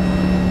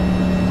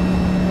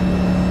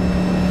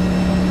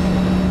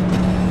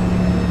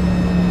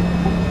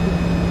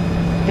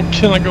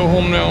 Can I go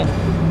home now?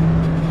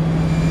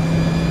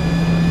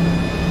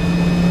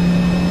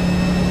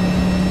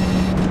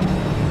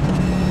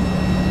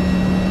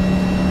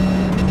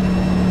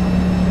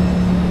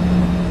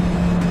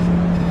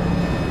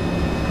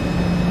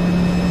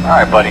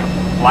 Alright, buddy.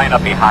 Line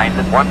up behind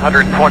this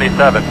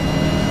 127.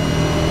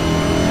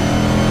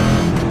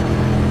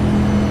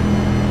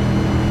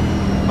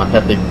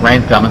 150,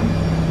 rain's coming.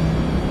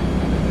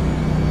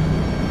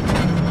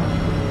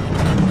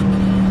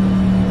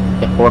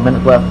 Got 4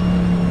 minutes left.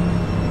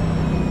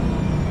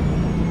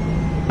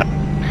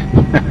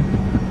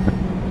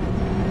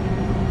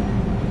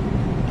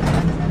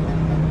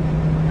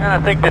 And I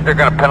think that they're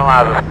going to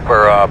penalize us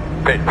for a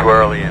bit too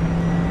early and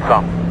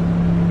some.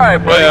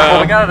 Alright, buddy. Yeah.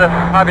 Well, we got to,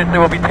 obviously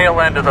we'll be tail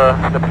end of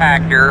the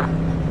pack here.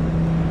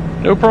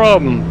 No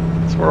problem.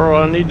 That's where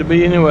I need to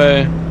be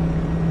anyway.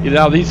 Get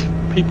out of these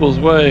people's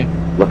way.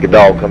 Lucky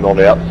dog coming on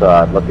the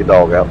outside. Lucky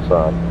dog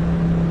outside.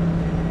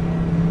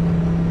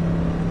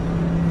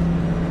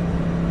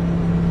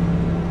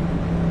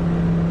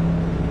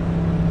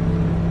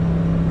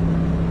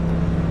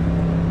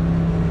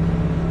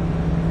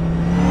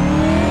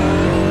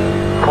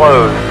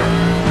 Closed.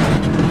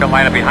 Gonna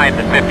line up behind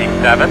the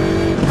 57.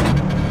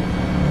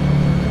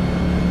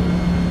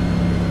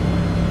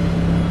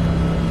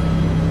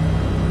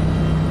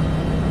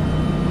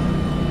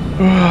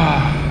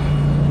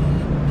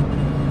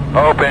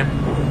 Open.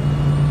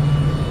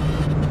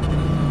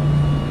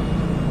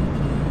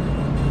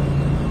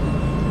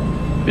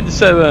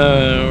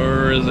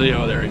 Where is he?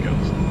 Oh, there he goes.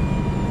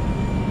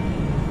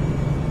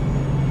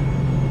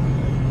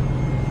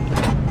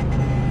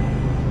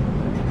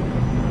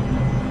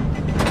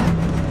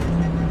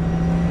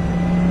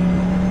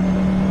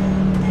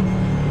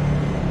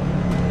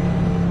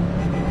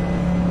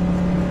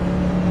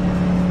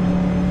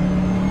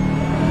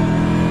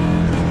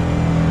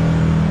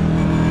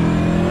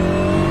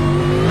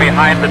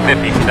 Behind the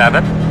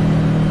 57.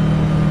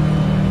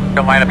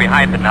 Gonna line up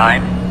behind the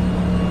 9.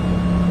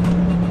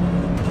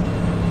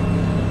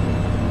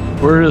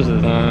 Where is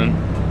it, I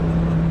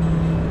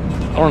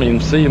don't even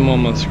see him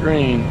on my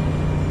screen.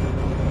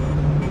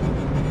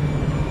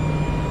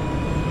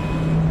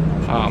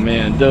 Oh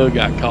man, Doug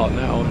got caught in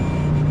that one.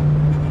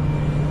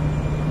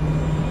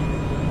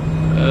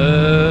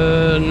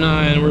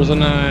 9, where's the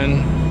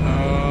 9?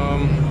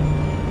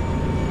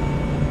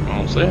 I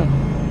don't see him.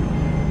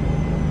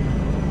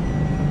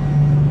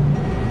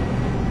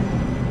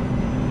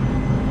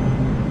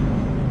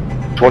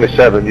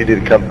 $27, you need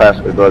to come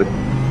past me, buddy.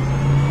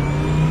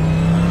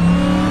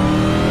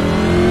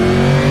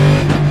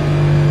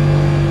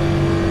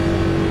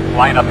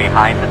 Line up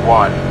behind the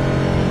 1.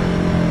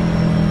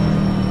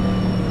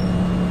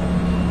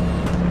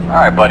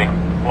 Alright, buddy.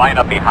 Line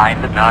up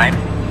behind the 9.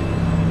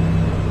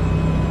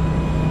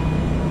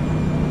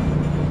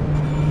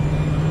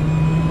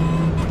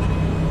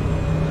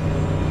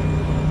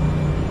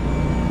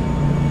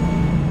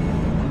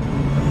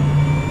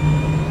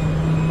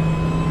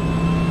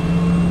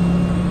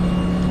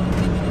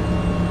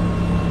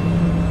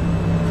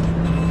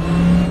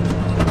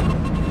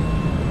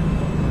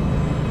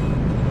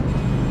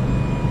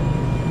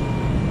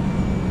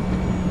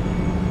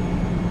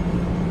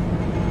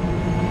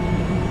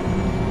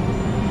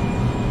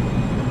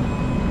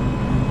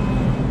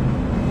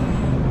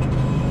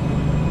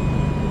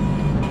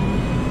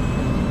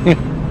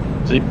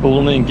 Is he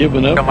pulling in and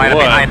giving up? Gonna line up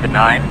behind the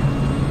 9.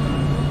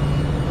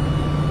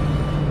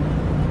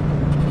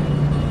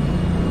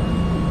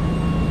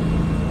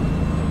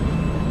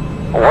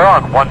 We're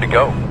on 1 to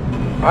go.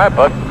 Alright,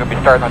 bud. We're gonna be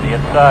starting on the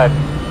inside.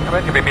 I'm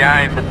gonna be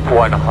behind the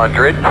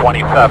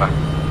 127.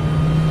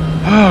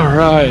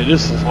 Alright,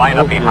 this is Line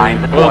up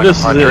behind the this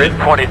is it.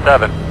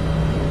 127.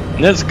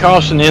 And this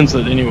caution ends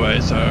it anyway,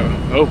 so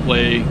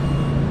hopefully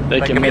they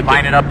They're can gonna be make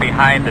lining up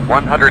behind the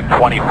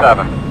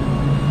 127.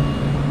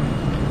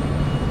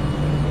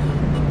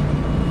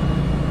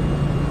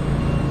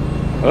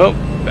 Well,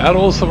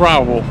 battle of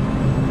survival.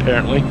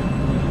 apparently.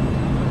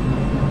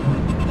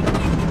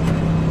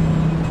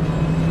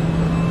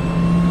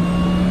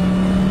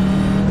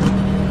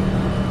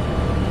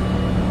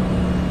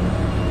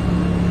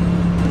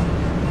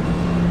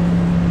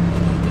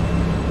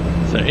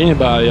 Is there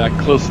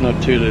anybody close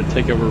enough to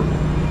take over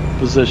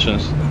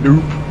positions?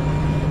 Nope.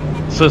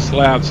 6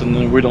 laps and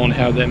then we don't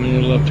have that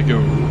many left to go.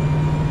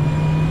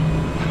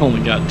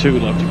 Only got 2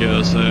 left to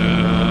go, so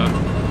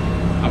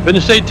I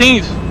finished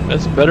 18th.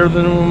 That's better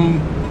than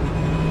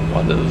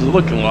what it was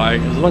looking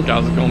like. It looked like I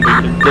was going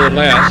to be dead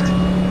last.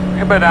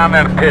 Anybody down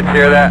there in the pits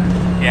hear that?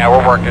 Yeah,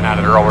 we're working on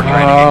it, Earl. We're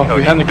trying to get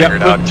we hadn't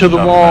got put to the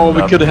wall.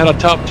 We could have had a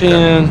top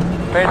 10.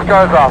 Pace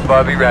cars off,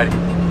 bud. Be ready.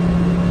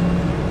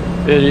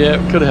 Yeah,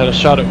 we could have had a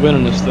shot at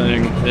winning this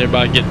thing.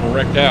 Everybody getting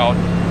wrecked out.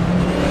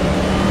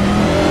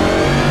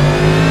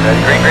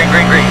 Ready, green, green,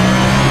 green, green.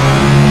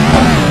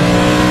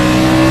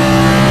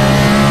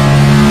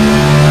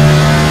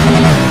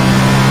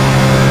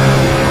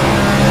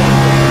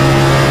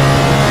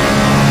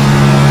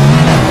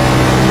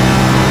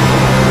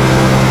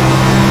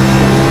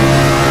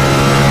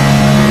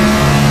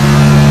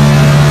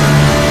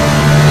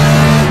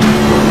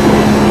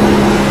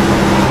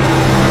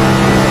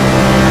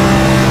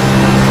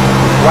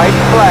 White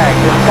flag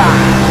this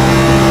time.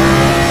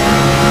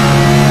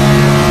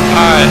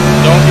 Alright,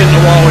 don't get in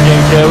the wall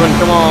again, Kevin.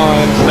 Come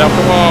on, stay off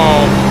the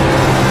wall.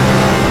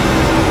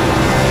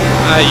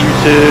 Alright, you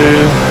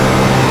two.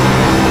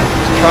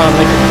 Just try to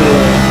make it to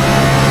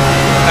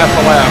half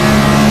a lap.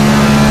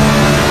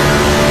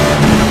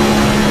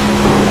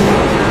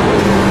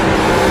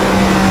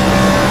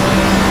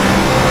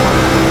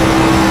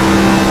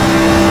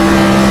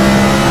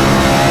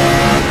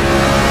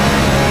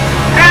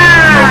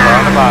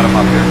 On the bottom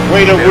up here.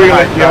 Way to wheel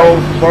it, you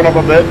old son of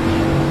a bitch.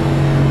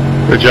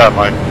 Good job,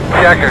 Mike.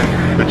 Checker.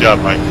 Good job,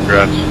 Mike.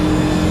 Congrats.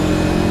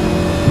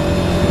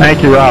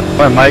 Thank you, Rob.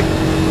 Bye, Mike.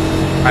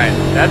 Alright,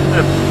 that's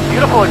a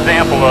beautiful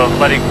example of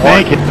letting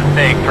one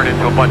mistake turn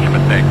into a bunch of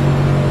mistakes.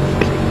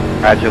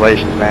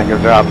 Congratulations, man.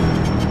 Good job.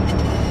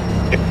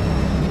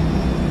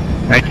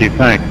 Thank you.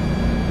 Thanks.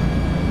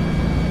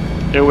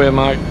 Good win,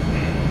 Mike.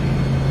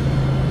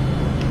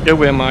 Good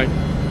win, Mike.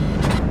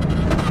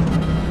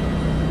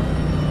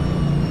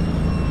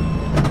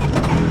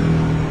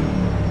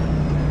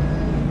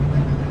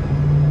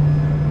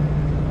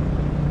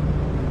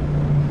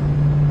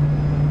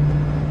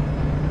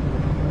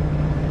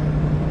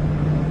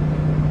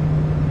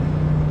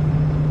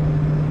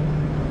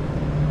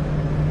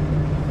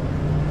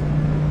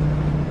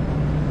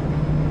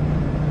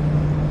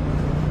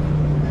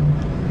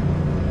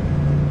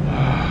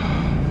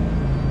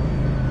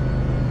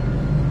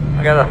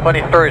 I got a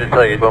funny story to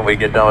tell you when we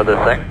get done with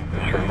this thing.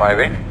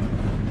 Surviving.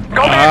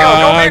 Go,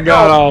 I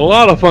got a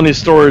lot of funny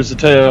stories to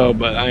tell,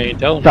 but I ain't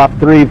telling. Top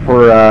 3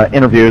 for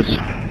interviews.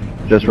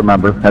 Just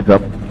remember, heads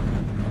up.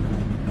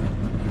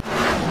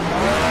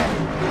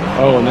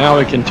 Oh, now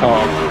we can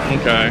talk.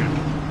 Okay.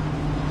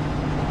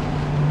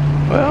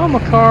 Well, my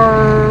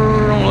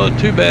car don't look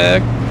too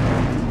bad.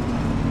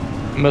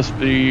 Must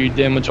be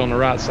damage on the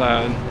right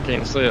side.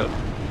 Can't see it.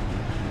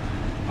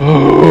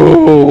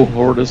 Oh,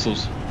 Lord, this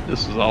is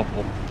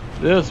awful.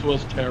 This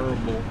was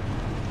terrible.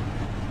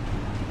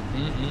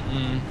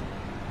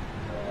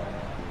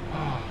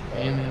 Oh,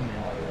 man.